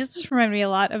again, but it just reminded me a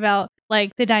lot about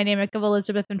like the dynamic of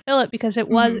Elizabeth and Philip, because it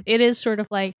is sort of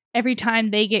like every time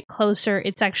they get closer,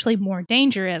 it's actually more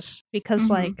dangerous because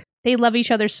like they love each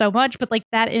other so much, but like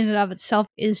that in and of itself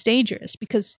is dangerous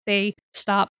because they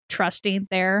stop trusting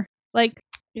their like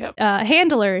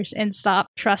handlers and stop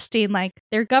trusting like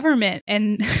their government,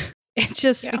 and it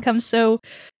just becomes so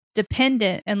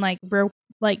dependent and like we're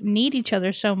like need each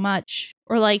other so much,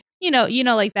 or like you know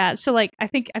like that. So like I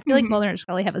feel like Mulder and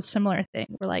Scully have a similar thing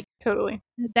where like totally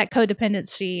that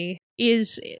codependency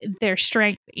is their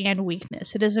strength and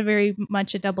weakness. It is a very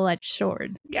much a double-edged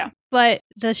sword. Yeah. But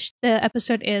the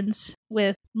episode ends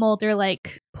with Mulder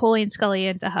like pulling Scully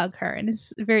in to hug her, and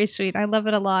it's very sweet. I love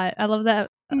it a lot. I love that.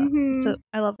 So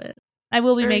I love it. I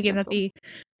will be making that the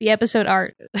episode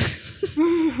art.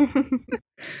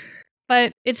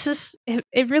 But it's just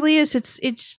it really is.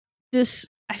 It's this.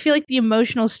 I feel like the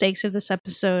emotional stakes of this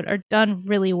episode are done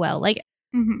really well. Like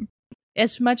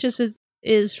as much as it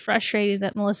is frustrating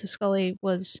that Melissa Scully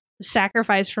was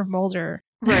sacrificed for Mulder,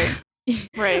 right?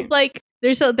 Right. Like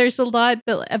there's a lot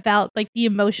about like the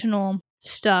emotional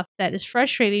stuff that is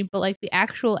frustrating, but like the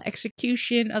actual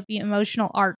execution of the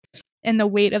emotional arc and the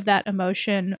weight of that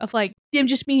emotion of like them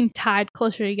just being tied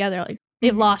closer together. Like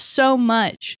they've lost so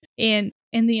much, and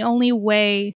the only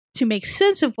way to make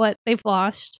sense of what they've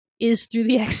lost is through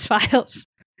the X-Files.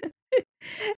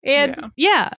 And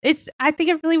I think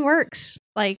it really works.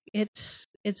 Like it's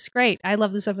great. I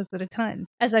love this episode a ton,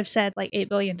 as I've said like 8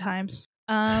 billion times.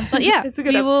 But yeah, it's a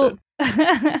good episode.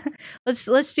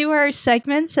 Let's do our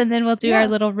segments, and then we'll do our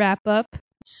little wrap up.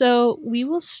 So we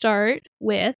will start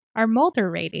with our Mulder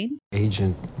rating.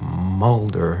 Agent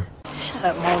Mulder. Shut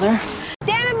up, Mulder.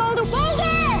 Damn it, Mulder!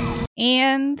 Mulder!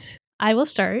 And I will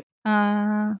start.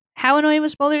 How annoying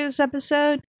was Mulder this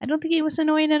episode? I don't think he was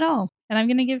annoying at all. And I'm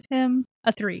going to give him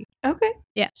a 3. Okay.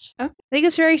 Yes. Okay. I think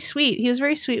it's very sweet. He was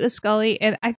very sweet with Scully,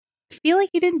 and I feel like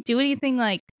he didn't do anything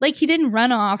like he didn't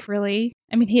run off, really.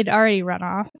 I mean, he had already run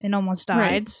off and almost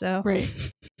died, so. Right.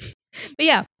 But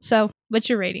yeah, so what's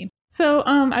your rating? So,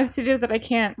 I've stated that I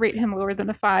can't rate him lower than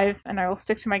a 5, and I will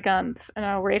stick to my guns, and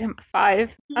I'll rate him a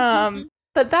 5.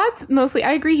 But that's mostly,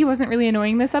 I agree he wasn't really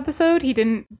annoying this episode. He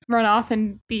didn't run off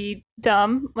and be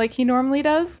dumb like he normally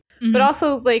does. But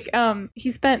also, like,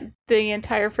 he spent the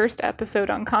entire first episode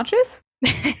unconscious.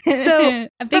 So,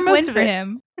 a big win for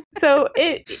him. So,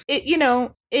 it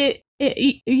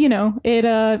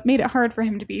made it hard for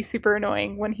him to be super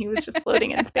annoying when he was just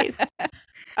floating in space.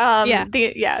 The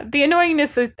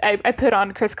annoyingness I put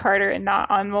on Chris Carter and not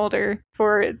on Mulder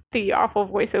for the awful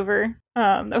voiceover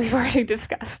that we've already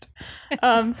discussed.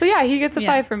 So yeah, he gets a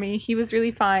 5 for me. He was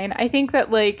really fine. I think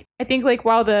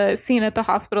while the scene at the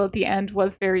hospital at the end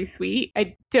was very sweet,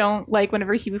 I don't like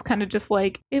whenever he was kind of just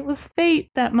like, it was fate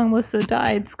that Melissa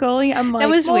died, Scully. I'm like, that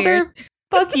was Mulder, weird.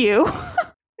 Fuck you.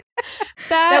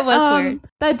 That was weird.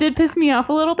 That did piss me off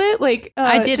a little bit. Like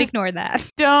I did ignore that.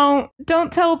 Don't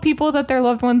tell people that their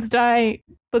loved ones die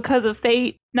because of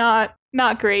fate. Not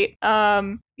great.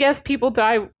 Yes, people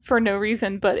die for no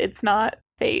reason, but it's not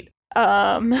fate.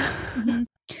 That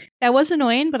was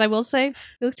annoying, but I will say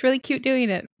he looked really cute doing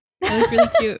it. It was really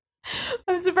cute.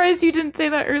 I'm surprised you didn't say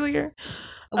that earlier.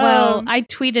 Well, I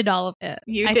tweeted all of it.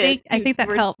 You did. I think that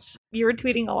were, helps. You were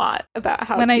tweeting a lot about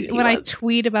how when cute he was. I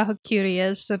tweet about how cute he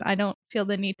is, then I don't feel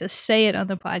the need to say it on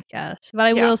the podcast. But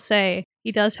I will say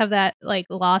he does have that like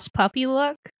lost puppy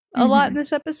look a lot in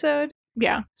this episode.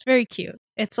 Yeah, it's very cute.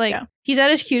 It's like he's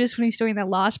at his cutest when he's doing that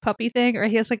lost puppy thing, or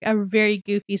he has like a very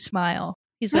goofy smile.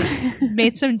 He's like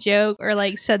made some joke or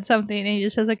like said something, and he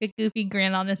just has like a goofy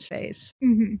grin on his face.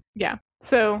 Yeah.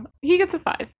 So he gets a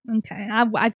 5. Okay,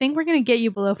 I think we're gonna get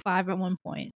you below 5 at one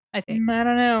point. I think. I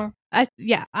don't know.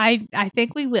 I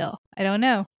think we will. I don't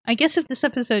know. I guess if this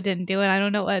episode didn't do it, I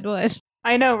don't know what would.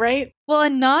 I know, right? Well, a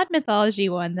non-mythology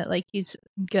one that like he's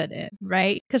good in,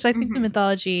 right? Because I think the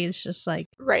mythology is just like,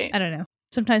 right. I don't know,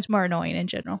 sometimes more annoying in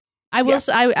general. I will.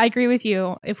 I agree with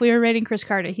you. If we were rating Chris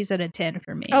Carter, he's at a 10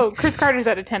 for me. Oh, Chris Carter's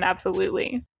at a 10,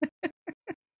 absolutely.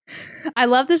 I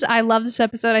love this. I love this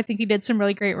episode. I think he did some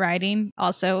really great writing.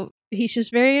 Also, he's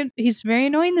very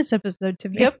annoying this episode to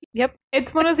me. Yep.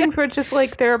 It's one of those things where it's just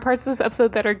like there are parts of this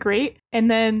episode that are great, and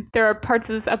then there are parts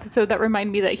of this episode that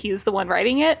remind me that he's the one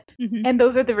writing it, and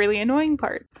those are the really annoying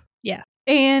parts. Yeah.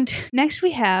 And next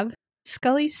we have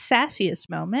Scully's sassiest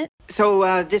moment.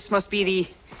 So this must be the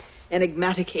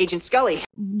enigmatic Agent Scully.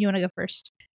 You want to go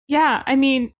first? Yeah, I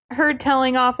mean, her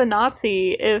telling off a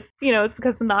Nazi, if, it's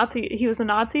because he was a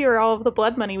Nazi, or all of the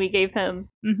blood money we gave him.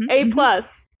 A+.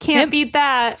 Can't beat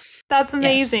that. That's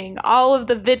amazing. Yes. All of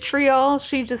the vitriol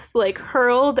she just,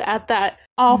 hurled at that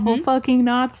awful fucking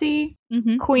Nazi.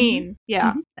 Queen.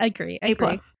 Yeah. Agree. A+.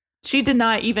 She did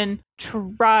not even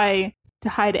try to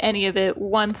hide any of it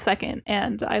 1 second,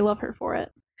 and I love her for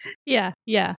it. Yeah.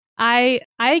 I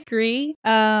agree.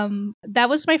 That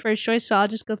was my first choice, so I'll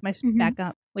just go with my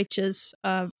backup, which is,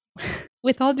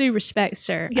 with all due respect,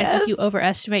 sir, I think you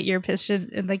overestimate your position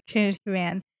in the chain of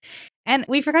command. And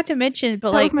we forgot to mention,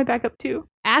 but that was my backup too.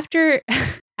 After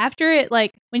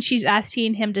it, when she's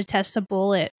asking him to test a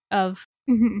bullet of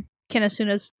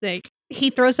Kinasuna's thing, he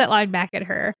throws that line back at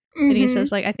her, and he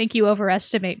says, I think you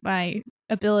overestimate my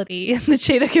ability in the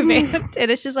chain of command.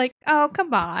 And it's just oh,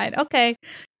 come on. Okay.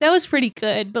 That was pretty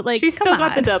good, but she still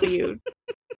got the W.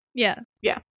 Yeah.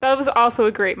 That was also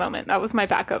a great moment. That was my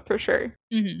backup for sure.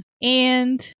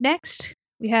 And next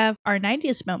we have our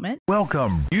 90th moment.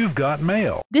 Welcome. You've got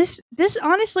mail. This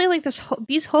honestly,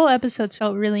 these whole episodes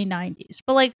felt really 90s,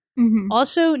 but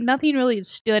also nothing really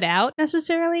stood out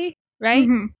necessarily, right?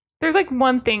 There's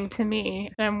one thing to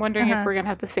me, and I'm wondering if we're gonna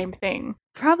have the same thing.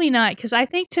 Probably not, because I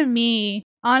think to me,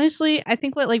 honestly, I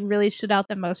think what really stood out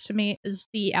the most to me is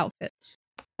the outfits.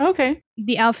 Okay.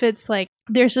 The outfits,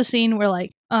 there's a scene where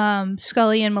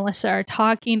Scully and Melissa are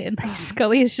talking, and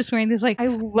Scully is just wearing this I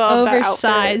love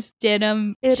oversized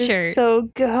denim shirt. It is so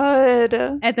good.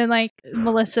 And then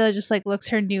Melissa just looks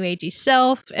her new agey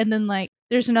self, and then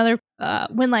there's another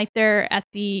when they're at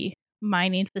the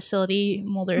mining facility,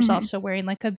 Mulder's also wearing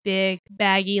a big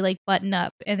baggy button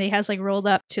up, and he has rolled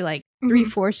up to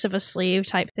 3/4 of a sleeve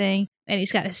type thing, and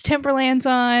he's got his Timberlands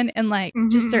on, and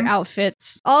just their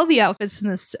outfits. All the outfits in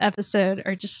this episode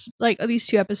are just these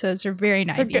two episodes are very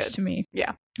 90s to me.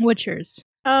 Yeah. What's yours?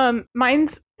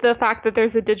 Mine's the fact that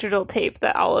there's a digital tape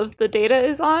that all of the data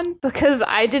is on, because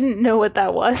I didn't know what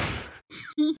that was.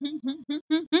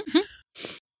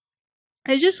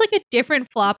 It's just a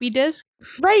different floppy disk.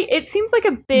 Right. It seems like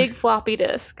a big floppy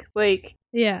disk.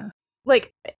 Yeah.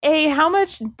 How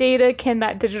much data can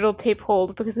that digital tape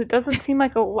hold? Because it doesn't seem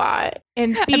like a lot.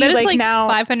 And B, I bet it's now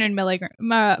 500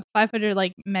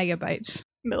 megabytes.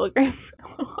 Milligrams.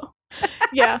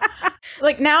 Yeah.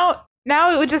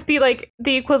 Now it would just be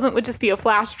the equivalent would just be a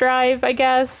flash drive, I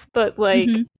guess. But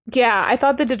yeah, I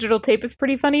thought the digital tape is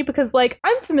pretty funny because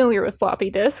I'm familiar with floppy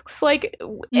disks.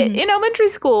 In elementary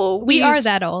school, we are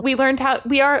that old. We learned how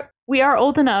we are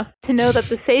old enough to know that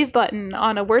the save button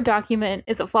on a Word document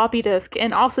is a floppy disk,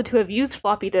 and also to have used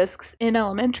floppy disks in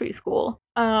elementary school.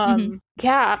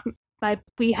 Yeah,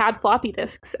 we had floppy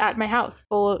disks at my house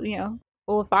full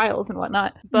of files and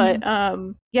whatnot. But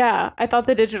yeah, I thought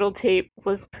the digital tape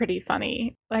was pretty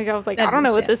funny. I was I don't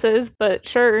know what this is, but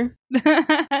sure.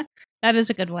 That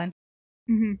is a good one.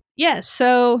 Yeah,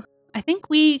 so I think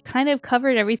we kind of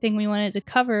covered everything we wanted to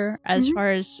cover as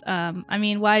far as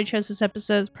why I chose this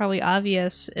episode is probably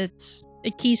obvious. It's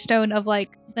a keystone of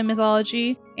the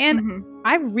mythology, and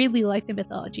I really like the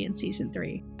mythology in season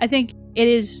 3. I think it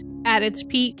is at its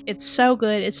peak. It's so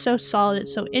good, it's so solid,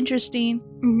 it's so interesting.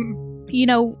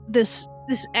 This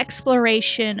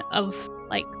exploration of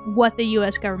what the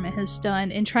US government has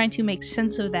done and trying to make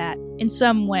sense of that in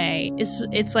some way.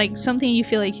 It's something you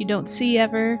feel you don't see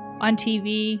ever on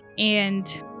TV, and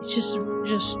it's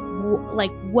just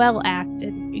well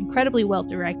acted, incredibly well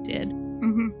directed,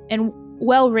 and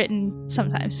well written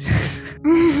sometimes.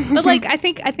 But I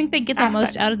think they get the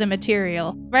most out of the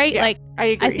material, right? Yeah, I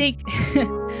agree.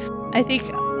 I think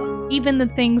even the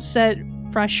things that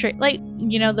frustrate,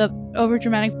 the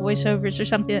overdramatic voiceovers or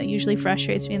something that usually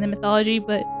frustrates me in the mythology,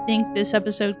 but I think this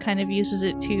episode kind of uses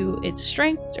it to its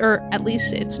strength, or at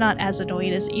least it's not as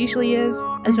annoying as it usually is.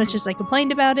 As much as I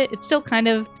complained about it, it's still kind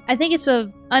of, I think it's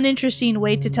a uninteresting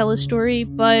way to tell a story,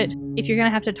 but if you're gonna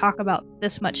have to talk about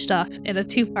this much stuff in a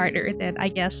 2-parter, then I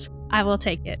guess I will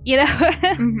take it,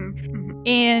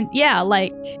 And yeah,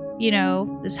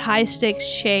 this high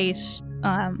stakes chase,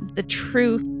 the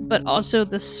truth but also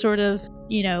this sort of,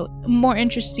 you know, more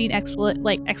interesting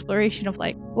exploration of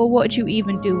like, well, what would you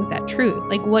even do with that truth?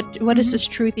 Like, what does this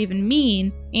truth even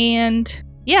mean? And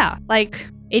yeah, like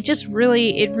it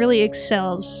really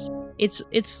excels. It's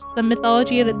the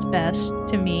mythology at its best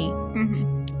to me.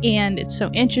 And it's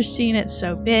so interesting, it's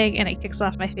so big, and it kicks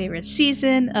off my favorite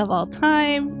season of all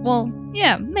time. Well,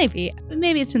 yeah, maybe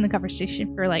it's in the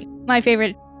conversation for like my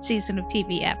favorite season of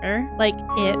TV ever, like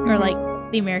it, or like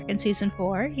the American season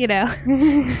 4, you know.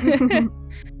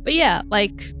 But yeah,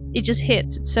 like it just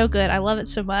hits. It's so good. I love it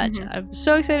so much. I'm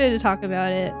so excited to talk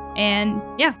about it. And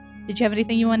yeah, did you have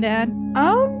anything you wanted to add?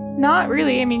 Not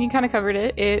really. I mean, you kind of covered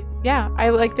it. I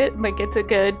liked it. Like, it's a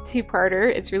good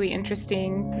 2-parter. It's really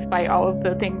interesting, despite all of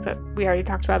the things that we already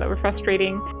talked about that were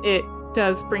frustrating. It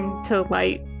does bring to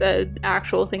light the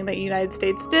actual thing that the United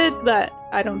States did that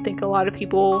I don't think a lot of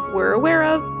people were aware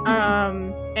of.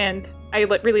 And I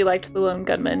really liked the lone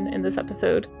gunman in this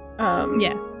episode. I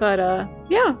thought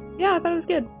it was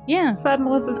good. Yeah. Sad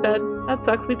Melissa's dead. That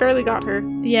sucks. We barely got her.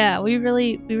 Yeah, we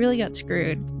really got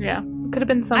screwed. Yeah. Could have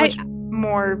been so much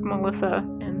more Melissa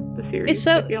in the series.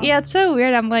 It's so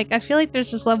weird. I'm like, I feel like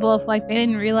there's this level of like they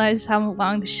didn't realize how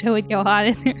long the show would go on,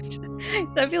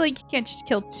 and I feel like you can't just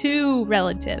kill 2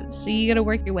 relatives, so you gotta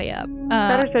work your way up.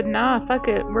 Scudder said, "Nah, fuck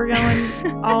it, we're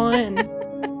going all in."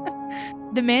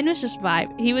 The man was just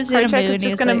vibe. He was Krychek in a mood. is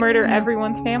just gonna murder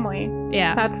everyone's family.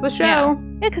 Yeah, that's the show. Yeah,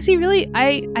 because he really,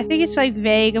 I think it's like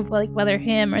vague of like whether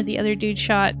him or the other dude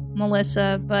shot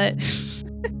Melissa, but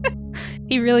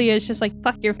he really is just like,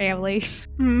 fuck your family.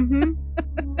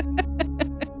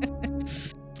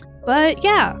 But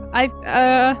yeah, I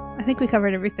think we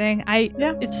covered everything.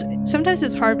 It's sometimes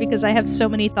it's hard because I have so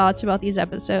many thoughts about these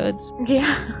episodes.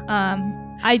 Yeah.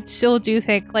 I still do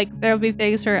think like there'll be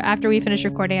things where after we finish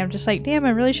recording, I'm just like, damn, I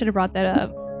really should have brought that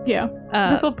up. Yeah.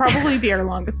 This will probably be our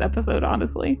longest episode,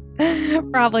 honestly.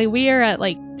 Probably. We are at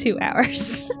like 2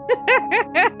 hours.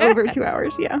 Over 2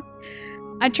 hours, yeah.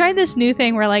 I tried this new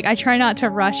thing where like I try not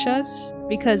to rush us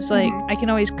because like I can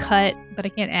always cut, but I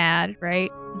can't add,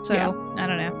 right? So I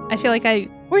don't know. I feel like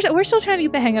we're still trying to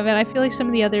get the hang of it. I feel like some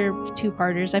of the other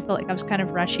 2-parters, I feel like I was kind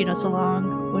of rushing us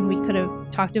along when we could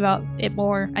have talked about it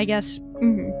more, I guess.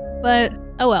 But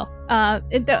oh well.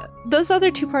 Those other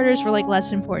 2-parters were like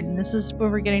less important. This is where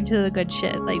we're getting to the good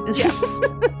shit. Like this is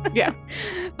yeah.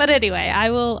 But anyway, I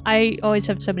always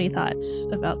have so many thoughts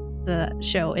about the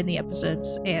show and the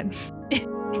episodes, and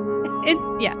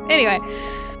yeah. Anyway,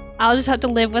 I'll just have to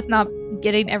live with not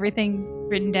getting everything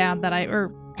written down that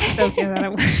spoken that I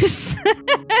was.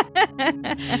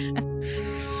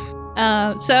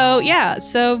 So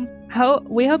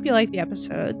we hope you like the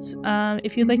episodes.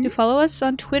 If you'd like to follow us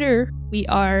on Twitter, we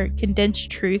are Condensed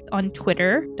Truth on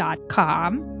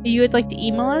Twitter.com. If you would like to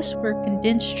email us, we're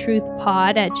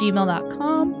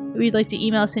condensedtruthpod@gmail.com. If you'd like to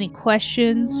email us any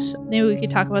questions, maybe we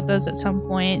could talk about those at some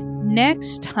point.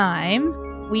 Next time,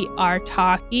 we are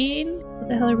talking... What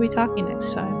the hell are we talking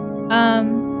next time?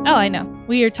 Oh, I know.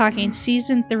 We are talking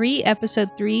Season 3, Episode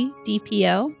 3,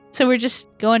 DPO. So we're just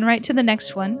going right to the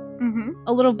next one.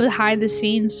 A little behind the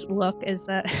scenes look is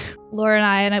that Laura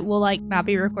and I will like not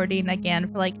be recording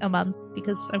again for like a month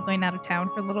because I'm going out of town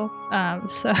for a little.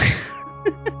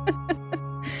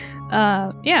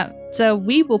 Yeah. So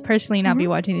we will personally not be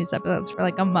watching these episodes for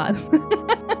like a month.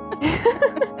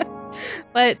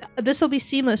 But this will be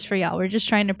seamless for y'all. We're just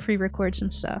trying to pre-record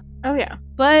some stuff. Oh yeah.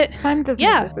 But time doesn't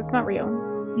exist. It's not real.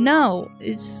 No,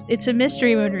 it's a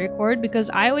mystery when we record because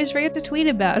I always forget to tweet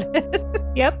about it.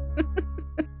 Yep.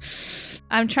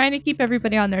 I'm trying to keep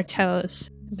everybody on their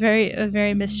toes. A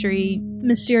very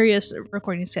mysterious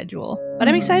recording schedule. But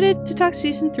I'm excited to talk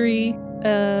Season 3.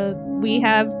 We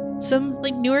have some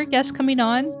like newer guests coming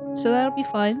on, so that'll be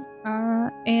fun.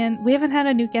 And we haven't had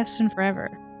a new guest in forever,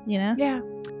 you know? Yeah.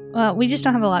 Well, we just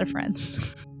don't have a lot of friends.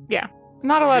 Yeah.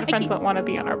 Not a lot of friends that want to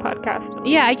be on our podcast.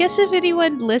 Yeah, I guess if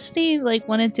anyone listening like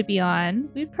wanted to be on,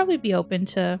 we'd probably be open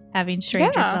to having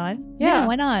strangers on. Yeah,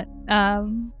 why not?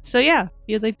 So yeah, if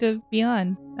you'd like to be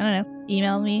on, I don't know,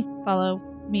 email me, follow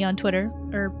me on Twitter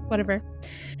or whatever.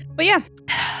 But yeah,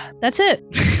 that's it.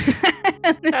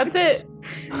 That's it.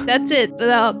 That's it.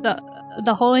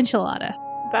 The whole enchilada.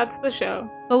 That's the show.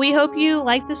 But we hope you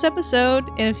liked this episode,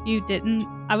 and if you didn't,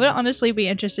 I would honestly be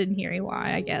interested in hearing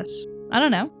why, I guess. I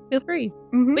don't know. Feel free.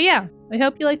 But yeah, we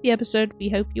hope you liked the episode. We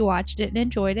hope you watched it and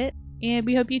enjoyed it. And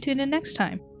we hope you tune in next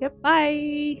time. Yep.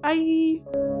 Bye. Bye.